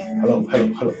 Yeah. Hello.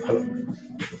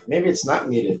 Maybe it's not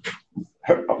muted.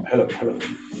 Hello.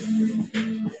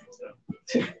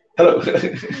 Hello.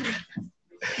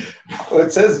 Well,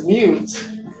 it says mute.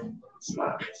 It's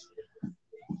not.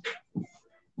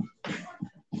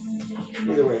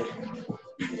 Either way.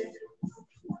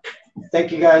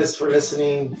 Thank you guys for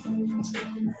listening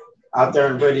out there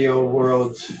in radio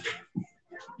world.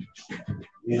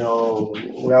 You know,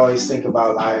 we always think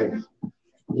about life.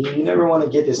 You never want to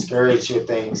get discouraged with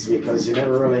things because you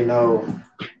never really know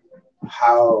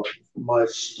how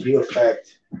much you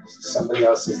affect somebody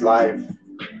else's life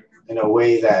in a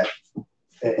way that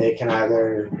it can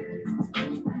either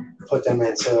put them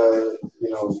into,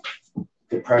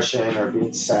 depression or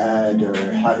being sad or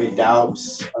having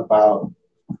doubts about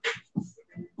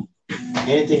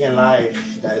anything in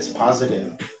life that is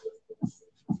positive.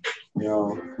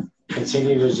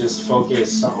 Continue to just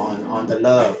focus on the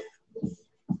love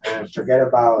and forget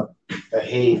about the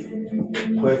hate.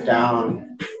 Put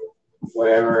down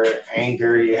whatever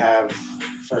anger you have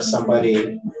for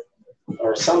somebody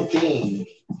or something,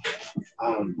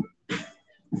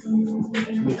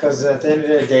 because at the end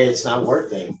of the day, it's not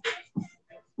worth it.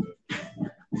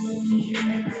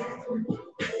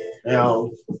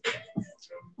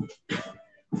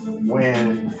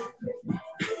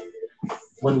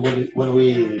 When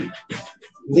we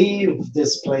leave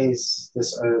this place,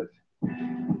 this earth,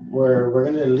 we're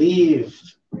gonna leave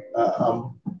a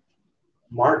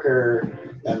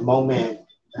marker, that moment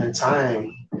and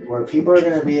time where people are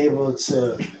gonna be able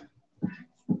to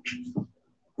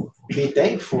be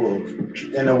thankful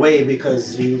in a way,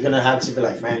 because you're gonna have to be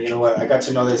like, man, you know what? I got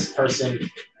to know this person.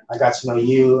 I got to know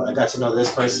you. I got to know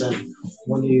this person.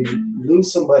 When you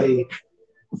lose somebody,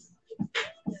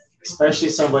 especially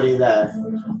somebody that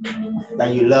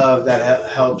you love, that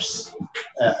helps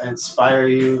inspire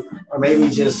you, or maybe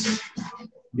just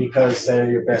because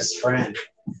they're your best friend,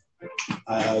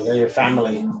 they're your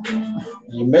family,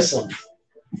 you miss them.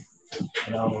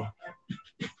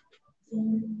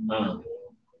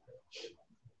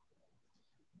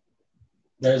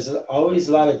 There's always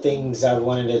a lot of things I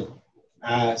wanted to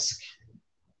ask,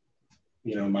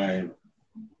 my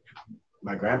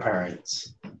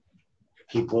grandparents,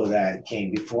 people that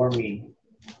came before me.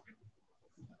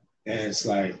 And it's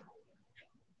like,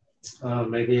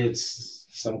 maybe it's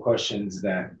some questions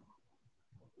that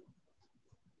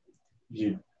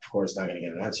you of course not going to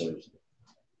get an answer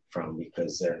from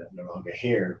because they're no longer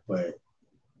here. But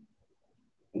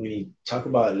when you talk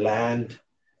about land,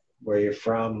 where you're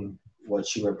from,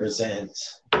 what you represent,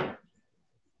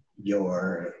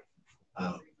 your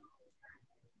um,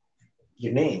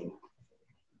 your name,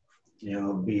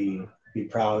 be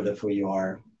proud of who you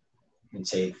are and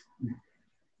take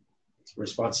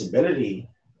responsibility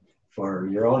for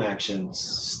your own actions,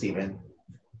 Stephen,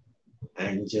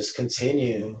 and just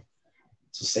continue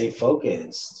to stay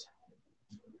focused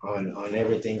on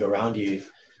everything around you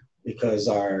because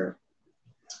our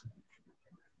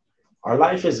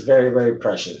life is very, very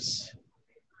precious.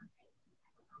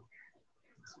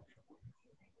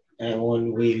 And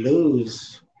when we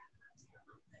lose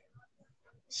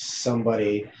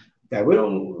somebody that we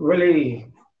don't really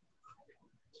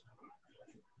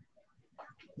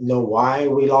know why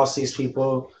we lost these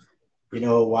people,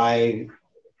 why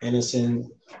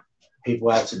innocent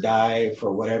people have to die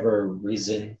for whatever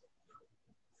reason,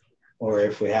 or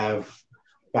if we have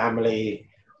family,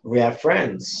 we have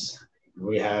friends.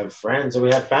 We have friends or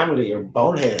we have family or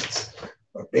boneheads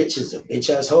or bitches or bitch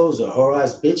ass hoes or whore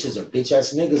ass bitches or bitch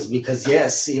ass niggas because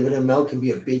yes, even a male can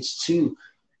be a bitch too.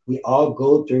 We all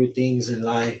go through things in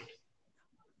life,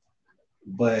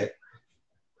 but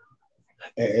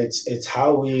it's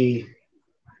how we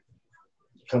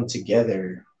come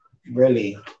together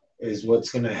really is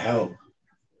what's gonna help.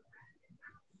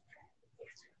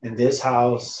 In this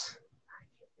house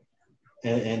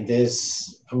and in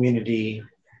this community,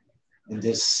 in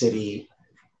this city,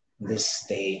 in this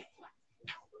state,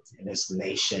 in this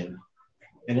nation,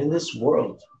 and in this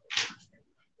world.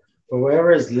 For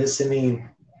whoever is listening,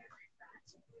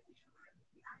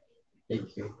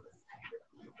 thank you.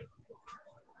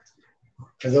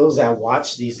 For those that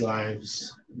watch these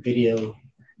lives video,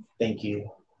 thank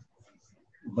you.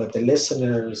 But the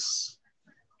listeners,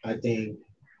 I think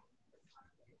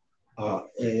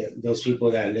those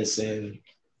people that listen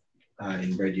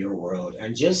in Radio World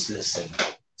and just listen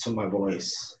to my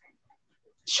voice,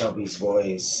 Shelby's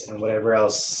voice, and whatever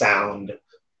else sound,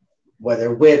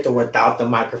 whether with or without the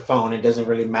microphone, it doesn't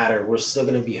really matter. We're still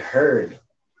going to be heard,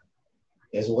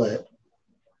 is what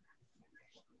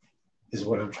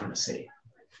I'm trying to say.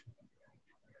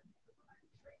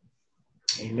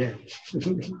 Amen.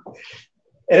 It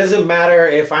doesn't matter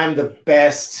if I'm the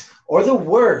best or the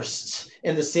worst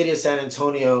in the city of San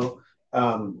Antonio.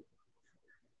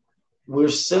 We're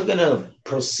still going to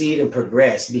proceed and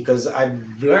progress because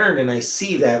I've learned and I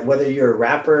see that whether you're a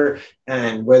rapper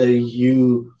and whether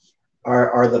you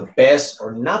are the best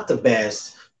or not the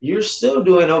best, you're still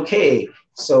doing okay.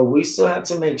 So we still have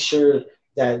to make sure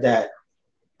that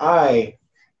I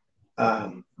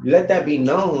let that be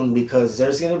known because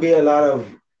there's going to be a lot of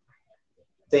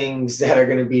things that are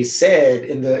going to be said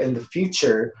in the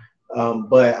future.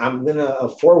 But I'm going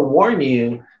to forewarn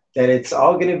you that it's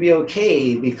all going to be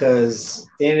okay because at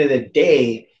the end of the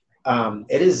day,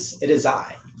 it is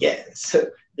I. Yes.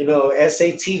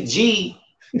 SATG.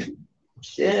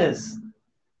 Yes.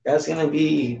 That's going to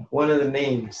be one of the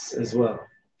names as well.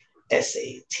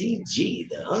 SATG,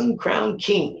 the uncrowned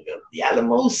king of the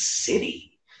Alamo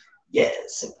City.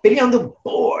 Yes. A video on the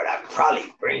board I'd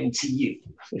probably bring to you.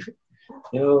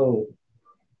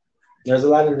 There's a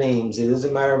lot of names. It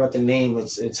doesn't matter about the name.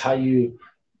 It's how you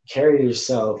carry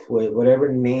yourself with whatever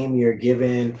name you're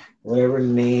given, whatever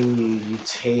name you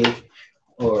take,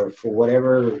 or for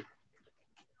whatever.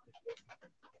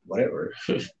 All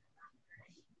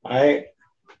right.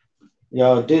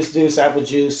 Deuce, apple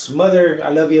juice. Mother, I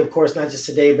love you, of course, not just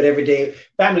today, but every day.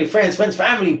 Family, friends,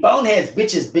 family, boneheads,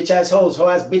 bitches, bitch ass hoes, hoe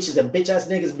ass bitches, and bitch ass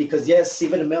niggas, because yes,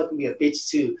 even a male can be a bitch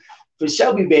too. For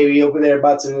Shelby baby over there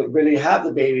about to really have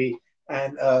the baby,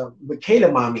 and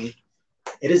Michaela mommy,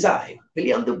 it is I,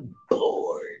 Billy on the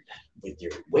board with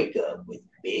your wake up with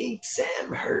Big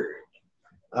Sam Heard.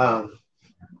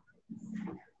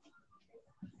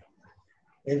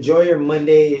 Enjoy your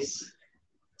Mondays.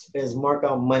 It's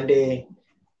Markout Monday.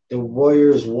 The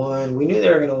Warriors won. We knew they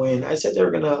were going to win. I said they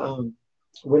were going to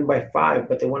win by 5,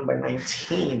 but they won by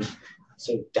 19.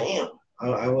 So, damn,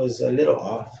 I was a little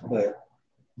off, but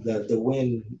the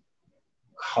win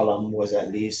column was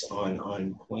at least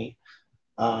on point.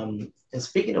 And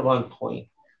speaking of on point,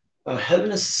 Hell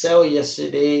in a Cell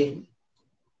yesterday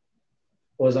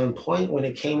was on point when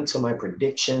it came to my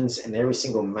predictions and every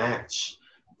single match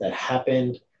that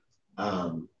happened.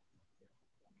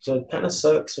 So it kind of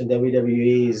sucks when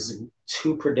WWE is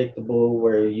too predictable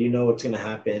where you know what's going to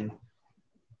happen.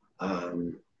 I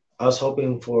was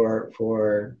hoping for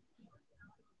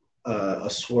a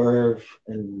swerve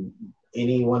in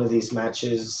any one of these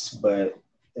matches, but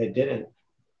it didn't.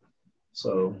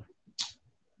 So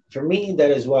for me,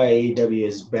 that is why AEW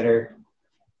is better.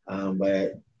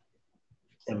 But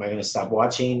am I going to stop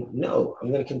watching? No,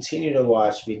 I'm going to continue to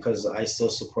watch because I still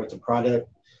support the product,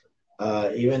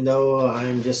 even though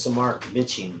I'm just a mark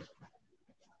bitching.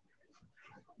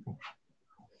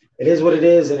 It is what it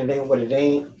is, and it ain't what it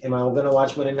ain't. Am I going to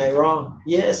watch Monday Night Raw?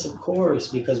 Yes, of course,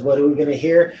 because what are we going to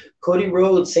hear? Cody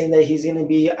Rhodes saying that he's going to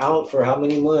be out for how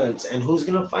many months, and who's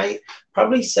going to fight?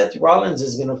 Probably Seth Rollins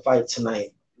is going to fight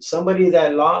tonight. Somebody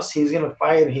that lost, he's going to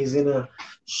fight, and he's going to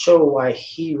show why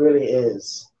he really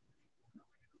is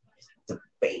the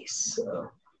base of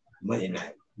Monday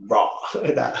Night Raw.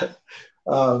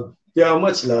 Yeah,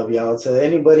 much love, y'all. To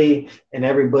anybody and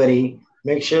everybody,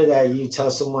 make sure that you tell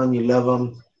someone you love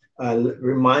them.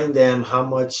 Remind them how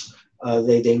much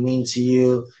they mean to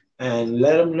you, and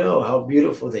let them know how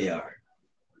beautiful they are.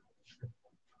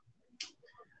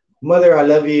 Mother, I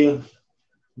love you.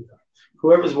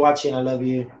 Whoever's watching, I love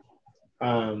you.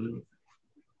 And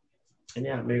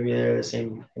yeah, maybe they're the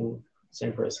same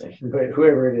person, but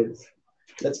whoever it is,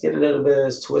 let's get a little bit of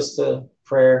this twist of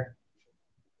prayer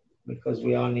because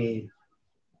we all need.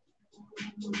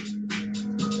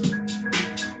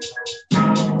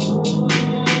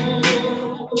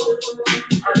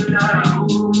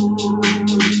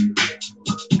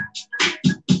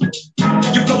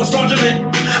 Your flow is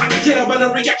fraudulent. I can tell by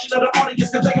the reaction of the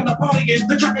audience. Cause they on the audience.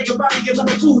 The track of your body is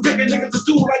number 2. Taking niggas to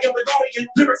school like I'm the guardian.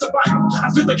 Lyrics are Bible. I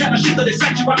spit the kind of shit that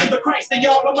excite you. I live the Christ. They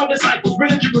all are my disciples.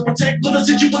 Religion will protect. Will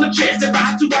sit you in the chest. If I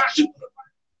have to, I shoot.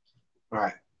 All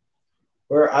right.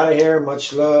 We're out of here.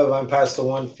 Much love. I'm past the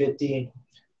 150.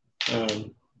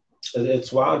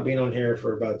 It's wild being on here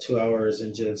for about 2 hours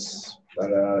and just but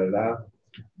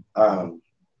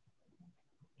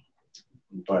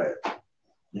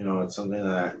you know, it's something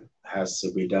that has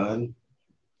to be done.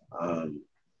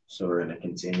 So we're going to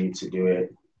continue to do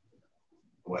it,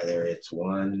 whether it's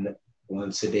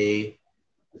once a day,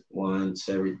 once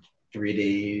every 3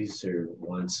 days, or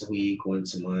once a week,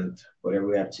 once a month, whatever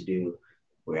we have to do.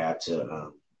 We have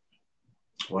to,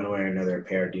 one way or another,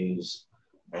 pay our dues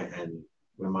and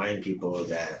remind people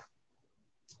that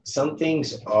some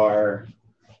things are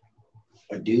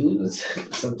a do's,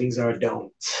 some things are a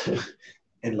don't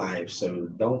in life. So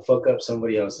don't fuck up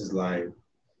somebody else's life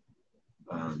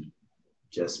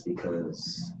just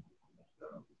because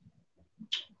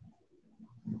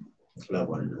love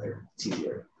one another. It's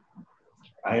easier.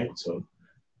 All right? So,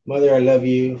 Mother, I love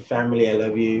you. Family, I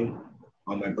love you.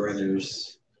 All my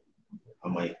brothers,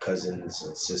 all my cousins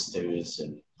and sisters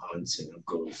and aunts and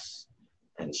uncles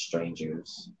and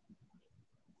strangers.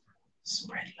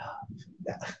 Spread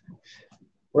love.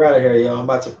 We're out of here, y'all. I'm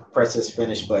about to press this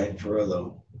finish button for real,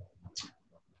 though.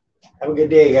 Have a good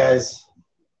day, guys.